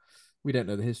we don't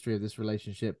know the history of this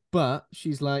relationship. But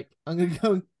she's like, I'm gonna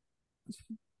go and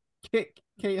kick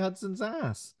Kate Hudson's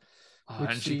ass,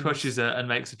 and she pushes her and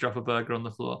makes her drop a burger on the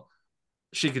floor.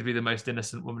 She could be the most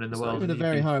innocent woman in the world. It's not even a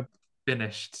very hard.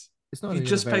 Finished. It's not. You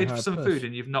just paid for some food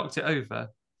and you've knocked it over.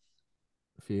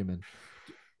 Fuming.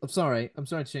 I'm sorry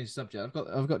to change the subject.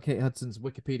 I've got Kate Hudson's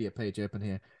Wikipedia page open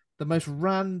here. The most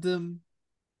random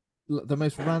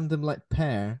like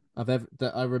pair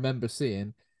that I remember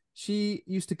seeing. She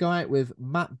used to go out with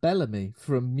Matt Bellamy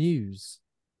from Muse.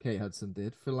 Kate Hudson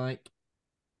did for like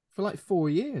 4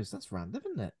 years. That's random,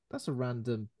 isn't it? That's a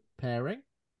random pairing.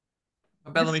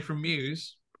 Bellamy from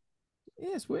Muse.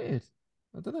 Yeah, it's weird.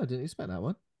 I don't know. I didn't expect that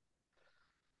one.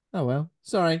 Oh well.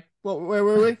 Sorry. Where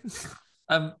were we?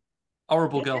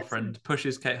 Horrible girlfriend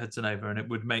pushes Kate Hudson over, and it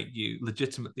would make you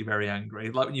legitimately very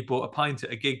angry. Like when you bought a pint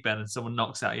at a gig, Ben, and someone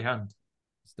knocks out your hand.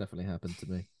 It's definitely happened to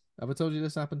me. Have I told you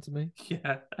this happened to me?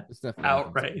 Yeah. It's definitely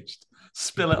outraged.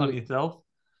 Spill it on yourself.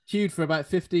 Queued for about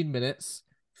 15 minutes.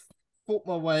 Fought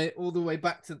my way all the way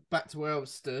back to where I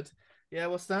was stood. Yeah,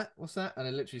 what's that? And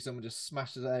then literally someone just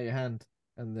smashes it out of your hand.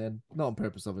 And then, not on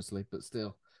purpose, obviously, but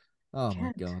still. Oh,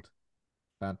 my God.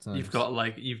 Bad times. You've got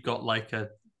like a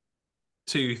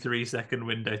 2-3 second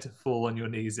window to fall on your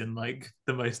knees in like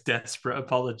the most desperate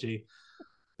apology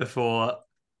before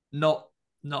not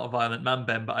a violent man,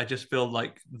 Ben, but I just feel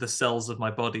like the cells of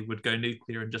my body would go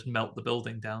nuclear and just melt the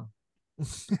building down.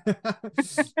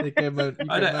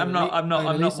 I'm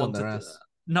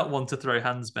not one to throw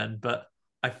hands, Ben, but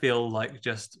I feel like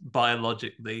just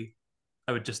biologically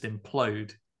I would just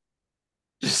implode.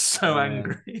 Just so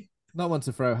angry. Not one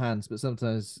to throw hands, but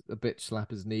sometimes a bitch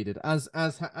slap is needed, as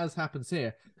happens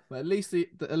here. But at least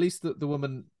the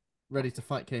woman ready to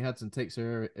fight Kate Hudson takes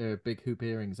her big hoop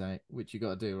earrings out, which you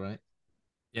got to do, right?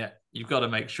 Yeah, you've got to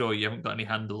make sure you haven't got any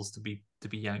handles to be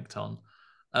yanked on.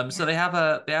 So they have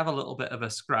a little bit of a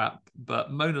scrap,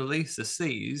 but Mona Lisa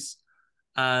sees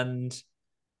and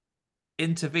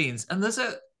intervenes, and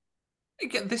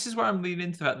again, this is where I'm leaning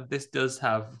into the fact that this does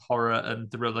have horror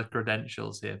and thriller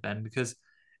credentials here, Ben, because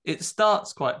it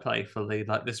starts quite playfully,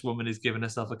 like this woman is giving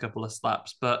herself a couple of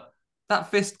slaps, but that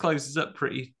fist closes up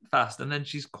pretty fast, and then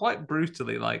she's quite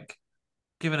brutally like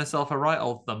giving herself a right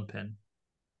old thumping.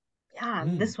 Yeah,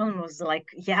 this one was like,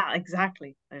 yeah,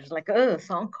 exactly. I was like, oh,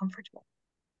 so uncomfortable.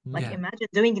 Like, imagine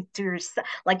doing it to yourself,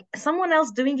 like someone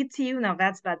else doing it to you. Now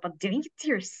that's bad, but doing it to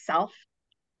yourself.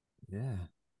 Yeah.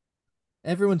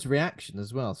 Everyone's reaction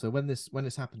as well. So when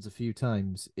this happens a few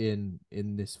times in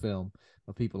this film,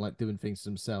 of people like doing things to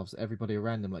themselves, everybody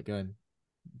around them like going,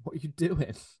 "What are you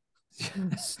doing?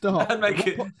 Stop!" What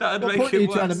point are you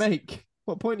trying to make?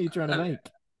 What point are you trying to make?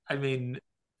 I mean,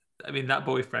 that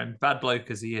boyfriend, bad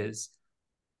bloke as he is,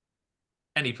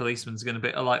 any policeman's going to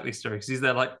be a likely story because he's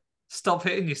there like, "Stop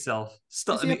hitting yourself.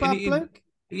 Stop." Is he a bad bloke?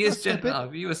 He is.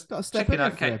 He was checking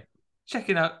out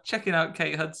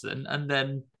Kate Hudson, and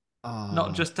then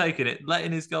not just taking it,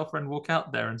 letting his girlfriend walk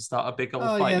out there and start a big old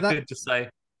fight. You could just say,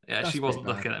 "Yeah, she wasn't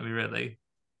looking at me, really."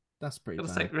 That's pretty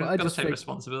bad. Got to take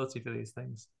responsibility for these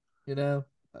things. You know,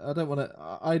 I don't want to.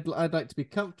 I'd like to be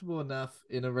comfortable enough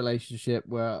in a relationship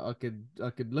where I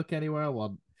could look anywhere I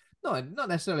want. Not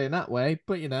necessarily in that way,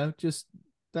 but you know, just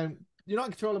don't. You're not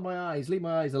controlling my eyes. Leave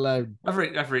my eyes alone. I've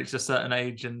reached a certain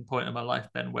age and point in my life,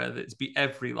 Ben, where there's be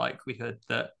every likelihood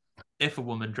that if a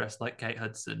woman dressed like Kate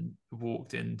Hudson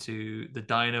walked into the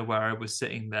diner where I was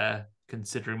sitting there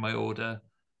considering my order,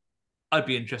 I'd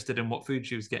be interested in what food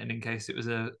she was getting in case it was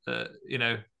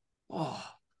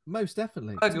most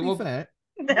definitely. Okay, to be fair,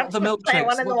 the milkshakes. I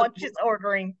want to know what she's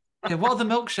ordering. Yeah, what are the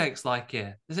milkshakes like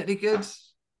here? Is it any good?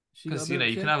 Because you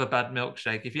can have a bad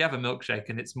milkshake. If you have a milkshake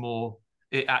and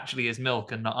it actually is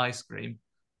milk and not ice cream,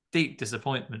 deep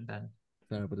disappointment then.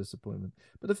 Terrible disappointment.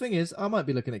 But the thing is, I might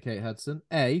be looking at Kate Hudson,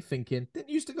 thinking, didn't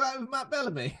you used to go out with Matt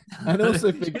Bellamy? And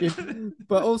also thinking,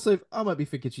 I might be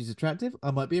thinking she's attractive.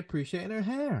 I might be appreciating her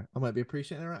hair. I might be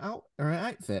appreciating her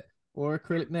outfit or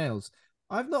acrylic nails.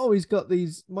 I've not always got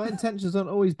these. My intentions aren't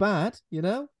always bad, you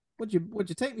know. What'd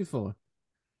you take me for?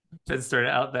 Ben's throwing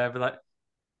it out there, but like,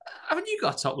 haven't you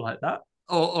got a top like that?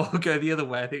 Or go the other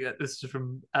way. I think this is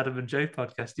from Adam and Joe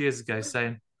podcast years ago,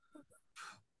 saying,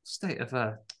 "State of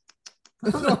her."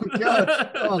 Oh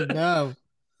God! Oh no!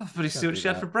 I've already see what she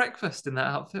had for breakfast in that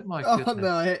outfit. My goodness. Oh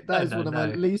no! That is one of my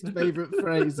least favorite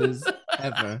phrases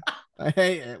ever. I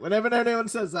hate it. Whenever anyone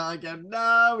says that, I go,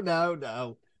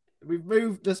 no.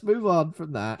 Let's move on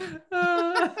from that.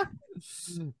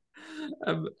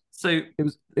 So it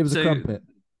was a crumpet.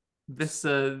 This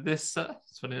it's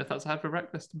funny enough that's had for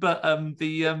breakfast. But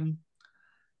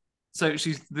so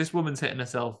this woman's hitting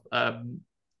herself.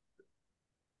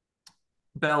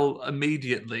 Belle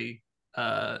immediately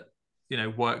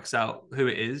works out who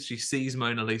it is. She sees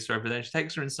Mona Lisa over there. She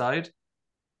takes her inside,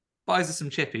 buys her some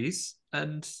chippies,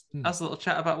 and has a little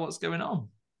chat about what's going on.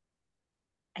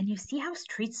 And you see how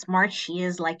street smart she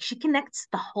is. Like, she connects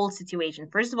the whole situation.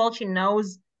 First of all, she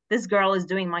knows this girl is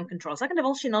doing mind control. Second of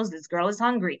all, she knows this girl is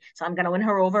hungry. So I'm going to win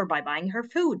her over by buying her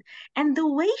food. And the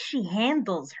way she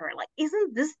handles her, like,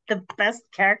 isn't this the best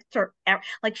character ever?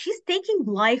 Like, she's taking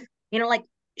life, like,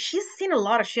 she's seen a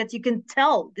lot of shit. You can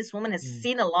tell this woman has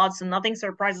seen a lot, so nothing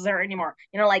surprises her anymore.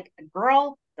 Like, a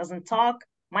girl doesn't talk,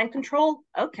 mind control,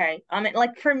 okay. I mean,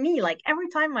 like, for me, like, every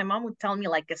time my mom would tell me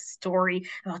like a story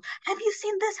about, have you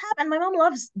seen this happen? My mom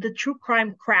loves the true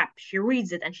crime crap. She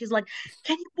reads it and she's like,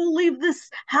 can you believe this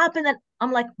happened? And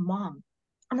I'm like, Mom,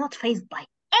 I'm not fazed by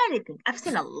anything. I've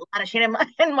seen a lot of shit. And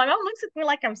my mom looks at me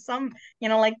like I'm some,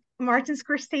 like Martin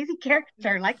Scorsese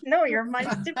character. Like, no, you're my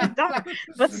stupid dog.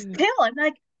 But still, I'm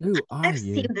like, I've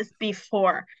seen this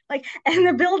before. Like, and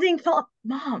the building fell.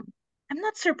 Mom, I'm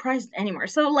not surprised anymore.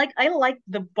 So, like, I like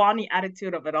the Bonnie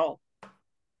attitude of it all.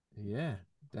 Yeah,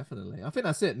 definitely. I think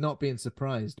that's it. Not being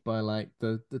surprised by like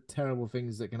the terrible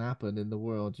things that can happen in the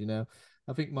world.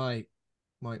 I think my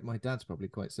my dad's probably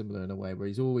quite similar in a way, where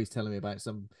he's always telling me about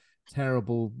some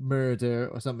terrible murder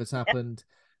or something's happened,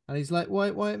 and he's like, why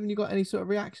haven't you got any sort of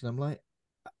reaction? I'm like,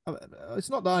 it's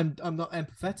not that I'm not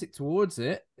empathetic towards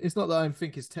it. It's not that I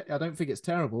don't think it's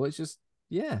terrible. It's just,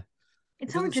 yeah.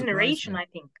 It's our generation, I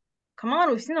think. Come on,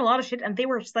 we've seen a lot of shit, and they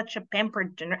were such a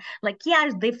pampered generation. Like, yeah,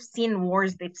 they've seen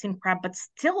wars, they've seen crap, but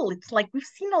still, it's like we've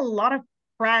seen a lot of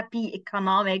crappy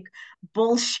economic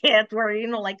bullshit where, you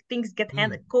know, like things get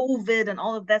handed, COVID and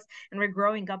all of this, and we're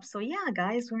growing up. So yeah,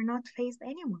 guys, we're not phased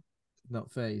anymore.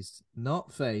 Not phased,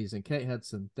 and Kate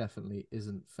Hudson definitely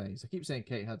isn't phased. I keep saying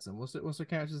Kate Hudson. What's her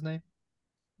character's name?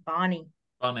 Bonnie.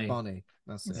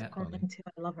 That's it. Bonnie. Too.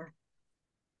 I love her.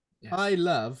 Yeah. I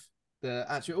love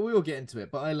actually, we will get into it,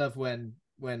 but I love when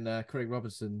Craig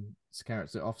Robinson's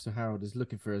character, Officer Harold, is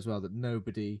looking for her as well, that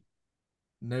nobody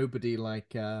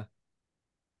like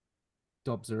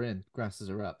dobs her in, grasses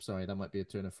her up. Sorry, that might be a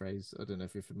turn of phrase. I don't know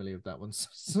if you're familiar with that one.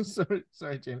 Sorry,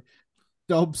 Jamie.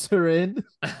 Dobs her in.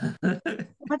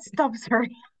 What's dobs her?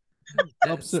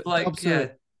 It's like,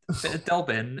 bit of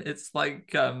dobbing. It's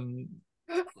like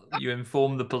you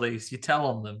inform the police, you tell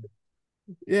on them.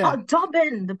 Yeah. Oh,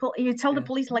 dobbing. You tell the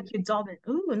police like you dobbing.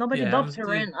 Ooh, nobody dobs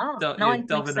her in. Oh, now you're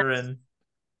dobbing her in.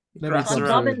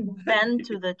 Dobbing Ben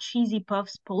to the Cheesy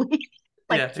Puffs police.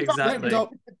 Like, yeah, exactly.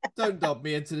 Don't dob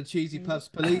me into the Cheesy Puffs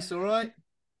police, all right?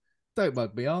 Don't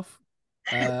mug me off.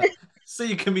 So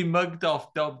you can be mugged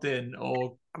off, dobbed in,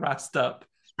 or grassed up.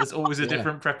 There's always a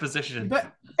different preposition. You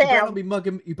better not be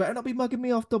mugging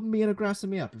me off, dobbing me in, or grassing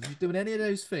me up. If you're doing any of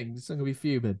those things, I'm gonna be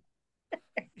fuming.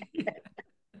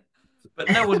 But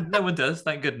no one does,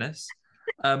 thank goodness.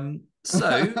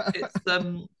 So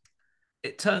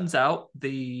it turns out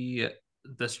the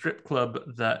strip club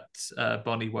that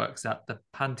Bonnie works at, the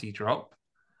Panty Drop.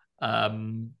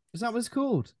 Is that what it's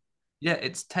called? Yeah,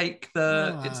 it's take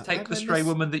the stray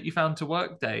woman that you found to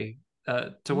Workday.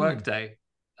 Workday.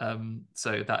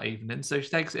 So that evening, so she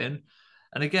takes it in,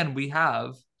 and again we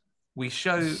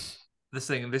show this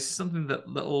thing. This is something that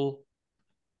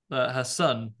her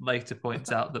son later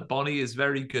points out, that Bonnie is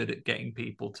very good at getting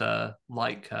people to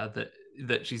like her,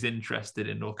 that she's interested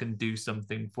in or can do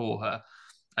something for her.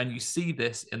 And you see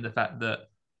this in the fact that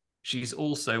she's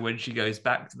also, when she goes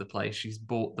back to the place, she's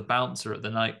bought the bouncer at the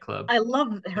nightclub. I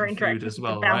love her interaction as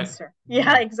well, with the bouncer. Right?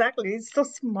 Yeah, exactly. It's so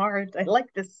smart. I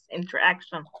like this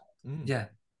interaction. Yeah.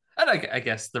 And I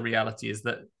guess the reality is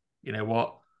that, you know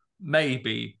what,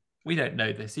 maybe, we don't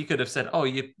know this, he could have said, oh,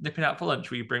 you're nipping out for lunch,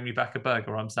 will you bring me back a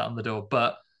burger? I'm sat on the door.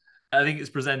 But I think it's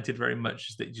presented very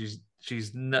much that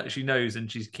she knows,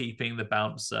 and she's keeping the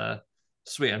bouncer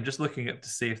sweet. I'm just looking up to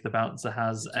see if the bouncer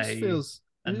has a name. Just feels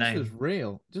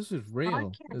real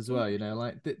as well, you know,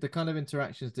 like the kind of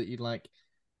interactions that you'd like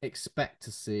expect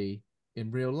to see in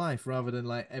real life, rather than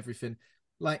like everything.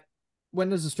 Like when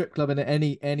there's a strip club in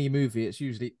any movie, it's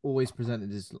usually always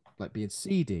presented as like being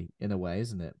seedy in a way,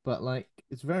 isn't it? But like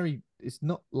it's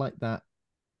not like that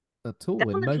at all.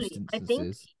 Definitely. In most instances. I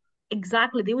think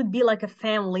exactly, they would be like a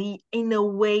family in a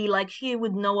way. Like she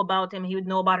would know about him, he would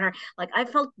know about her. Like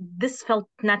this felt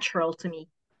natural to me,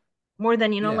 more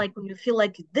than, you know, like when you feel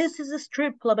like this is a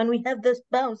strip club and we have this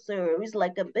bouncer who's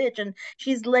like a bitch and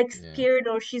she's like scared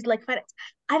or she's like fat.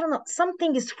 I don't know,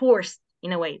 something is forced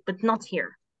in a way, but not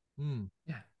here.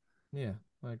 Yeah,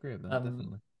 I agree with that.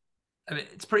 Definitely. I mean,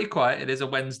 it's pretty quiet. It is a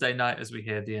Wednesday night as we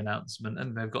hear the announcement,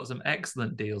 and they've got some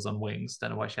excellent deals on wings. Don't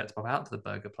know why she had to pop out to the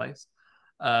burger place,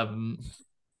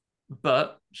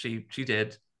 but she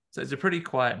did. So it's a pretty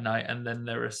quiet night, and then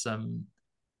there are some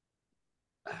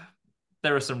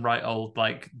right old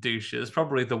like douches,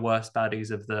 probably the worst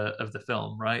baddies of the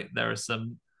film. Right, there are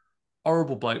some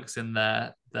horrible blokes in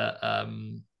there that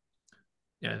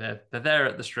you know, they're there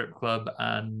at the strip club,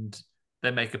 and they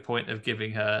make a point of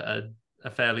giving her a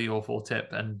fairly awful tip,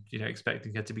 and, you know,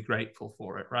 expecting her to be grateful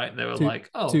for it, right? They were like,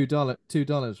 oh,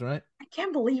 $2, right? I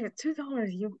can't believe it.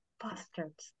 $2, you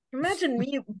bastards. Imagine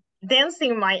me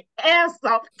dancing my ass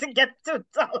off to get $2.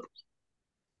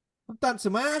 I'm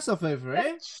dancing my ass off over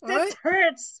here. That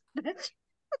hurts.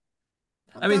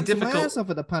 I mean, difficult. My ass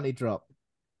off at the Panty Drop.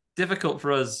 Difficult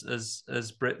for us as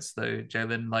Brits, though,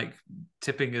 Jalen. Like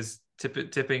tipping's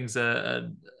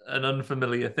an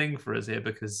unfamiliar thing for us here,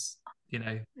 because, you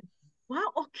know. Wow.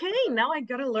 Okay, now I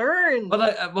gotta learn.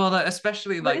 Well,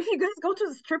 especially but if you guys go to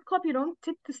the strip club, you don't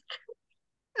tip the strip.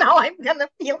 Now I'm gonna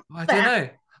feel. I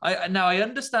don't know. I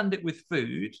understand it with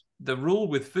food. The rule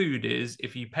with food is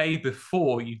if you pay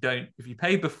before you don't. If you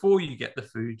pay before you get the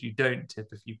food, you don't tip.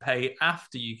 If you pay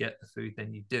after you get the food,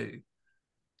 then you do.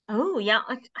 Oh yeah,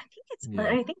 I think but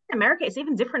I think in America it's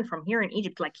even different from here in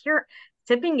Egypt. Like here,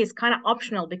 tipping is kind of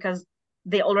optional because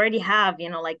they already have,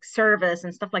 like service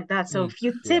and stuff like that. So if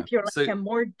you yeah. tip, you're like a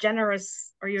more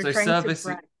generous, or you're trying service, to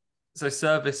brag. So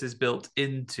service is built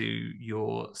into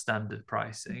your standard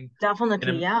pricing.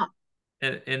 Definitely, yeah.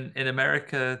 In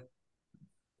America,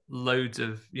 loads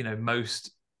of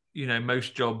most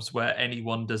jobs where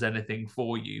anyone does anything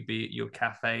for you, be it your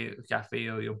cafe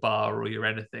or your bar or your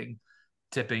anything,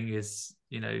 tipping is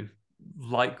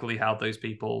likely how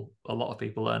a lot of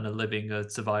people earn a living, a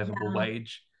survivable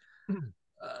wage.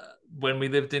 When we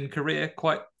lived in Korea,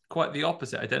 quite the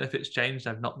opposite. I don't know if it's changed.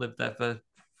 I've not lived there for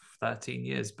 13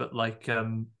 years, but like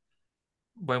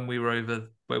when we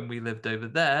lived over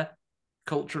there,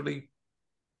 culturally,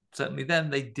 certainly then,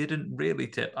 they didn't really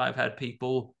tip. I've had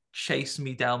people chase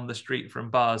me down the street from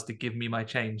bars to give me my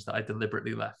change that I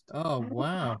deliberately left. Oh,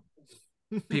 wow.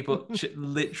 People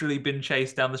literally been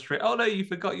chased down the street. Oh no, you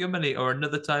forgot your money. Or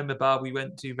another time, a bar we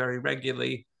went to very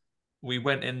regularly, we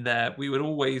went in there, we would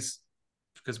always,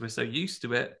 because we're so used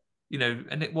to it,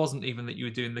 and it wasn't even that you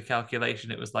were doing the calculation.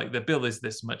 It was like, the bill is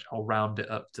this much, I'll round it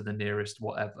up to the nearest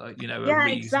whatever, a reasonable,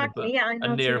 exactly. Yeah, I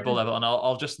know a nearable level, and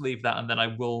I'll just leave that, and then I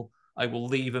will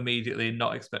leave immediately and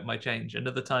not expect my change.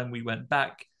 Another time we went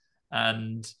back,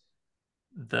 and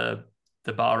the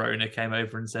bar owner came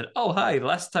over and said, "Oh, hi,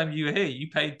 last time you were here, you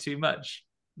paid too much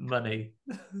money."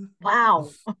 Wow.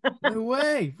 No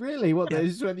way. Really? What? They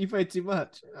just went, you paid too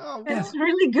much? Oh, wow. It's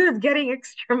really good getting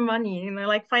extra money,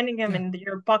 like finding them in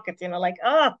your pocket, like,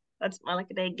 oh, that's my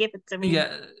lucky day, give it to me.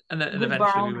 Yeah, and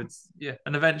eventually we would,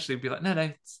 and eventually we'd be like, no,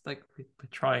 it's like we're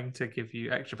trying to give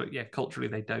you extra, but yeah, culturally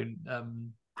they don't.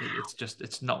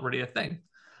 It's not really a thing.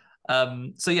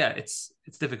 So yeah, it's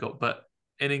difficult, but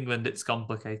in England it's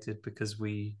complicated because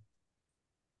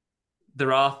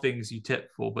there are things you tip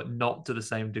for, but not to the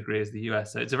same degree as the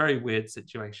US. So it's a very weird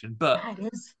situation. But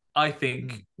I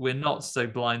think we're not so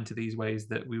blind to these ways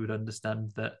that we would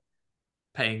understand that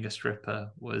paying a stripper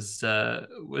was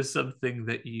something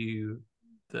that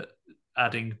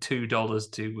adding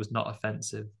 $2 to was not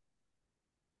offensive.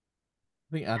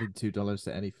 I think adding $2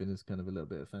 to anything is kind of a little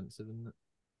bit offensive, isn't it?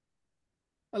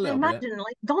 Imagine,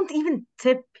 like, don't even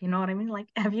tip, you know what I mean? Like,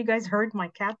 have you guys heard my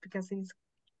cat? Because he's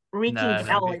wreaking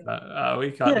hell.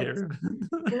 We can't hear him.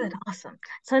 Good, awesome.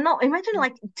 So no, imagine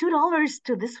like $2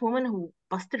 to this woman who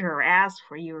busted her ass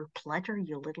for your pleasure,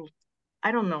 you little,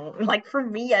 I don't know. Like, for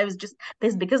me, I was just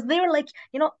pissed because they were like,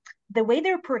 the way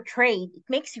they're portrayed, it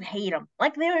makes you hate them.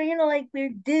 Like, they were, like,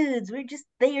 we're dudes, we're just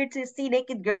there to see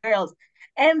naked girls,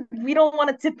 and we don't want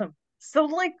to tip them. So,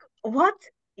 like, what?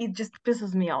 It just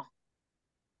pisses me off.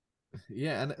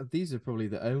 Yeah, and these are probably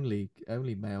the only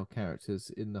male characters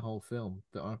in the whole film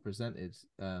that are presented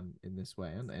in this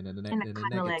way, aren't they? In a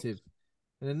negative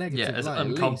yeah, as light,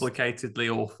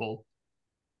 uncomplicatedly awful.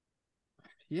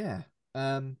 Yeah.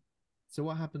 So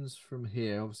what happens from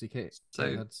here? Obviously, Kate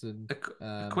Hudson.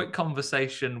 A quick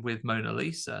conversation with Mona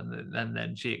Lisa, and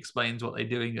then she explains what they're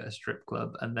doing at a strip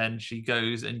club, and then she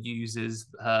goes and uses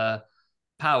her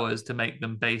powers to make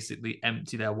them basically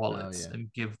empty their wallets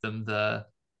and give them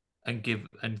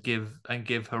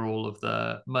give her all of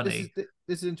the money.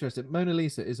 This is interesting. Mona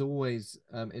Lisa is always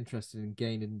interested in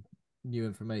gaining new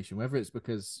information, whether it's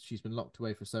because she's been locked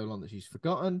away for so long that she's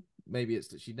forgotten, maybe it's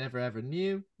that she never ever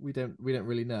knew. We don't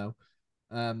really know.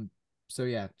 So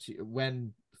yeah,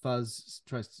 when Fuzz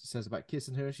says about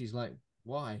kissing her, she's like,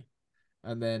 why?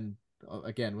 And then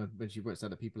again, when she works out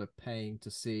that people are paying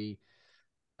to see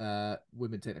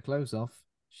women take their clothes off,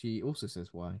 she also says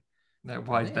why. No,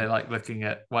 why do they like looking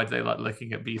at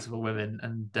beautiful women?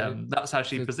 And that's how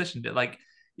she positioned it. Like,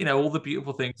 all the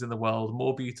beautiful things in the world,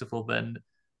 more beautiful than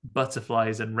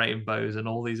butterflies and rainbows and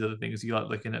all these other things. You like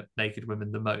looking at naked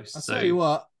women the most. I'll tell you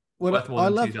what, worth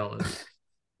more than $2.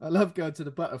 I love going to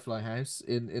the butterfly house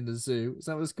in the zoo. Is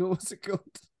that what it's called? What's it called?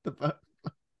 The butterfly.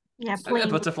 Yeah, the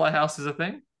butterfly house is a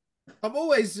thing. I'm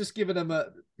always just giving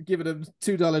them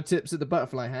 $2 tips at the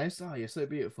butterfly house. Oh, you're so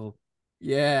beautiful.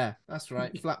 Yeah, that's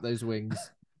right. Flap those wings.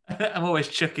 I'm always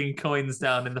chucking coins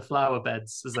down in the flower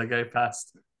beds as I go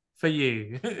past. For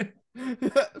you.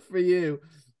 For you.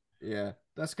 Yeah,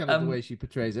 that's kind of the way she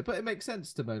portrays it. But it makes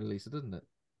sense to Mona Lisa, doesn't it?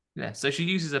 Yeah, so she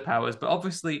uses her powers, but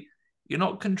obviously you're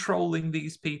not controlling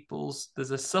these people's... There's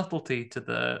a subtlety to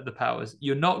the powers.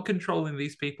 You're not controlling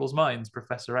these people's minds,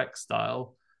 Professor X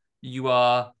style. You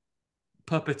are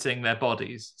puppeting their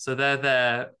bodies. So they're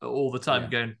there all the time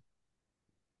going,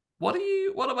 what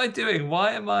am I doing?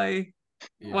 Why am I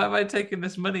taking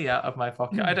this money out of my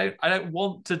pocket? I don't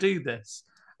want to do this.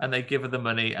 And they give her the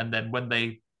money, and then when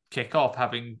they kick off,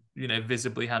 having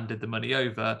visibly handed the money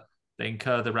over, they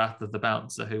incur the wrath of the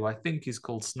bouncer, who I think is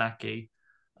called Snacky.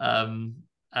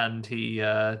 and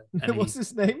What's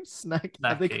his name? Snack.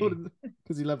 Have they Snacky. called him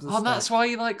because he loves. Oh, that's why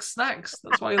he likes snacks.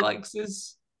 That's why he likes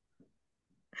his.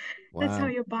 That's how Wow.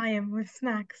 you buy him, with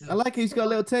snacks. I like he's got a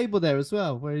little table there as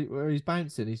well, where he's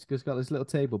bouncing. He's just got this little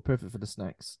table, perfect for the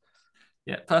snacks.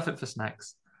 Yeah, perfect for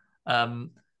snacks.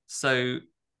 So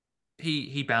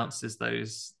he bounces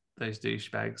those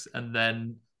douchebags, and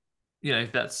then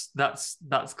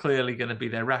that's clearly going to be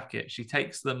their racket. She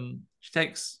takes Mona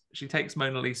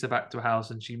Lisa back to her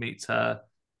house, and she meets her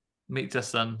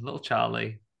son, little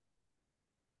Charlie.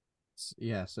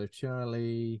 Yeah, so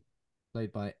Charlie,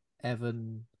 played by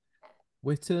Evan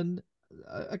Whitten,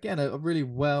 again a really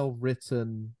well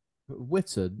written.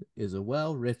 Whitten is a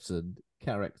well written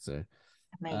character.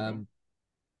 Amazing.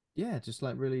 Yeah, just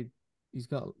like really, he's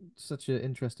got such an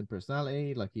interesting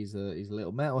personality. Like he's a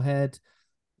little metalhead,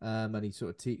 and he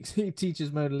sort of he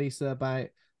teaches Mona Lisa about.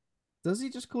 Does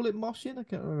he just call it moshing? I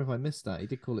can't remember if I missed that. He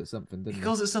did call it something, didn't he? He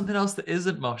calls it something else that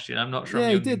isn't moshing. I'm not sure Yeah, I'm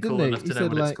he young did, and cool didn't he? enough He to know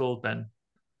said, what like, it's called, Ben.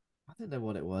 I don't know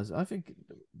what it was. I think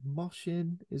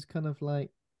moshing is kind of like,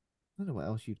 I don't know what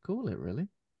else you'd call it really.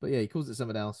 But yeah, he calls it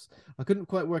something else. I couldn't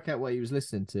quite work out what he was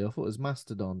listening to. I thought it was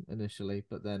Mastodon initially,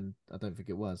 but then I don't think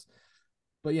it was.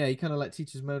 But yeah, he kind of like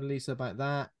teaches Mona Lisa about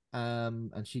that,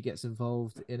 and she gets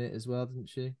involved in it as well, doesn't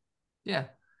she? Yeah,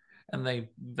 and they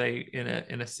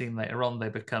in a scene later on they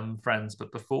become friends.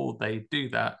 But before they do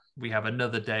that, we have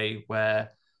another day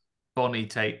where Bonnie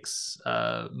takes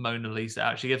Mona Lisa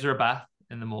out. She gives her a bath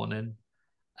in the morning,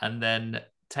 and then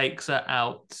takes her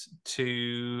out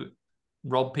to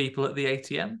rob people at the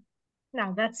ATM.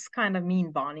 Now that's kind of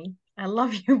mean, Bonnie. I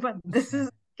love you, but this is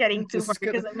getting too far. Just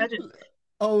gonna- Because imagine,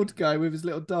 Old guy with his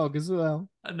little dog as well.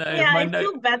 I know. yeah, my I note.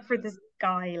 feel bad for this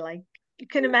guy. Like you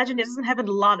can imagine, it doesn't happen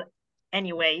a lot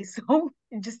anyway, so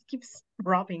it just keeps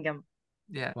robbing him.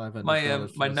 Yeah, $500 my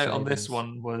for the note on this savings.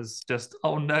 one was just,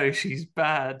 oh no, she's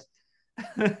bad.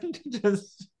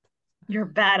 Just You're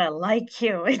bad. I like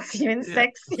you. It's even Yeah.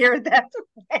 sexier that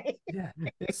way. yeah,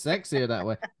 It's sexier that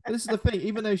way. But this is the thing.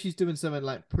 Even though she's doing something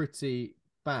like pretty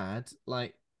bad,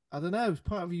 like I don't know,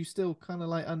 part of you still kind of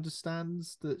like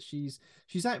understands that she's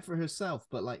out for herself,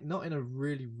 but like not in a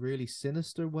really, really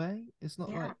sinister way. It's not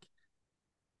Yeah. like,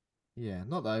 yeah,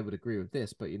 not that I would agree with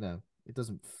this, but it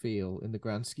doesn't feel in the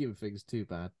grand scheme of things too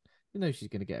bad. She's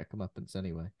going to get her comeuppance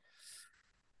anyway.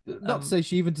 Not to say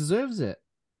she even deserves it.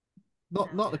 Not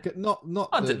I the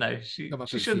don't know. She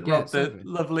comeuppance shouldn't rob gets the over it.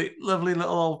 lovely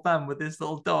little old man with his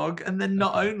little dog. And then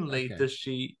not only okay. does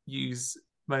she use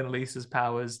Mona Lisa's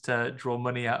powers to draw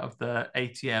money out of the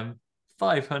ATM,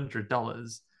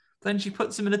 $500, then she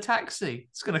puts him in a taxi.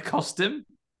 It's going to cost him.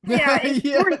 Yeah, it's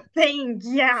Yeah. poor thing.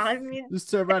 Yeah, I mean, Just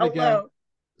turn around and go, hello.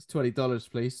 it's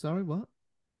 $20, please. Sorry, what?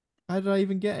 How did I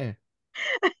even get here?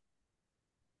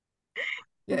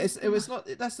 Yeah, it was not.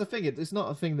 That's the thing. It's not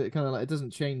a thing that kind of like it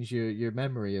doesn't change your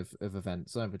memory of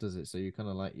events either, does it? So you kind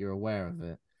of like you're aware of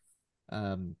it.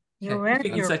 You're wearing You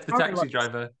can your say to the power taxi locks.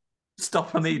 driver,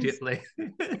 stop immediately.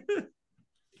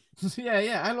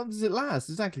 Yeah. How long does it last?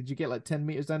 Exactly. Do you get like 10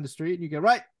 meters down the street and you go,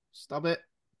 right, stop it?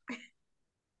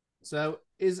 So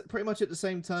is pretty much at the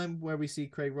same time where we see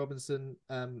Craig Robinson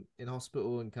in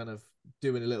hospital and kind of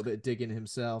doing a little bit of digging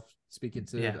himself, speaking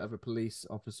to Yeah. other police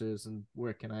officers and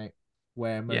working out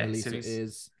where Mona Yeah, so Lisa he's-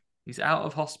 is. He's out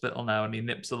of hospital now, and he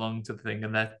nips along to the thing,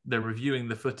 and they're reviewing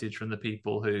the footage from the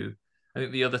people who, I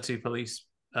think the other two police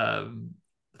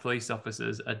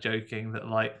officers are joking that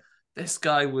like this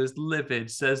guy was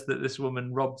livid, says that this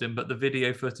woman robbed him, but the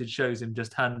video footage shows him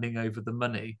just handing over the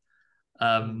money.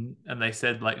 And they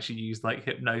said like she used like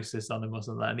hypnosis on him or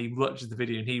something, and he watches the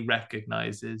video and he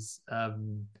recognizes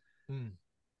and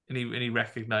he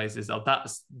recognizes, oh,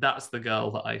 that's the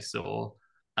girl that I saw.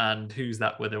 And who's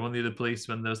that with her? One of the other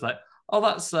policemen, there was like, oh,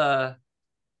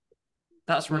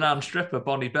 that's renowned stripper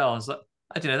Bonnie Bell. And it's like,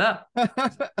 I didn't know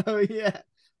that. Oh yeah.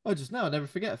 Oh, just now I never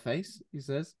forget a face. He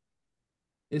says.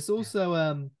 It's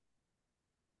also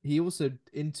he also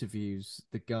interviews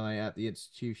the guy at the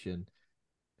institution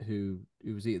who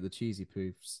was eating the cheesy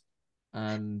poofs,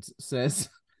 and says.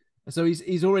 So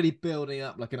he's already building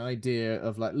up like an idea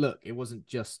of like, look, it wasn't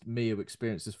just me who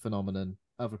experienced this phenomenon.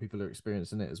 Other people are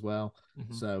experiencing it as well.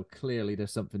 Mhm. So clearly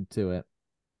there's something to it.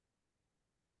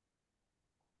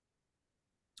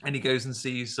 And he goes and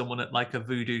sees someone at like a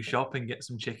voodoo shop and gets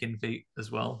some chicken feet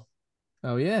as well.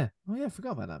 Oh yeah. I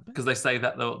forgot about that bit. Because they say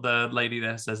that the lady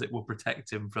there says it will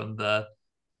protect him from the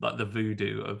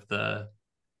voodoo of Yeah.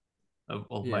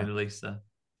 Mona Lisa.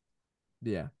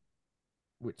 Yeah.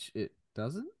 Which it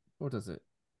doesn't? Or does it?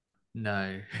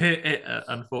 No, it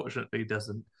unfortunately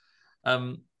doesn't.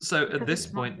 So at Because this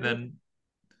it's not point, good. then,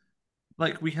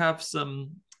 like we have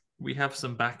some we have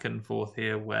some back and forth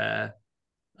here where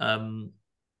I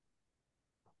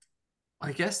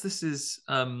guess this is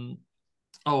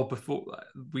before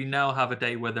we now have a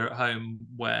day where they're at home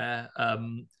where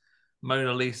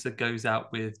Mona Lisa goes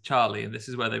out with Charlie, and this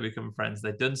is where they become friends.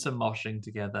 They've done some moshing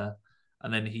together,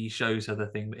 and then he shows her the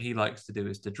thing that he likes to do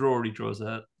is to draw. He draws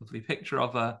a lovely picture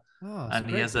of her. Oh, and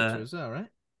he has picture as well, right?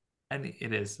 And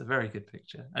it is a very good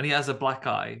picture. And he has a black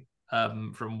eye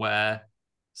from where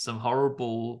some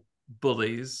horrible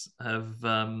bullies have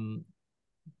been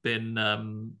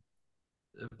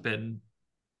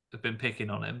picking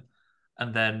on him.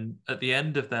 And then at the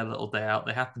end of their little day out,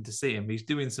 they happen to see him. He's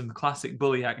doing some classic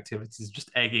bully activities,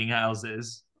 just egging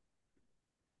houses.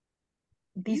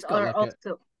 These are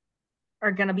also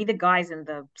are gonna be the guys in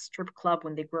the strip club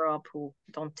when they grow up who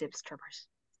don't tip strippers.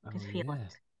 I feel like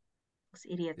those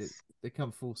idiots. They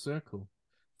come full circle.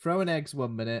 Throwing eggs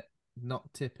 1 minute,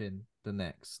 not tipping the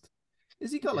next.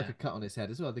 Has he got like a cut on his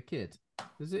head as well? The kid.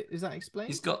 Is that explained?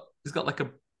 He's got like a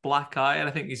black eye, and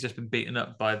I think he's just been beaten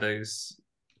up by those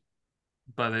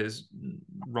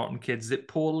rotten kids. Is it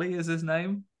Paulie is his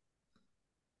name?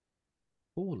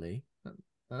 Paulie?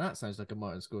 That sounds like a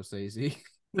Martin Scorsese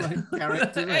like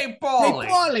character. Hey,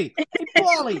 Paulie! Hey,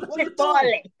 Paulie! What are you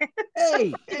doing?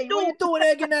 Hey, what are you doing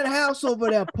egging that house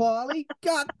over there, Paulie?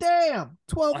 God damn!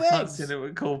 12 eggs! I can't see it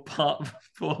would call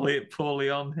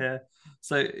Paulie on here.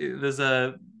 So there's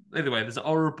a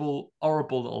horrible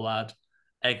little lad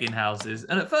egging houses,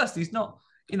 and at first he's not.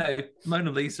 You know,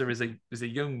 Mona Lisa is a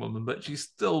young woman, but she's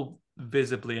still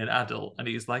visibly an adult, and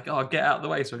he's like, "Oh, get out of the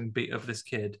way so I can beat up this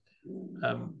kid."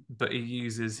 But she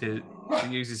uses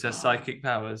her psychic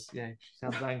powers. Yeah, she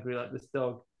sounds angry like this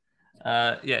dog.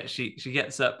 She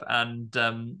gets up and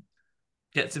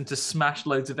gets him to smash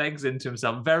loads of eggs into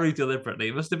himself very deliberately.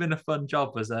 It must have been a fun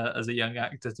job as a young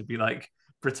actor to be like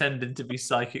pretending to be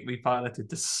psychically piloted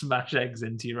to smash eggs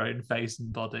into your own face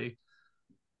and body.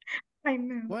 I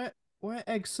know. Why are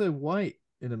eggs so white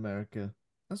in America?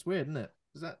 That's weird, isn't it?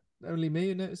 Is that only me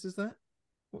who notices that?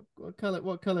 What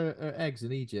color are eggs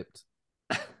in Egypt?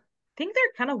 I think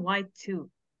they're kind of white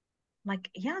too. Like,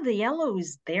 yeah, the yellow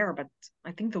is there, but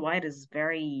I think the white is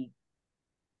very.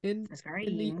 In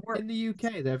the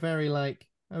UK, they're very like.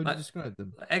 How would you describe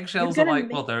them? Eggshells are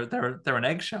like they're an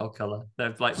eggshell color.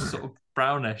 They're like sort of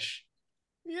brownish.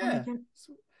 Yeah.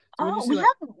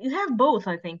 You have both.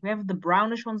 I think we have the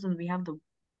brownish ones and we have the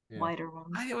whiter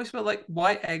ones. I always feel like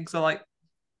white eggs are like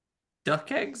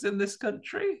duck eggs in this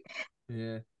country.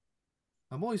 Yeah.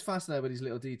 I'm always fascinated by these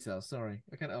little details. Sorry,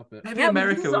 I can't help it. Maybe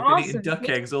America would have been eating duck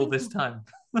eggs all this time.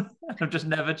 I've just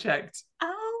never checked.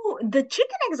 Oh, the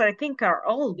chicken eggs I think are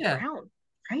all brown,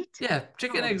 right? Yeah,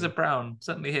 chicken eggs are brown,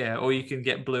 certainly here. Or you can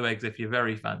get blue eggs if you're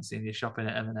very fancy and you're shopping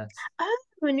at M&S. Oh,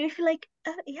 and if you like,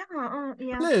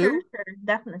 blue? Sure,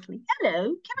 definitely. Hello,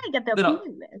 can I get the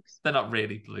blue eggs? They're not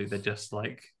really blue. They're just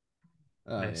like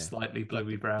slightly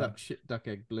bluey brown. Duck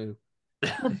egg blue.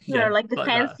 They're like the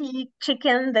fancy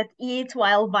chicken that eats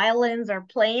while violins are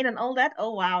playing and all that.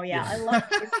 Oh wow, yeah. I love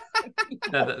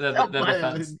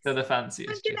this. They're the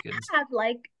fanciest chickens. I'm gonna have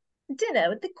like dinner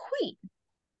with the queen.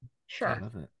 Sure. I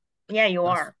love it. Yeah, you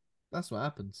are. That's what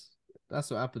happens. That's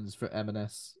what happens for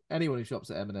M&S. Anyone who shops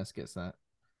at M&S gets that.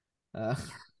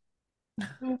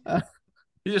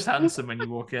 You're just handsome when you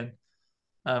walk in.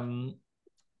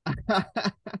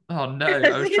 Oh no!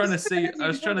 I was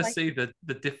trying to see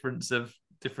the difference of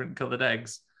different coloured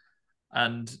eggs,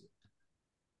 and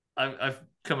I've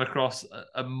come across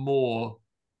a more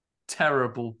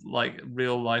terrible, like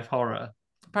real life horror.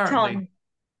 Apparently,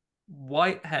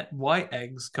 white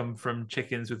eggs come from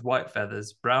chickens with white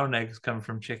feathers. Brown eggs come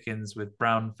from chickens with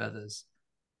brown feathers.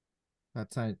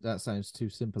 That sounds too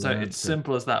simple. So it's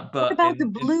simple as that. But what about the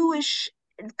bluish?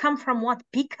 It come from what?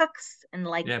 Peacocks and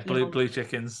like blue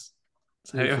chickens.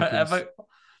 So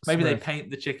maybe they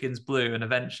paint the chickens blue, and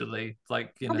eventually,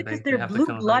 like because they're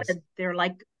blue-blooded. They're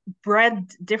like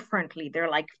bred differently. They're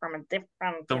like from a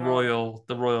different. The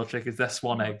royal chickens. They're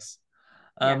swan eggs.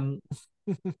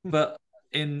 But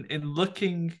in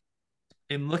looking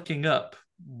up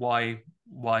why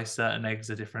certain eggs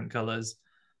are different colors,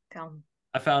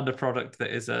 I found a product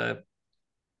that is a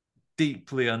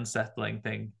deeply unsettling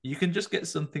thing. You can just get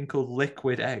something called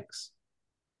liquid eggs,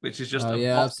 which is just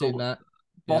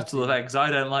bottle of eggs. I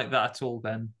don't like that at all,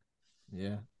 Ben.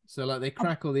 Yeah. So like they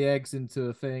crackle the eggs into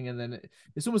a thing, and then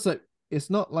it's almost like it's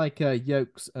not like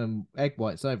yolks and egg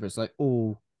whites either. It's like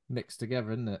all mixed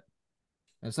together, isn't it?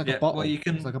 And it's like a bottle.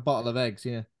 It's like a bottle of eggs.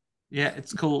 Yeah. Yeah,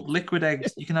 it's called liquid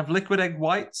eggs. You can have liquid egg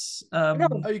whites.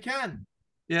 Oh, you can.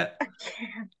 Yeah.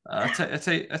 I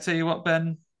tell you what,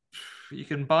 Ben. you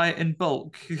can buy it in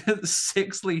bulk,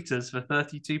 6 litres for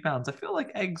 £32. I feel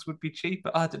like eggs would be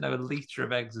cheaper. I don't know, a litre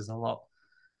of eggs is a lot.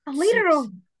 A liter of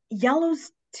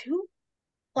yellows too?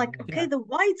 Like, okay, the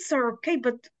whites are okay,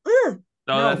 but ugh.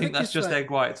 No, I think that's just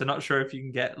egg whites. I'm not sure if you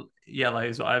can get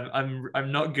yellows.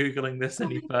 I'm not googling this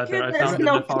any further. Goodness, I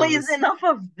found please, enough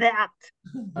of that.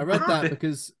 I read that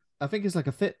because I think it's like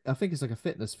a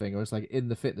fitness thing, or it's like in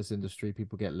the fitness industry,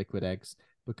 people get liquid eggs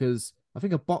because I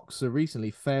think a boxer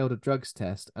recently failed a drugs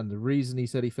test, and the reason he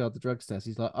said he failed the drugs test,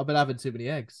 he's like, I've been having too many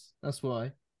eggs. That's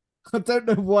why. I don't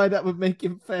know why that would make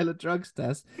him fail a drugs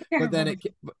test, but then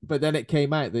it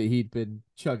came out that he'd been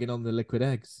chugging on the liquid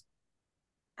eggs.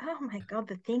 Oh my God,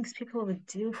 the things people would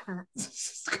do for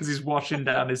because he's washing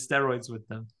down his steroids with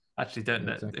them. Actually, don't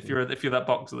exactly. If you're that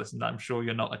boxer listener, I'm sure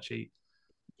you're not a cheat.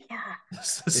 Yeah.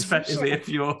 Especially if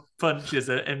your punches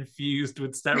are infused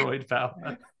with steroid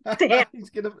powder. Damn.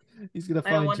 He's gonna find I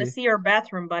don't want to see your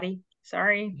bathroom, buddy.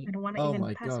 Sorry. I don't want to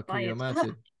even pass God, by can you it.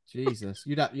 imagine? Jesus.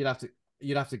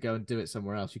 You'd have to go and do it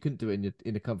somewhere else. You couldn't do it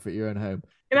in the comfort of your own home.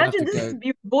 Imagine this is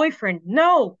your boyfriend.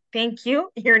 No, thank you.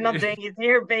 You're not doing it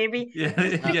here, baby.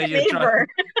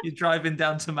 You're driving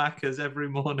down to Macca's every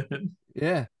morning.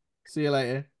 Yeah. See you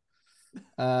later.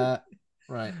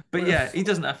 Right. But yeah, he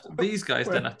doesn't have to. These guys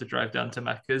don't have to drive down to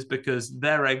Macca's because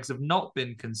their eggs have not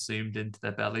been consumed into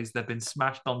their bellies. They've been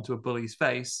smashed onto a bully's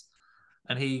face,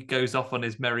 and he goes off on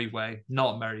his merry way.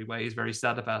 Not merry way. He's very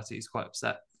sad about it. He's quite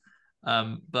upset.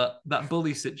 But that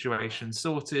bully situation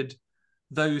sorted.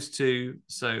 Those two,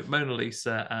 so Mona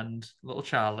Lisa and little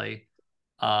Charlie,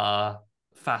 are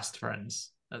fast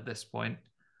friends at this point.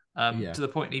 To the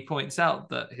point he points out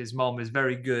that his mom is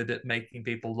very good at making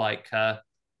people like her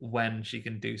when she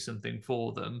can do something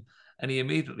for them. And he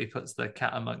immediately puts the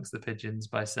cat amongst the pigeons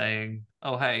by saying,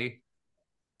 oh, hey,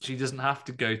 she doesn't have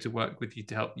to go to work with you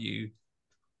to help you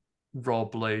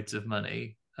rob loads of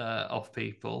money off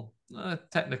people.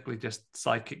 Technically just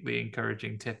psychically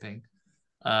encouraging tipping.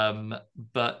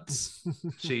 But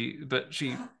she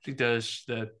does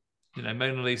the,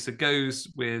 Mona Lisa goes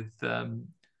with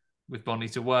Bonnie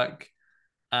to work,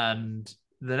 and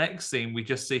the next scene we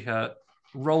just see her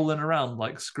rolling around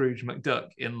like Scrooge McDuck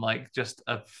in like just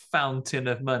a fountain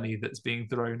of money that's being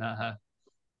thrown at her.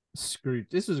 Scrooge.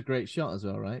 This was a great shot as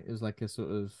well, right? It was like it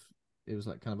was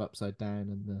like kind of upside down,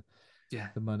 and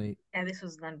the money. Yeah, this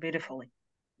was done beautifully.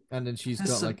 And then she's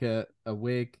got like a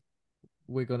wig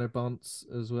on her bonce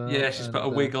as well. Yeah, she's got a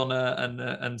wig on her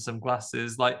and some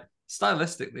glasses. Like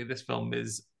stylistically, this film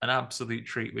is an absolute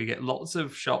treat. We get lots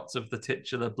of shots of the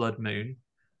titular blood moon.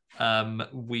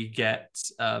 We get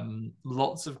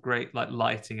lots of great like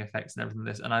lighting effects and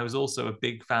everything. And I was also a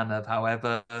big fan of,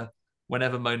 however,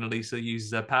 whenever Mona Lisa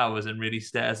uses her powers and really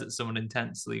stares at someone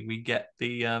intensely, we get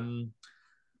the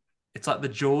it's like the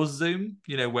Jaws zoom,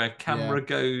 where camera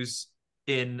goes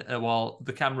in while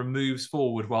the camera moves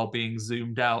forward while being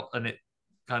zoomed out, and it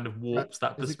kind of warps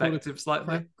that perspective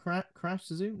slightly. Crash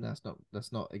zoom?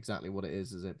 That's not exactly what it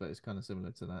is it? But it's kind of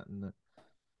similar to that, isn't it?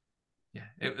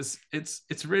 Yeah,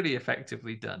 it's really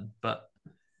effectively done, but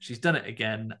she's done it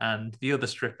again, and the other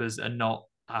strippers are not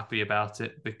happy about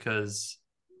it because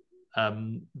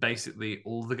basically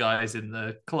all the guys in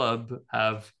the club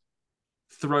have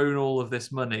thrown all of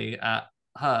this money at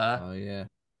her. Oh yeah.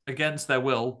 Against their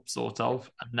will, sort of,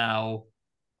 and now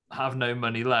have no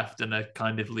money left and are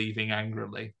kind of leaving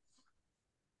angrily.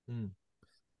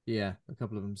 Yeah, a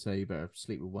couple of them say you better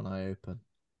sleep with one eye open.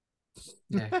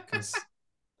 Yeah, because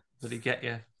bloody get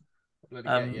you.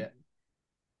 Get you.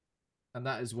 And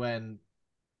that is when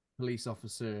police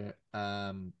officer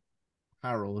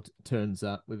Harold turns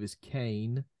up with his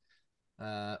cane,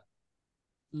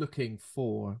 looking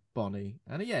for Bonnie.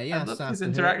 And I love his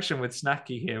interaction with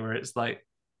Snacky here, where it's like,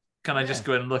 can I just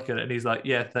go and look at it? And he's like,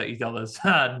 yeah,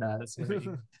 $30. No, that's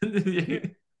yeah,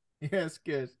 it's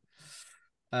good.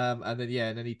 And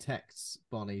then he texts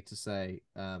Bonnie to say,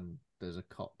 there's a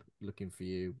cop looking for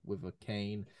you with a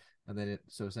cane. And then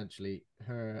so essentially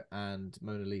her and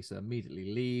Mona Lisa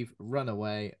immediately leave, run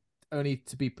away, only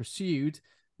to be pursued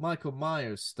Michael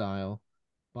Myers style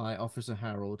by Officer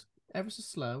Harold, ever so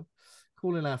slow,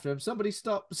 calling after him, somebody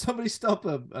stop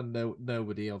him. And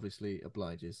nobody obviously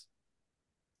obliges.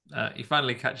 He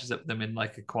finally catches up with them in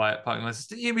like a quiet parking lot.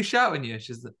 Didn't you hear me shouting you?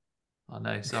 She's like, oh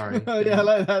no, sorry. Oh yeah, I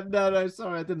like that. No,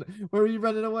 sorry, I didn't. Where were you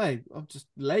running away? I'm just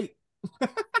late.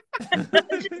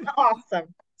 Just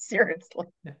awesome. Seriously.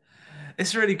 Yeah.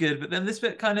 It's really good, but then this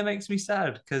bit kind of makes me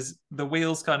sad because the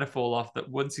wheels kind of fall off that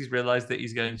once he's realized that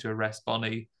he's going to arrest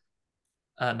Bonnie,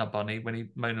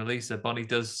 Mona Lisa, Bonnie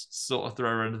does sort of throw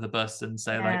her under the bus and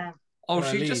say like, oh,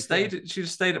 she just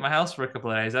stayed at my house for a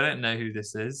couple of days. I don't know who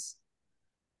this is.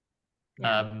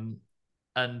 Yeah.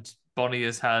 And Bonnie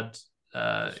has had,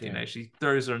 she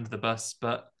throws her under the bus,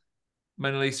 but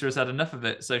Mona Lisa has had enough of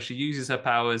it, so she uses her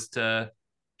powers to.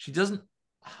 She doesn't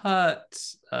hurt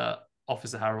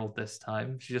Officer Harold this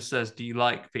time. She just says, "Do you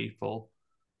like people?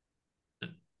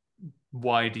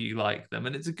 Why do you like them?"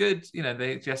 And it's a good, she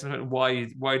asks them, why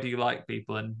do you like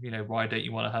people, and why don't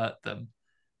you want to hurt them?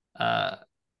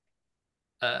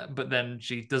 But then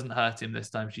she doesn't hurt him this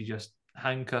time. She just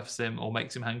handcuffs him, or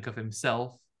makes him handcuff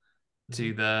himself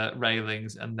to the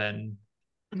railings, and then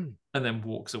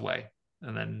walks away,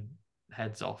 and then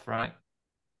heads off. Right?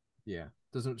 Yeah,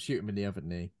 doesn't shoot him in the other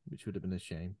knee, which would have been a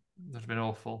shame. That would have been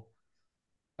awful.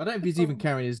 I don't know if he's even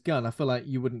carrying his gun. I feel like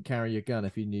you wouldn't carry your gun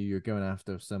if you knew you were going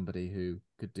after somebody who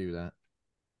could do that.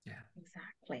 Yeah,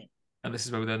 exactly. And this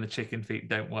is where then the chicken feet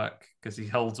don't work, because he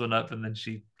holds one up and then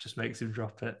she just makes him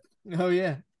drop it. Oh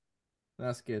yeah,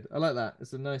 that's good. I like that.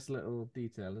 It's a nice little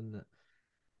detail, isn't it?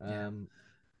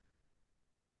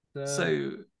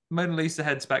 So Mona Lisa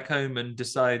heads back home and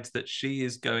decides that she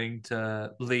is going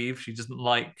to leave. She doesn't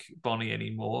like Bonnie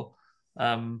anymore.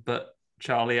 But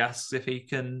Charlie asks if he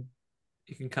can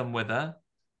come with her.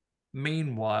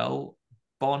 Meanwhile,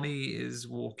 Bonnie is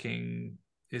walking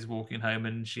home,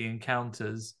 and she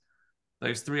encounters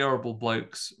those three horrible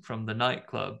blokes from the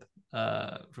nightclub,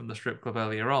 from the strip club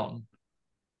earlier on,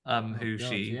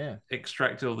 she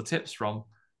extracted all the tips from.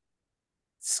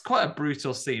 It's quite a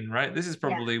brutal scene, right? This is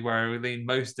probably where we lean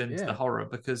most into the horror,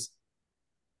 because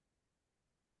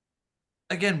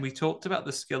again, we talked about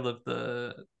the skill of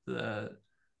the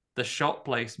shot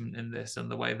placement in this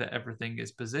and the way that everything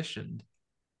is positioned.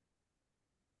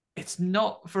 It's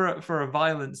not for a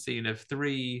violent scene of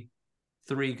three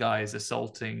guys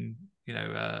assaulting,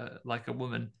 like a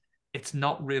woman. It's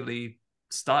not really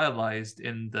stylized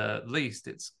in the least.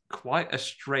 It's quite a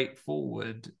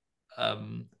straightforward,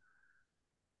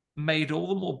 made all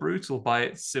the more brutal by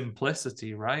its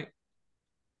simplicity, right?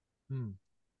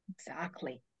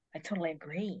 Exactly. I totally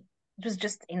agree. It was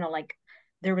just,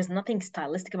 there was nothing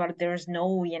stylistic about it. There was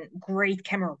no great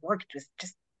camera work. It was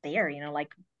just there,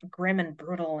 like grim and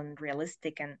brutal and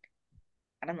realistic, and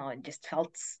I don't know, it just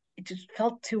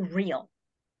felt too real.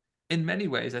 In many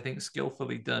ways, I think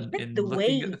skillfully done in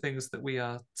looking at the things that we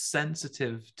are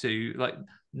sensitive to. Like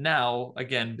now,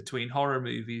 again, between horror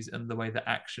movies and the way that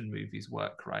action movies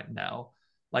work right now,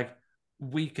 like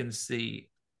we can see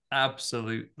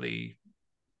absolutely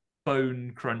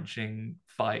bone-crunching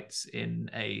fights in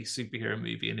a superhero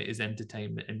movie, and it is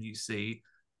entertainment, and you see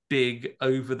big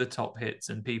over-the-top hits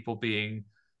and people being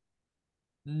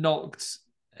knocked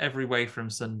every way from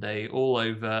Sunday all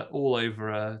over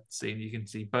a scene. You can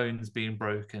see bones being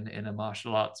broken in a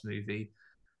martial arts movie,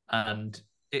 and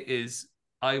it is,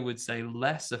 I would say,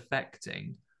 less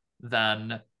affecting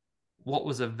than what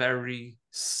was a very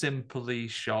simply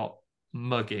shot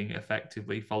mugging,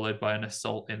 effectively followed by an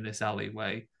assault in this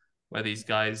alleyway, where these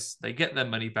guys, they get their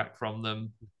money back from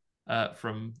them,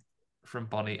 from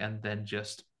Bonnie, and then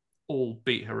just all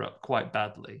beat her up quite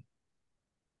badly.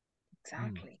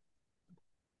 Exactly.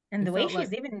 And the way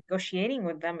she's even negotiating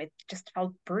with them, it just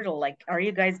felt brutal. Like, are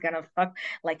you guys gonna fuck?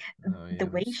 Like, the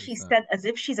way she said, as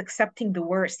if she's accepting the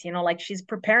worst, like she's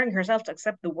preparing herself to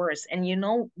accept the worst. And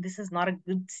this is not a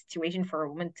good situation for a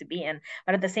woman to be in.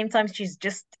 But at the same time, she's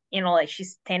just, like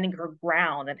she's standing her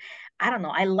ground. And I don't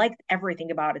know, I liked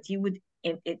everything about it. You would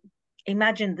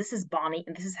imagine this is Bonnie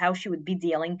and this is how she would be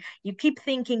dealing. You keep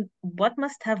thinking, what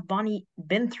must have Bonnie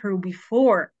been through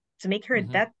before to make her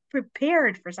that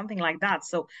prepared for something like that?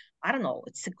 So I don't know,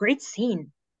 it's a great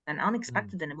scene and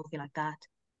unexpected in a movie like that,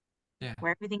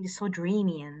 where everything is so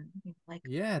dreamy and like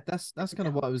that's kind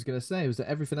of what I was going to say, was that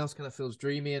everything else kind of feels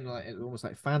dreamy and like almost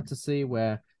like fantasy,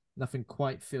 where nothing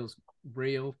quite feels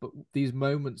real, but these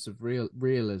moments of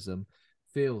realism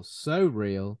feel so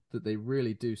real that they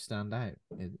really do stand out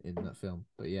in that film.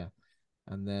 But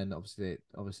and then obviously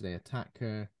they attack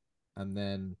her, and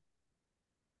then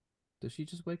does she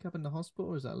just wake up in the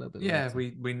hospital, or is that a little bit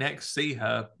later? We next see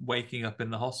her waking up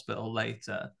in the hospital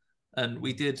later. And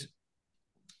we did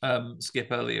skip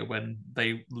earlier when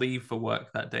they leave for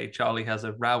work that day. Charlie has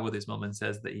a row with his mum and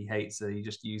says that he hates her. He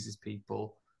just uses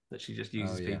people, that she just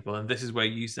uses people. And this is where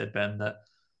you said, Ben, that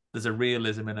there's a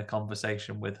realism in a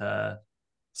conversation with her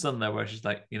son there, where she's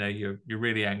like, you're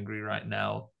really angry right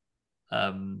now.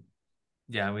 I'm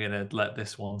going to let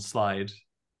this one slide.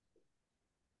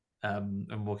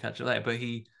 And we'll catch it later. But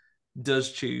he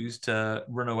does choose to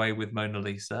run away with Mona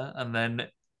Lisa, and then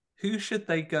who should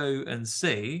they go and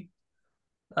see?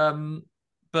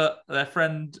 But their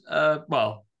friend,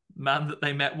 man that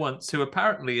they met once, who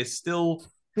apparently is still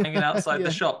hanging outside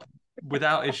the shop,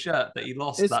 without his shirt that he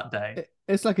lost that day.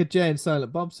 It's like a Jay and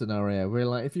Silent Bob scenario where,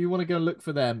 like, if you want to go look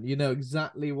for them, you know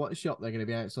exactly what shop they're going to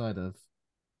be outside of.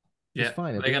 Yeah,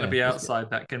 they're going to be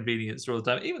outside that convenience store all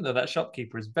the time, even though that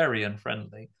shopkeeper is very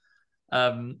unfriendly.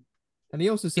 And he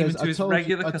also says, I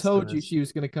told you she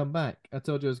was going to come back. I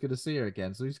told you I was going to see her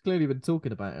again. So he's clearly been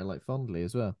talking about her like fondly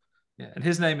as well. Yeah, and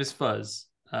his name is Fuzz.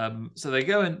 So they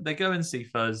go and see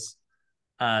Fuzz,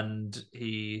 and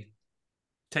he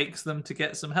takes them to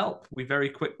get some help. We very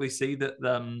quickly see that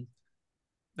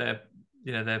they're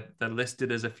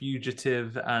listed as a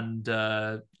fugitive, and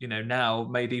now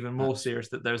made even more serious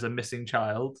that there's a missing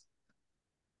child.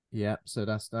 Yeah, so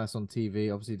that's on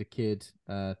TV. Obviously, the kid,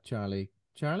 Charlie,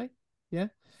 yeah,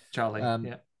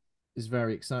 Charlie, is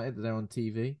very excited that they're on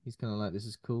TV. He's kind of like, "This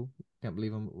is cool. Can't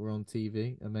believe we're on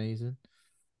TV. Amazing."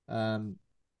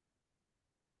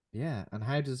 Yeah, and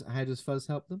how does Fuzz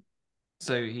help them?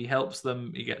 So he helps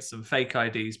them. He gets some fake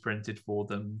IDs printed for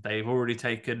them. They've already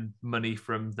taken money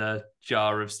from the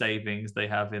jar of savings they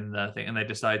have in the thing, and they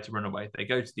decide to run away. They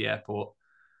go to the airport,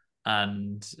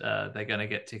 and they're going to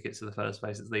get tickets to the first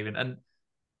place that's leaving. And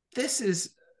this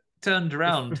is turned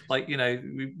around. Like,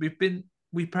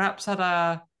 we perhaps had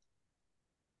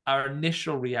our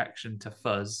initial reaction to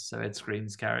Fuzz, so Ed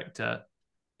Skrein's character.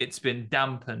 It's been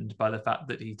dampened by the fact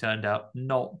that he turned out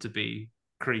not to be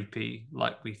creepy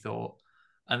like we thought.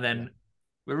 And then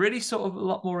we're really sort of a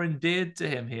lot more endeared to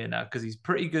him here now, because he's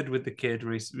pretty good with the kid.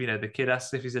 Where the kid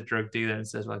asks if he's a drug dealer and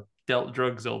says, "Well, I've dealt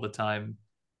drugs all the time,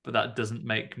 but that doesn't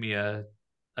make me I've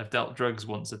dealt drugs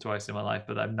once or twice in my life,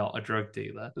 but I'm not a drug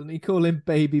dealer." Doesn't he call him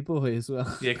baby boy as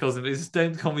well? Yeah, he calls him. He says,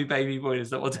 "Don't call me baby boy." Is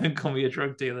that, well, don't call me a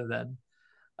drug dealer then.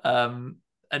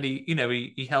 And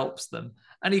he helps them,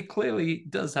 and he clearly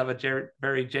does have a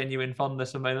very genuine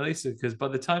fondness for Mona Lisa, because by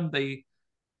the time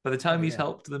he's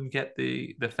helped them get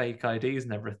the fake IDs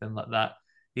and everything like that,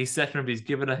 he's set her up. He's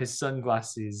given her his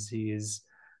sunglasses. He's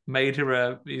made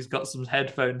her he's got some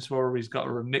headphones for her. He's got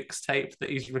her a mixtape that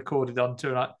he's recorded onto,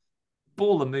 and like,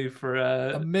 baller move for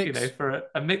a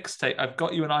mixtape. I've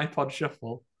got you an iPod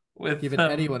Shuffle. With giving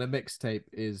anyone a mixtape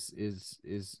is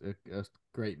a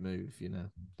great move.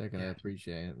 They're gonna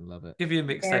appreciate it and love it. Give you a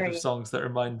mixtape of songs that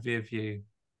remind me of you.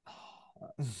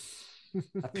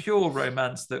 A pure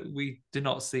romance that we do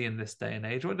not see in this day and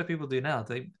age. What do people do now?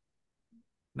 Do they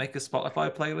make a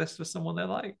Spotify playlist for someone they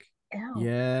like?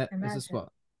 Yeah, it's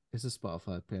a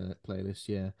Spotify playlist.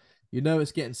 Yeah,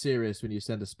 it's getting serious when you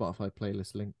send a Spotify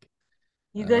playlist link.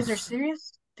 You guys are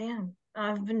serious? Damn.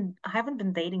 I haven't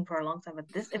been dating for a long time, but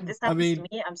if this happens to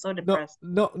me, I'm so depressed.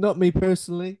 Not me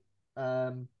personally,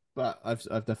 but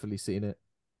I've definitely seen it.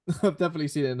 I've definitely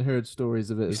seen it and heard stories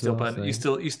of it. You still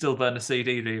burn a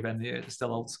CD, do you? Ben? It's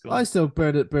still old school. I still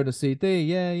burn a CD.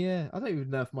 Yeah. I don't even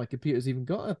know if my computer's even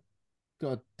got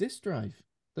a disk drive.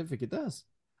 Don't think it does.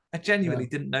 I genuinely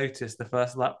didn't notice the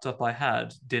first laptop I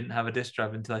had didn't have a disk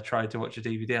drive until I tried to watch a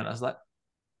DVD, and I was like,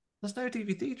 "There's no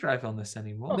DVD drive on this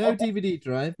anymore." No DVD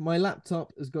drive. My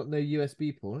laptop has got no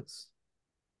USB ports.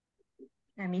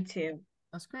 Yeah, me too.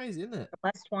 That's crazy, isn't it? The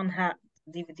last one had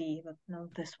DVD, but no,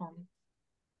 this one.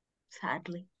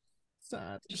 Sadly.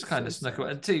 Sad. Just kind of snuck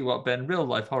away. And tell you what, Ben, real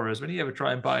life horrors, when you ever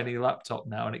try and buy a new laptop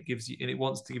now and it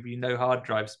wants to give you no hard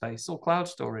drive space or cloud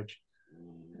storage.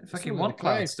 I fucking want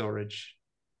cloud storage.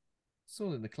 It's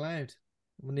all in the cloud.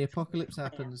 When the apocalypse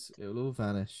happens, it will all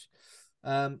vanish.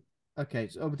 Okay.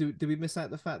 So, did we miss out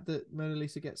the fact that Mona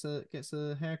Lisa gets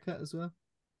a haircut as well?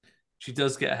 She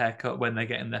does get a haircut when they're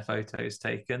getting their photos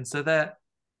taken. So they're,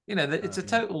 it's a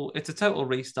total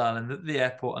restyling at the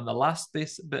airport. And the last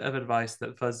bit of advice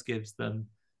that Fuzz gives them,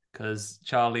 because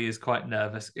Charlie is quite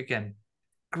nervous. Again,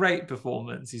 great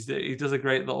performance. He does a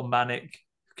great little manic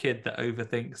kid that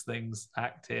overthinks things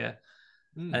act here.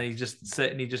 And he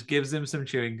just gives him some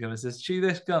chewing gum and says, "Chew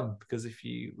this gum, because if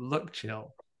you look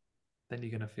chill, then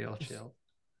you're gonna feel chill."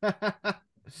 I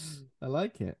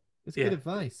like it. It's good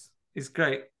advice. He's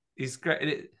great.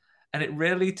 And it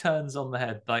really turns on the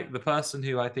head. Like, the person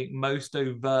who I think most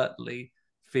overtly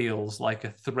feels like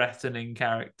a threatening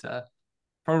character,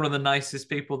 probably one of the nicest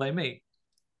people they meet.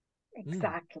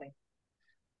 Exactly.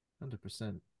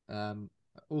 100%.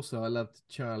 Also, I loved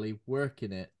Charlie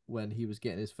working it when he was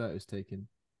getting his photos taken.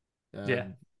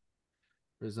 For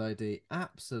his ID.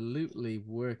 Absolutely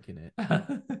working it.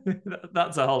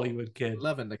 That's a Hollywood kid.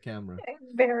 Loving the camera.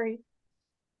 Very.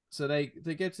 So they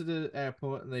get to the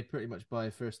airport and they pretty much buy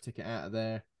a first ticket out of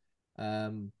there,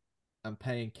 and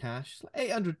paying cash,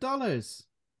 $800.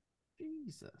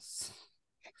 Jesus,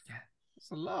 yeah,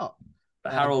 that's a lot.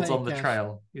 But Harold's on the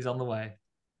trail. He's on the way.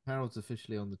 Harold's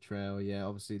officially on the trail. Yeah,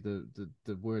 obviously the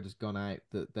word has gone out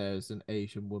that there's an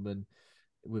Asian woman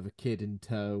with a kid in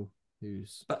tow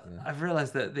But I've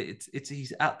realised that it's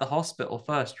he's at the hospital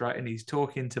first, right? And he's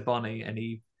talking to Bonnie, and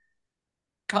he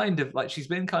kind of like she's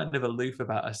been kind of aloof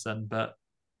about her son, but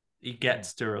he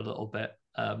gets to her a little bit,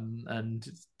 and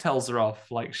tells her off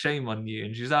like, "Shame on you,"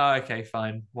 and she's, "Oh, okay,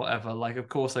 fine, whatever. Like, of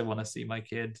course I want to see my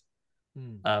kid.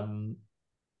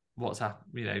 What's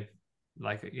happened?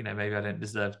 Maybe I don't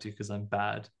deserve to because I'm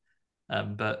bad."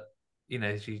 But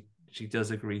she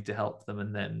does agree to help them,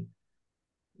 and then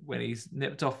when he's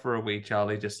nipped off for a wee,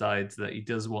 Charlie decides that he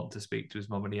does want to speak to his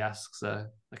mum, and he asks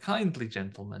a kindly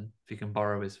gentleman if he can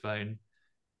borrow his phone.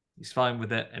 He's fine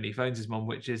with it, and he phones his mum,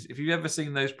 which is, if you've ever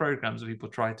seen those programs where people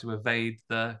try to evade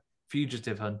the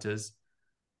fugitive hunters,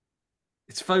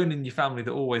 it's phoning your family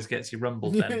that always gets you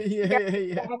rumbled then. Yeah.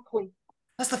 Exactly.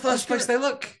 That's the first place they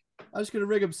look. I was going to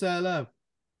ring him, say hello.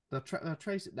 They'll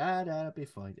trace it. Nah, it'll be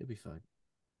fine. It'll be fine.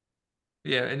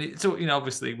 Yeah, and it's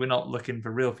obviously we're not looking for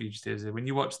real fugitives. When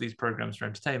you watch these programs for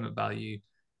entertainment value,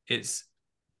 it's,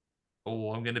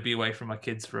 I'm going to be away from my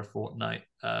kids for a fortnight.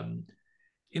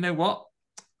 You know what?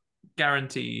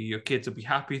 Guarantee you, your kids will be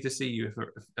happy to see you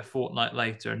for a fortnight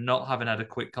later, and not having had a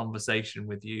quick conversation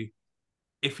with you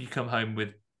if you come home with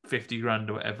 50 grand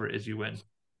or whatever it is you win.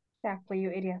 Exactly, you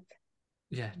idiot.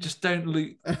 Yeah, just don't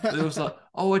loot. It was like,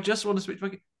 I just want to speak to my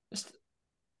kid.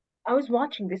 I was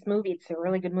watching this movie. It's a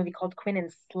really good movie called Queen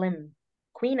and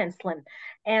Slim.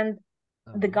 And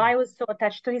the guy was so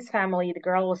attached to his family. The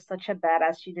girl was such a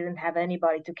badass. She didn't have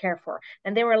anybody to care for.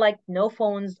 And they were like, no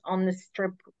phones on the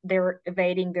strip. They were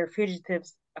evading their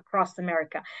fugitives across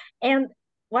America. And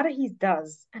what he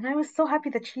does, and I was so happy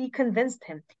that she convinced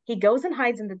him. He goes and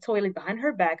hides in the toilet behind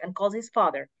her back and calls his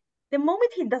father. The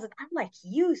moment he does it, I'm like,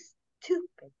 you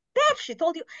stupid bitch, she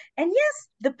told you. And yes,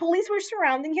 the police were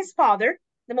surrounding his father.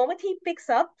 The moment he picks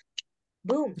up,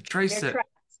 boom, trace it.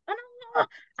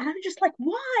 And I'm just like,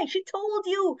 why? She told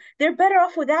you they're better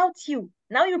off without you.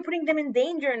 Now you're putting them in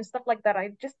danger and stuff like that. I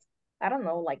don't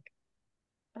know, like,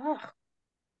 ugh.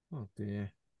 Oh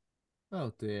dear.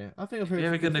 I think I've heard.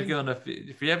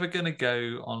 If you're ever gonna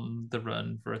go on the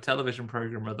run for a television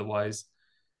program, or otherwise,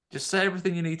 just say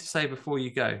everything you need to say before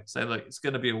you go. Say, look, it's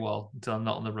gonna be a while until I'm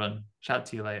not on the run. Chat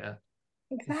to you later.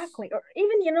 Exactly. Or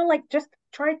even, like, just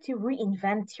try to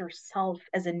reinvent yourself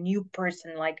as a new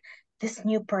person. Like, this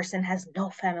new person has no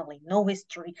family, no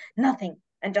history, nothing.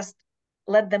 And just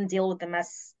let them deal with the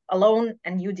mess alone,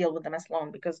 and you deal with the mess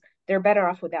alone, because they're better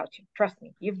off without you. Trust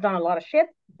me. You've done a lot of shit,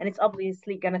 and it's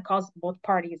obviously going to cause both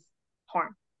parties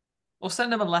harm. Or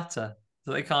send them a letter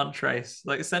that they can't trace.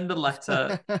 Like, send a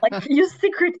letter. Like, use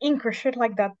secret ink or shit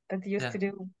like that they used to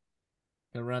do.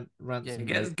 Rant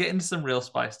get into some real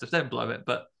spice stuff. Don't blow it,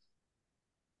 but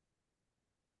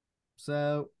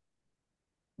so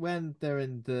when they're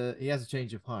he has a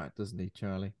change of heart, doesn't he,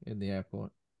 Charlie, in the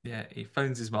airport? Yeah, he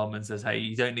phones his mom and says, "Hey,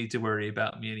 you don't need to worry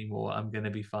about me anymore. I'm going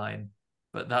to be fine."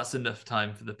 But that's enough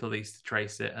time for the police to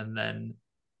trace it, and then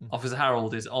Officer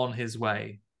Harold is on his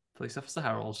way. Police Officer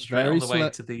Harold straight on the way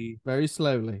to the very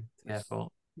slowly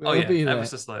airport. Ever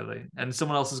so slowly, and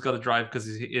someone else has got to drive because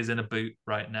he is in a boot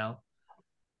right now.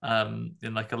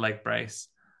 In like a leg brace,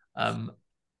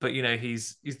 but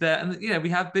he's there, and we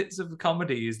have bits of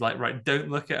comedy. He's like, right,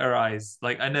 don't look at her eyes.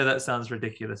 Like, I know that sounds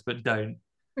ridiculous, but don't.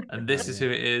 And this is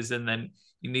who it is, and then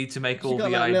you need to make all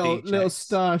the ID little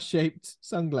star-shaped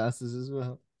sunglasses as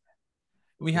well.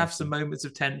 We have some moments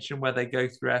of tension where they go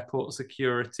through airport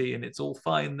security, and it's all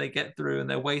fine. They get through, and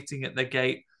they're waiting at the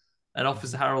gate, and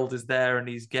Officer Harold is there, and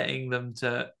he's getting them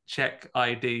to check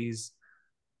IDs.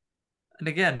 And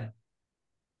again,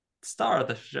 star of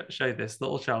the show, this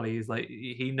little Charlie is like,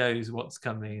 he knows what's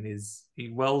coming. He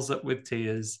wells up with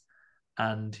tears,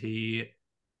 and he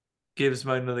gives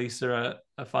Mona Lisa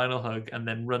a final hug, and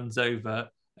then runs over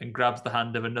and grabs the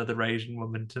hand of another Asian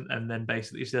woman, and then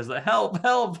basically says, like, help,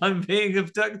 I'm being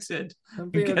abducted.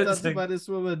 I'm being abducted by this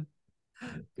woman.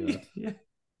 Yeah.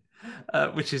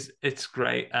 Which it's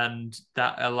great, and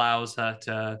that allows her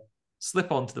to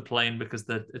slip onto the plane because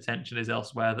the attention is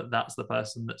elsewhere, that's the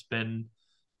person that's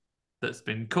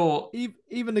been caught.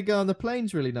 Even the guy on the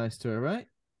plane's really nice to her, right?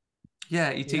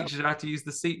 Yeah, he teaches her how to use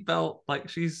the seatbelt. Like,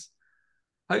 she's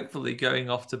hopefully going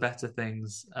off to better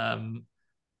things.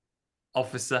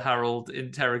 Officer Harold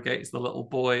interrogates the little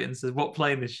boy and says, "What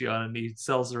plane is she on?" And he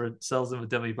sells him a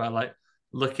dummy by like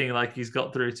looking like he's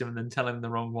got through to him and then telling him the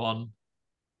wrong one.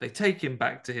 They take him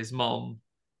back to his mom.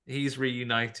 He's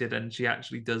reunited, and she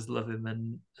actually does love him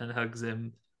and hugs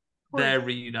him. They're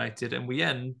reunited, and we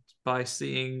end by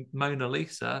seeing Mona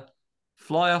Lisa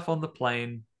fly off on the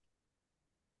plane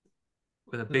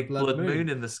with a big blood moon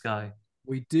in the sky.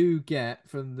 We do get,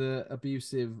 from the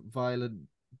abusive, violent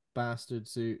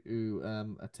bastards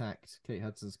who attacked Kate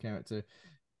Hudson's character,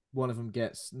 one of them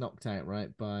gets knocked out, right?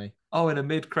 By in a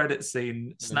mid-credit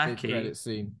scene,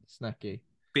 Snacky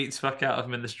beats fuck out of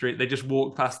him in the street. They just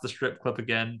walk past the strip club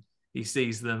again. He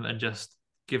sees them and just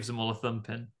gives them all a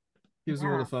thumping. Gives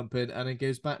them all a thumping, and then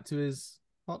goes back to his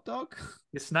hot dog.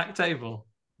 His snack table.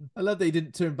 I love that he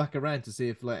didn't turn back around to see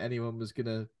if like anyone was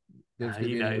there was gonna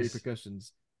be any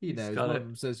repercussions. He knows. One of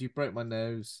them says, "You broke my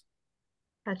nose."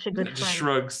 Such a good friend. Just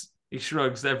shrugs. He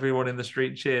shrugs. Everyone in the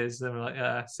street cheers. And we're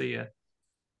like, see ya.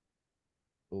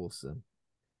 Awesome.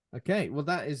 Okay, well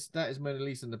that is Mona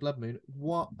Lisa and the Blood Moon.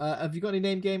 What have you got any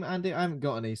name game, Andy? I haven't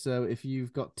got any. So if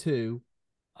you've got two,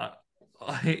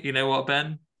 you know what,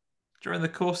 Ben? During the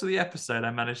course of the episode,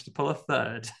 I managed to pull a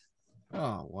third.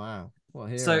 Oh wow! What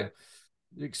hero? So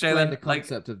explain the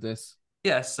concept of this.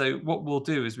 Yeah. So what we'll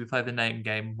do is we play the name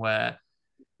game where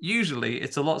usually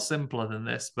it's a lot simpler than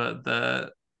this, but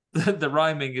the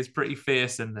rhyming is pretty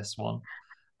fierce in this one.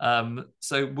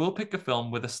 So we'll pick a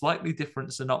film with a slightly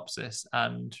different synopsis,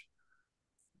 and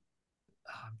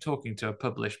I'm talking to a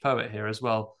published poet here as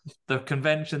well. The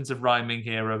conventions of rhyming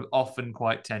here are often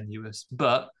quite tenuous,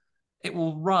 but it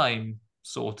will rhyme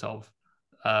sort of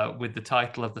with the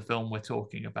title of the film we're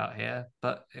talking about here,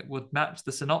 but it would match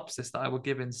the synopsis that I would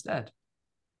give instead.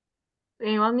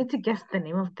 You want me to guess the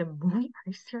name of the movie? Are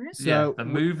you serious? Yeah, the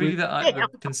movie the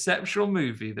conceptual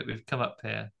movie that we've come up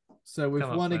here. So with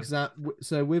one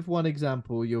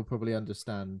example, you'll probably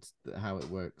understand how it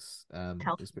works.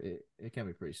 It can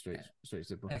be pretty straight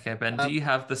simple. Okay, Ben, do you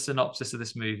have the synopsis of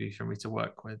this movie for me to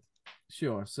work with?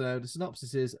 Sure. So the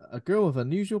synopsis is: a girl with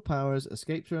unusual powers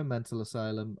escapes from a mental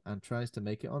asylum and tries to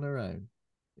make it on her own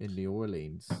in New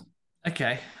Orleans.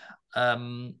 Okay. A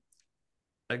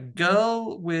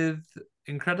girl with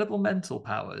incredible mental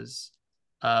powers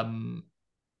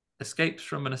escapes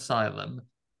from an asylum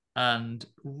and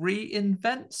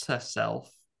reinvents herself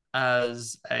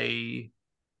as a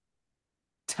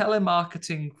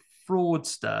telemarketing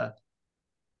fraudster,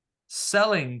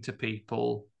 selling to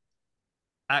people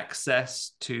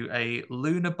access to a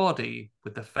lunar body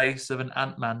with the face of an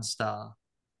Ant-Man star.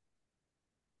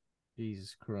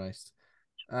 Jesus Christ.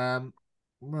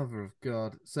 Mother of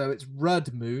God. So it's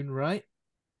Rud Moon, right?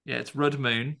 Yeah, it's Rud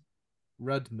Moon.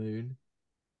 Rud Moon.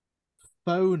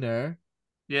 Phoner.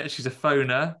 Yeah, she's a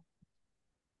phoner.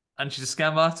 And she's a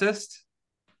scam artist.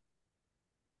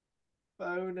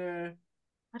 Phoner.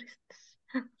 What is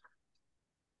this?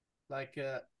 Like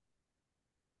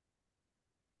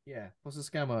yeah, what's a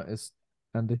scam artist,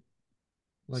 Andy?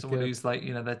 Like someone who's like,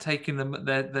 they're taking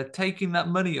they're taking that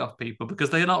money off people because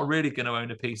they're not really going to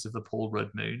own a piece of the Paul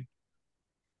Rudd Moon.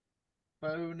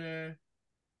 Phoner.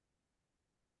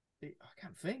 I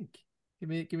can't think. Give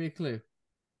me a clue.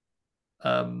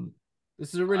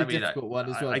 This is a really difficult one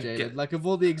as well, Jalen. Like of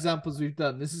all the examples we've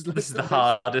done, this is the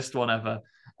hardest one ever.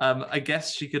 I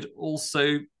guess she could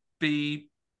also be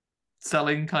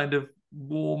selling kind of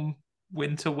warm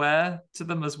winter wear to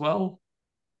them as well.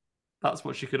 That's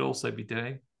what she could also be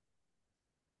doing.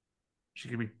 She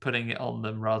could be putting it on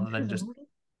them rather than just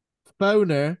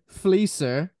Phoner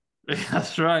Fleecer.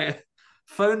 That's right.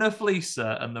 Phoner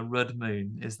Fleecer and the Rudd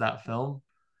Moon is that film.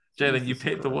 Jalen, you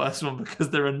picked the worst one because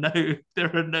there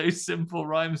are no simple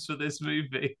rhymes for this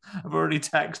movie. I've already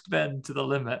taxed Ben to the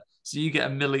limit, so you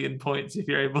get 1,000,000 points if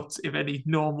you're able to. If any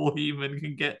normal human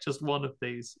can get just one of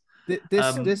these.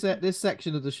 This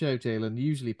section of the show, Jalen,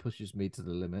 usually pushes me to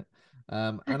the limit,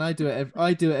 and I do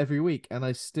it every week, and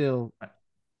I still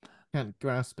can't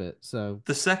grasp it. So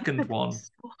the second one,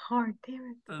 so hard,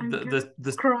 damn it.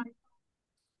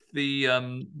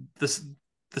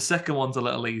 The second one's a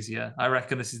little easier. I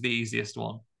reckon this is the easiest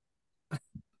one.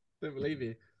 Don't believe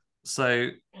you.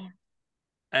 So,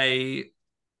 after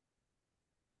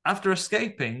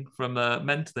escaping from a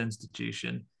mental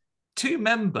institution, two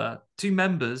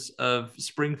members of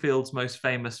Springfield's most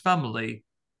famous family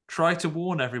try to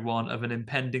warn everyone of an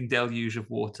impending deluge of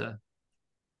water.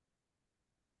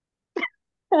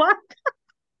 What?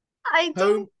 I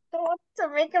don't want to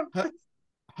make a...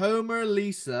 Homer,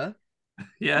 Lisa.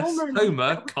 Yes,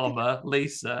 Homer,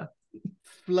 Lisa.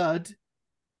 Flood.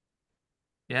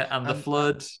 Yeah, and the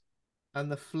flood.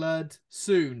 And the flood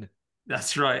soon.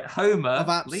 That's right. Homer, I've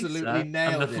absolutely Lisa,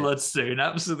 nailed and the flood soon.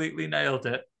 Absolutely nailed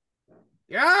it.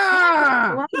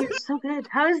 Yeah! Wow, you're so good.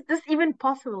 How is this even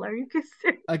possible? Are you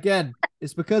serious? Again,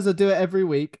 it's because I do it every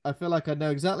week. I feel like I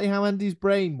know exactly how Andy's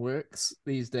brain works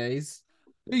these days.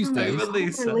 Homer,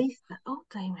 Lisa. Oh,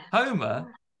 damn it.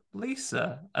 Homer,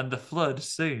 Lisa, and the flood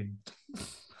soon.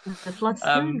 The flood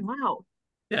soon. Wow.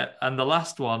 Yeah, and the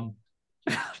last one.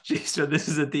 Jeez, this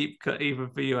is a deep cut even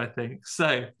for you, I think.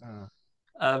 So,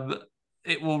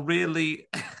 it will really,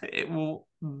 it will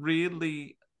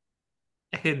really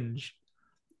hinge.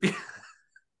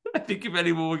 I think if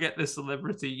anyone will get this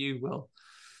celebrity, you will.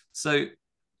 So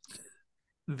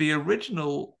the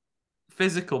original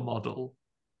physical model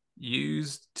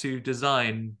used to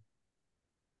design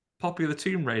popular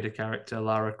Tomb Raider character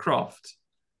Lara Croft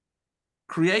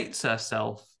creates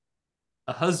herself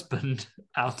a husband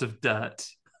out of dirt.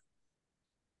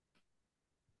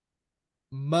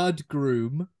 Mud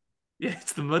groom. Yeah,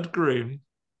 it's the mud groom.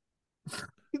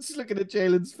 Just looking at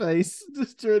Jalen's face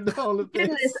just during the whole of this.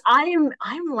 Goodness, I'm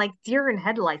like deer in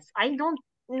headlights. I don't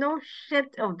know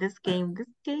shit of this game. This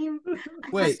game,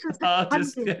 Wait,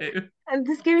 hardest game. And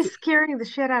this game is scaring the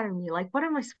shit out of me. Like, what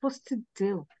am I supposed to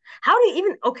do? How do you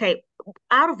even? Okay,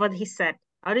 out of what he said,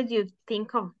 how did you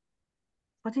think of?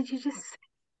 What did you just say?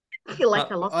 I feel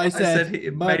like I lost. I said he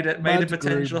made a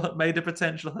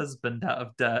potential husband out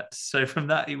of dirt. So from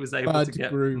that, he was able to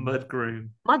get mud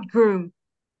groom. Mud groom.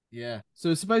 Yeah.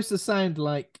 So it's supposed to sound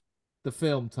like the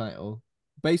film title,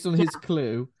 based on his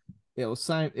clue. It'll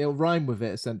rhyme with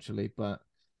it essentially, but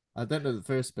I don't know the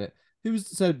first bit.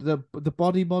 The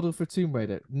body model for Tomb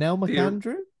Raider? Nell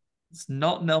McAndrew? It's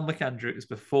not Nell McAndrew. It was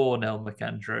before Nell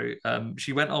McAndrew.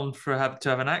 She went on to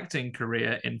have an acting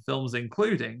career in films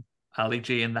including Ali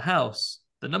G in the House,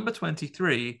 The Number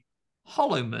 23,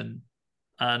 Hollowman,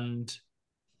 and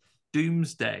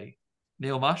Doomsday.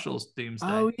 Neil Marshall's Doomsday.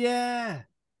 Oh yeah.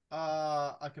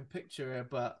 I can picture her,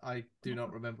 but I do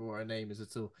not remember what her name is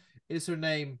at all. Is her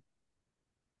name?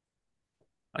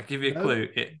 I'll give you a clue.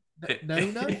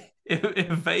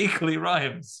 It vaguely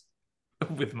rhymes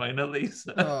with Mona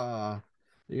Lisa.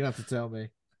 You're gonna have to tell me.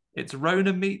 It's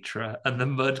Rona Mitra and the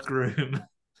Mud Groom.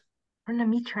 Rona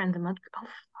Mitra and the Mud Groom. Oh,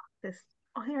 fuck this.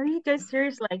 Oh, are you guys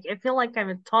serious? Like, I feel like I'm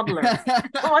a toddler.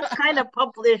 What kind of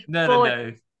published No.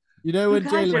 You know when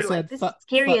Jalen said, this is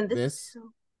scary and this.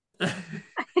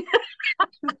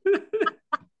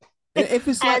 If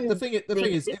it's like the thing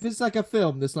is, if it's like a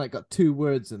film that's like got 2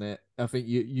 words in it, I think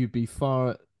you'd be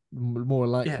far more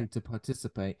likely to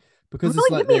participate because it's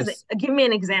like give me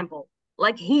an example,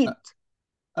 like Heat.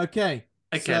 Okay,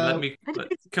 so, let me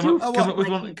come up with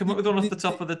one off the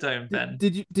top of the dome. Then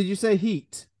did you say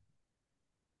Heat?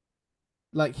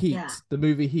 Like Heat, the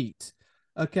movie Heat.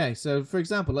 Okay, so for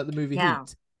example, like the movie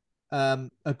Heat.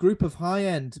 A group of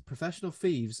high-end professional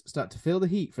thieves start to feel the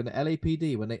heat from the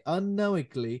LAPD when they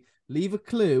unknowingly leave a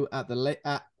clue at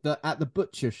the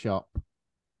butcher shop.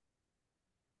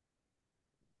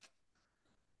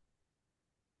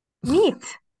 Meat.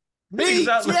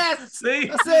 Exactly. Yes.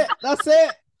 See? That's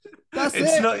it.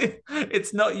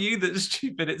 It's not you that's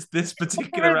stupid. It's this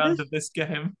particular round of this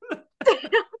game.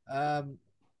 I'm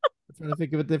trying to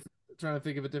think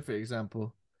of a different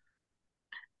example.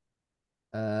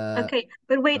 Okay,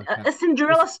 but wait, okay. A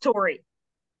Cinderella story.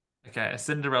 Okay, a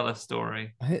Cinderella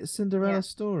story. I hit a Cinderella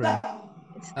story.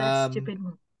 It's that stupid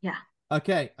one. Yeah.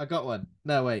 Okay, I got one.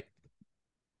 No, wait.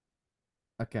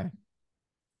 Okay.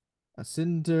 A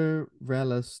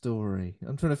Cinderella story.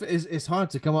 I'm trying to. It's hard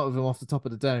to come up with them off the top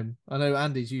of the dome. I know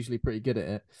Andy's usually pretty good at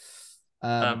it.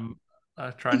 I'll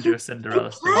try and do a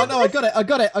Cinderella story. Oh no, I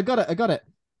got it.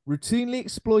 Routinely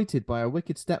exploited by her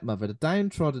wicked stepmother, the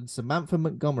downtrodden Samantha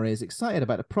Montgomery is excited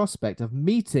about the prospect of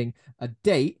meeting a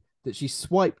date that she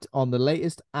swiped on the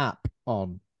latest app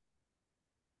on.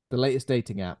 The latest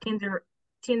dating app.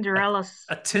 Tinderella.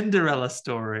 A Tinderella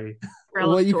story.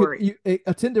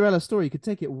 A Tinderella story, you could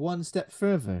take it one step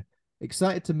further.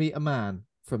 Excited to meet a man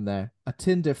from there. A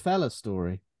Tinder fella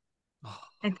story.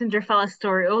 A Tinder fella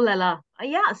story. Oh la la.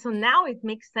 Yeah, so now it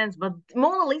makes sense. But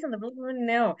Mona Lisa,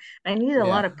 no. I need a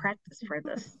lot of practice for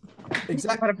this.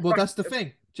 Exactly. Well, that's the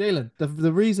thing, Jalen.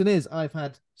 The reason is I've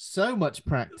had so much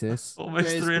practice.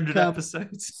 Almost 300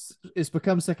 episodes. It's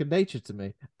become second nature to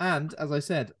me. And as I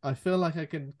said, I feel like I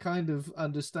can kind of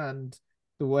understand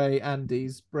the way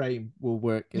Andy's brain will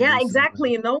work. Yeah,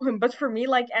 exactly. You know him. But for me,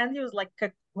 like Andy was like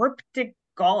a cryptic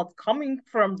God coming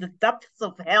from the depths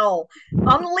of hell,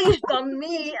 unleashed on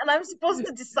me, and I'm supposed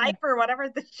to decipher whatever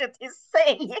the shit he's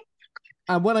saying.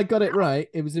 And when I got it right,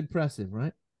 it was impressive,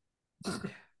 right? I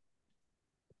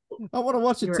want to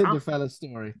watch a Tinder fella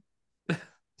story. Yeah,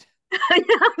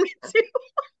 me too.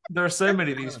 There are so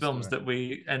many of these films that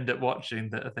we end up watching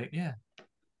that I think,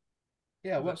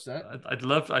 watch that. I'd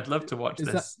love to watch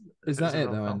this. Is that it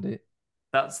though, Andy?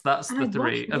 That's the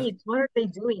 3. What are they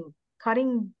doing?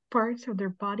 Cutting parts of their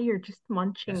body or just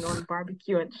munching on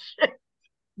barbecue and shit?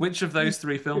 Which of those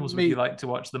 3 films would you like to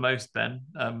watch the most, Ben?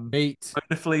 Meat.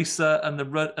 Mona Lisa and the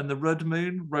Rud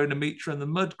Moon, Rona Mitra and the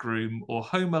Mud Groom, or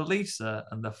Homer Lisa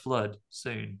and the Flood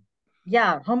soon?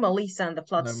 Yeah, Homer, Lisa, and the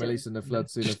Flood Homer, Soon. Lisa, and the Flood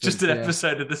Soon. Just an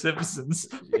episode of The Simpsons.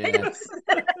 Yeah.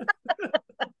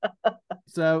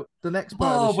 So the next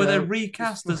part of the show, where they're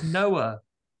recast as Noah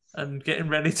and getting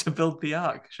ready to build the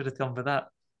ark. Should have gone for that.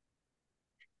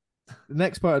 The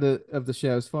next part of the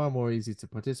show is far more easy to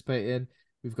participate in.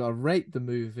 We've got to rate the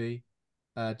movie,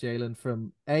 Jalen,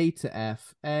 from A to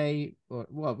F.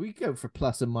 We go for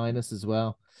plus and minus as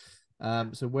well.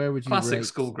 So where would you Classic rate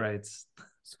school grades?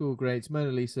 School grades,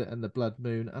 Mona Lisa and the Blood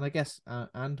Moon, and I guess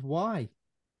and why?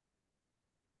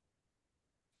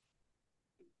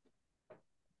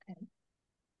 Okay.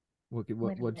 What do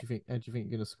you think? How do you think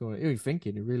you're gonna score it? You're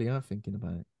thinking. You really are thinking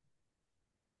about it.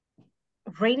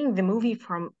 Rating the movie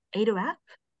from A to F.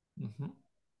 Mm-hmm.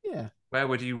 Yeah. Where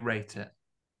would you rate it?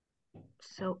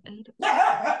 So A to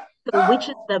F. So which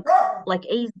is the A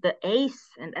is the ace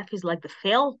and F is like the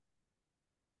fail?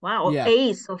 Wow, Yeah.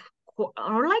 ace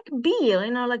or like B,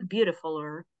 like beautiful,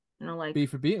 or like B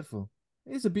for beautiful.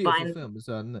 It's a beautiful fine. film,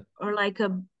 isn't it? Or like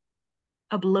a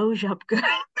blowjob good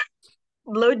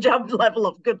blowjob level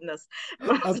of goodness.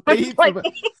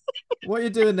 What you're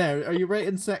doing there? Are you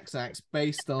rating sex acts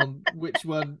based on which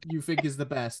one you think is the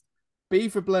best? B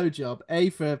for blowjob, A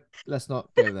for let's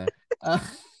not go there.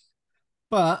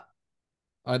 But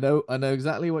I know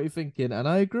exactly what you're thinking, and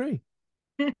I agree.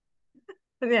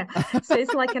 Yeah, so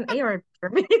it's like an A for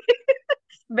me,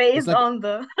 based on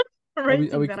the rating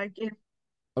that I give.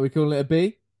 Are we calling it a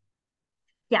B?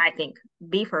 Yeah, I think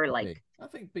B for like. B. I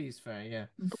think B is fair. Yeah.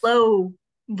 Blow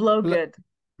good.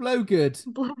 Blow good.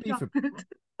 Good.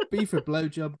 B for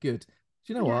blowjob good.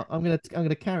 Do you know what? I'm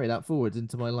gonna carry that forward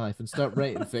into my life and start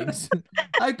rating things.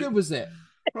 How good was it?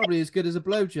 Probably as good as a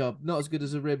blowjob, not as good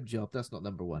as a rib job. That's not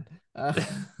number one.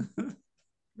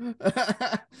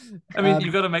 I mean,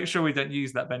 you've got to make sure we don't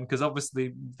use that, Ben, because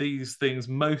obviously these things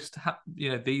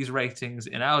these ratings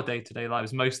in our day-to-day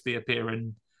lives mostly appear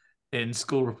in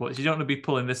school reports. You don't want to be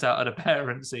pulling this out at a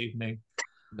parents' evening.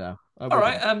 No. All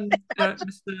right,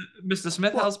 Mr.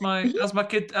 Smith, how's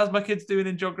my kids doing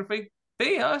in geography?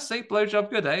 B, I see, blowjob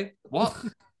good, eh? What?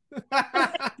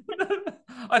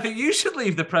 I think you should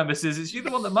leave the premises. It's you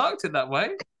the one that marked it that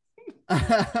way.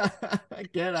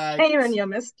 Get out. Shame on you,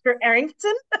 Mr.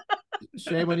 Errington.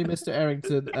 Shame on you, Mr.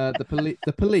 Errington.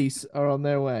 The police are on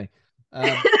their way.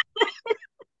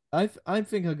 I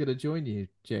think I'm gonna join you,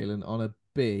 Jalen, on a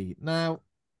B. Now,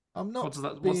 I'm not.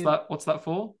 What's that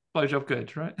for? Blowjob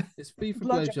good, right? It's B for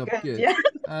blowjob good. Yeah.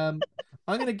 I'm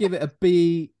gonna give it a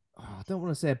B. Oh, I don't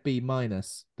want to say a B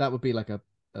minus. That would be like a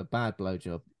bad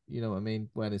blowjob. You know what I mean?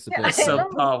 When it's a bit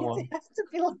subpar one. It has to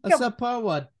be like a subpar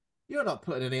one. You're not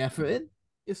putting any effort in.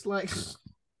 It's like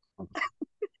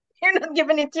you're not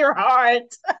giving it your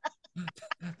heart.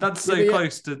 That's so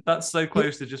close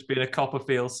to just being a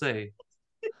Copperfield C.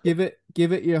 Give it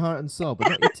your heart and soul, but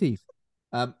not your teeth.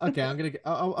 Okay, I think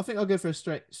I'll go for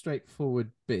a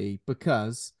straightforward B,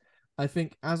 because I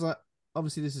think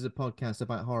obviously this is a podcast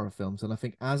about horror films, and I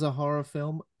think as a horror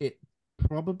film, it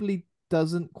probably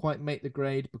doesn't quite make the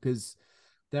grade, because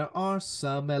there are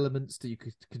some elements that you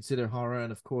could consider horror,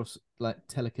 and of course, like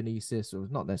telekinesis, or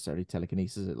not necessarily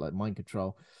telekinesis, like mind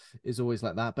control, is always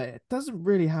like that. But it doesn't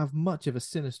really have much of a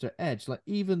sinister edge. Like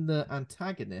even the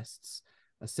antagonists,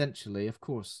 essentially, of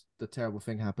course, the terrible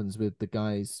thing happens with the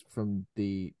guys from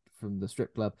the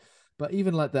strip club, but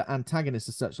even like the antagonist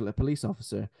as such, like a police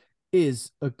officer,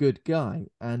 is a good guy,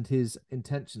 and his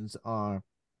intentions are,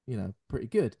 pretty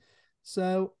good.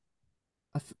 So.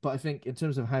 But I think in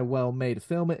terms of how well made a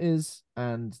film it is,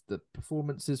 and the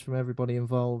performances from everybody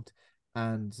involved,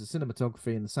 and the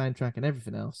cinematography and the soundtrack and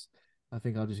everything else, I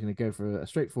think I'm just going to go for a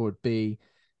straightforward B.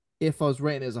 If I was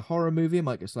rating it as a horror movie, it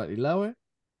might go slightly lower,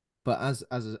 but as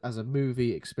a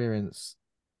movie experience,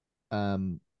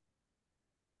 as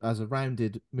a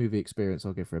rounded movie experience,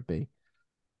 I'll go for a B.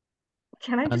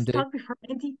 Can I just talk before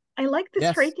Andy? I like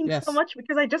this rating so much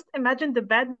because I just imagined the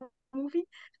bad movie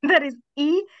that is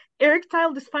E,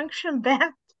 erectile dysfunction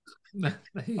bad.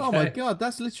 Oh my god,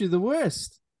 that's literally the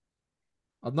worst.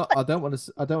 I don't want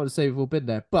to say we've all been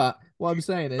there, but what I'm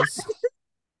saying is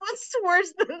what's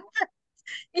worse than that?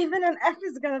 Even an F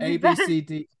is gonna be A, bad. B, C,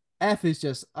 D. F is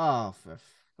just for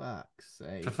fuck's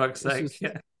sake. For fuck's sake,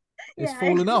 it's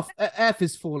fallen off. F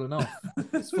is fallen off.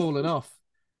 It's fallen off.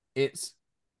 It's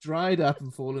dried up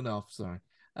and fallen off. Sorry.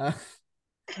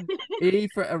 E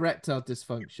for erectile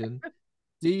dysfunction.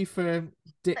 D for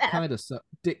dick kind of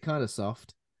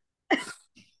soft.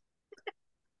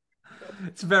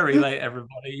 It's very late,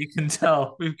 everybody. You can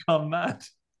tell we've gone mad.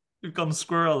 We've gone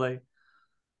squirrely.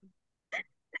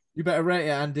 You better rate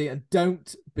it, Andy, and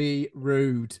don't be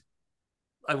rude.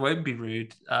 I won't be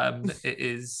rude. It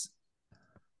is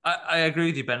I agree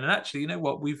with you, Ben. And actually, you know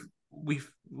what?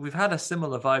 We've had a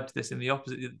similar vibe to this in the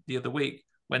opposite the other week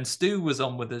when Stu was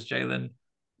on with us, Jalen.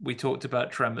 We talked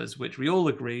about Tremors, which we all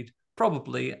agreed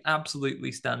probably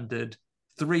absolutely standard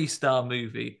 3-star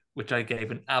movie, which I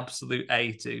gave an absolute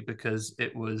A to because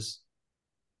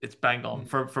it's bang on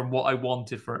from what I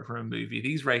wanted for a movie.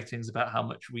 These ratings about how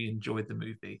much we enjoyed the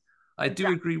movie. I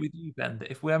do agree with you, Ben,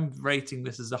 that if we're rating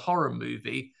this as a horror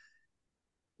movie,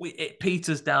 it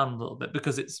peters down a little bit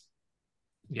because it's,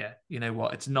 yeah, you know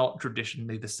what? It's not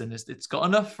traditionally the sinister. It's got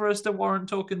enough for us to warrant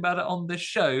talking about it on this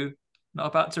show. Not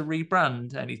about to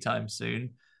rebrand anytime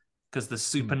soon because there's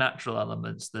supernatural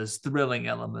elements, there's thrilling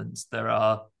elements,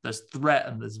 there's threat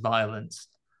and there's violence.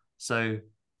 So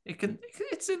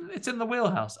it's in the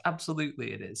wheelhouse.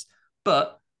 Absolutely, it is.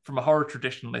 But from a horror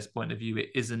traditionalist point of view,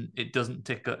 it doesn't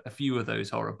tick a few of those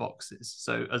horror boxes.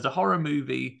 So as a horror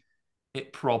movie,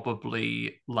 it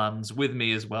probably lands with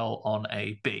me as well on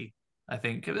a B. I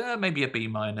think maybe a B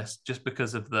minus, just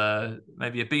because of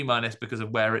maybe a B minus because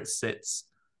of where it sits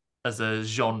as a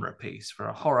genre piece for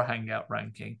a horror hangout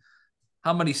ranking.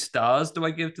 How many stars do I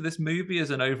give to this movie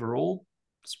as an overall?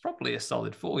 It's probably a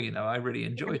solid 4. I really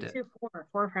enjoyed it.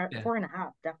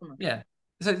 4.5, definitely. Yeah,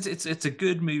 so it's a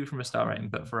good movie from a star rating,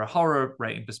 but for a horror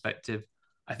rating perspective,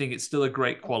 I think it's still a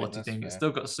great quality thing. Fair. It's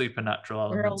still got supernatural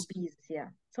elements. We're all B's, yeah.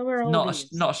 So we're all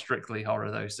not strictly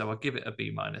horror though, so I'll give it a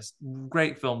B minus.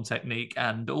 Great film technique,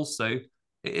 and also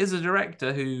it is a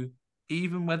director who,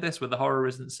 even with the horror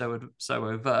isn't so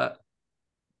overt.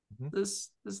 There's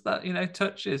that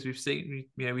touches we've seen.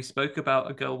 We spoke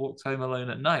about A Girl Walks Home Alone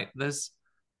at Night. There's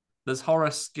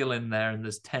horror skill in there, and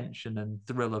there's tension and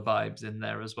thriller vibes in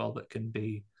there as well that can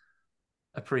be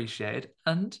appreciated.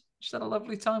 And just had a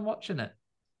lovely time watching it.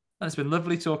 And it's been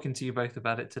lovely talking to you both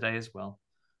about it today as well.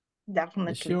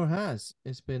 Definitely. It sure has.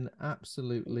 It's been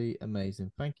absolutely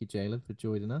amazing. Thank you, Jalen, for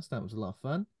joining us. That was a lot of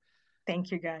fun.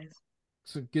 Thank you, guys.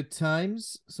 Some good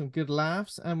times, some good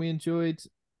laughs, and we enjoyed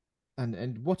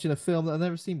and watching a film that I've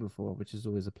never seen before, which is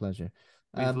always a pleasure.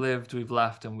 We've lived, we've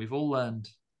laughed, and we've all learned.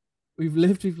 We've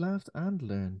lived, we've laughed, and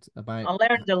learned about. I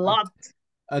learned a lot.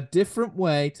 A different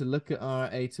way to look at our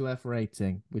A2F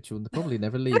rating, which will probably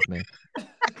never leave me.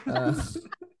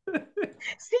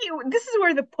 See, this is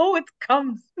where the poet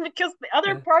comes, because the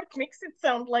other part makes it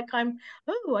sound like I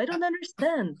don't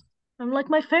understand. I'm like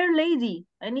my fair lady.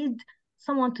 I need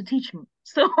someone to teach me.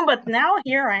 So, but now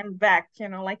here I'm back,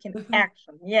 like in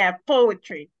action. Yeah,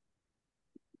 poetry.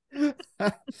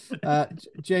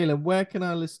 Jalen, where can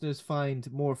our listeners find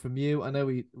more from you? I know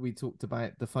we talked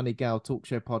about the Funny Gal Talk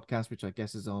Show podcast, which I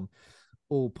guess is on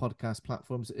all podcast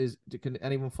platforms. Can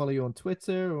anyone follow you on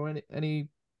Twitter or any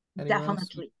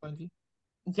Definitely. Find you?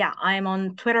 Yeah, I'm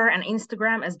on Twitter and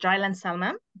Instagram as Jailan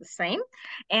Salman, the same.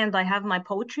 And I have my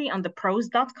poetry on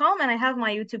theprose.com, and I have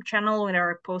my YouTube channel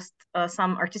where I post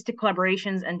some artistic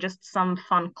collaborations and just some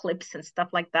fun clips and stuff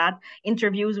like that,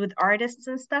 interviews with artists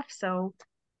and stuff. So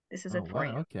this is it for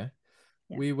you. Okay.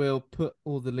 Yeah. We will put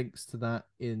all the links to that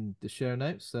in the show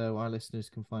notes so our listeners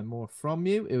can find more from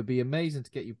you. It would be amazing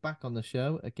to get you back on the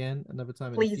show again another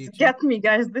time in the future. Please get me,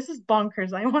 guys. This is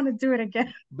bonkers. I want to do it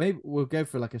again. Maybe we'll go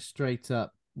for like a straight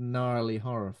up gnarly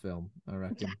horror film, I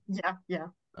reckon. Yeah.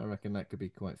 I reckon that could be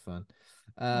quite fun.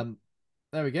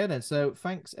 There we go then. So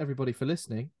thanks everybody for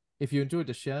listening. If you enjoyed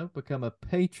the show, become a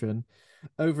patron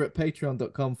over at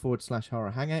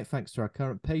patreon.com/horror hangout. Thanks to our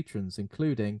current patrons,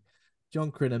 including John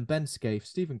Crinnan, Ben Scaife,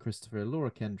 Stephen Christopher, Laura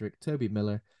Kendrick, Toby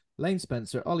Miller, Lane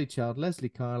Spencer, Ollie Child, Leslie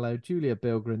Carlo, Julia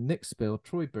Bilgren, Nick Spill,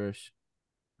 Troy Birch,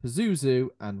 Pazuzu,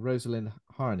 and Rosalind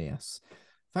Harnias.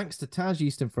 Thanks to Taj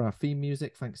Easton for our theme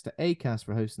music. Thanks to Acast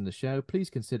for hosting the show. Please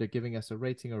consider giving us a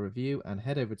rating or review and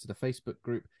head over to the Facebook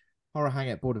group Horror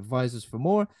Hangout Board Advisors for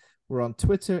more. We're on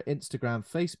Twitter, Instagram,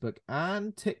 Facebook,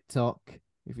 and TikTok.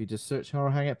 If you just search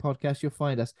Horror Hangout Podcast, you'll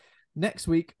find us. Next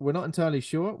week, we're not entirely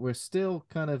sure. We're still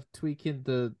kind of tweaking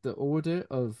the order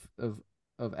of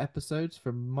episodes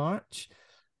for March.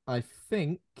 I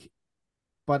think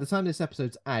by the time this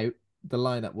episode's out, the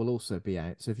lineup will also be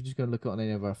out. So if you're just going to look on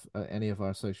any of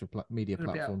our social media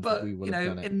platforms, but we will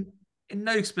have done it. In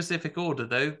no specific order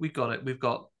though. We've got it. We've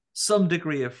got some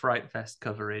degree of Fright Fest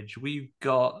coverage. We've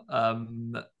got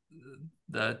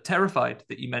the Terrified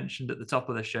that you mentioned at the top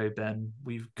of the show, Ben.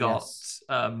 We've got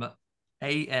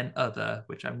A.N. Other,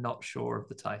 which I'm not sure of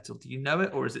the title. Do you know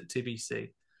it, or is it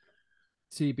TBC?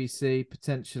 TBC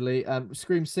potentially.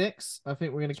 Scream 6. I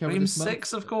think we're going to cover this month. Scream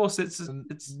 6, of course. It's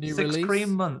new 6 release.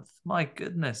 Cream month. My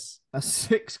goodness, a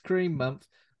 6 Cream month.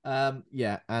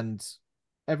 Yeah, and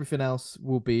everything else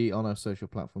will be on our social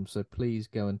platforms. So please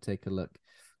go and take a look.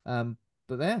 But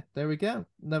there we go.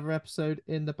 Another episode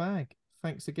in the bag.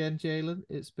 Thanks again, Jalen.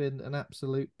 It's been an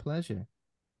absolute pleasure.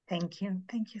 Thank you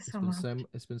so much.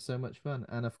 It's been so much fun.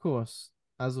 And of course,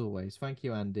 as always, thank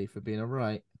you, Andy, for being a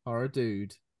right horror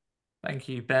dude. Thank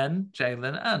you, Ben,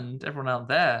 Jalen, and everyone out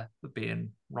there for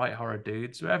being right horror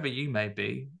dudes, wherever you may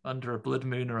be, under a blood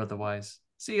moon or otherwise.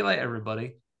 See you later,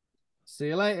 everybody. See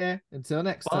you later. Until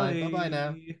next time. Bye-bye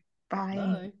now. Bye.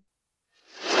 Bye.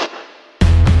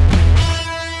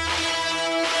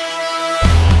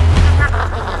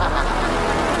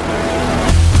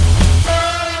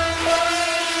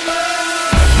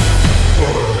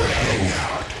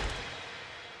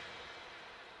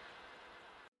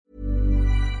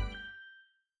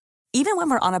 Even when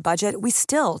we're on a budget, we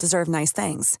still deserve nice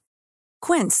things.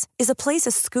 Quince is a place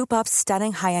to scoop up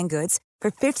stunning high-end goods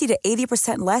for 50 to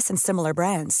 80% less than similar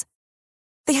brands.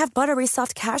 They have buttery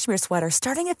soft cashmere sweaters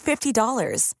starting at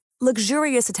 $50,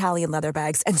 luxurious Italian leather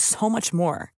bags, and so much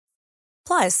more.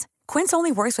 Plus, Quince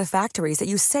only works with factories that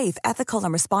use safe, ethical,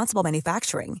 and responsible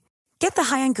manufacturing. Get the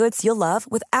high-end goods you'll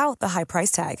love without the high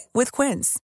price tag with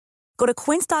Quince. Go to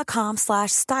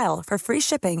quince.com/style for free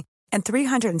shipping and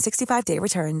 365-day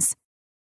returns.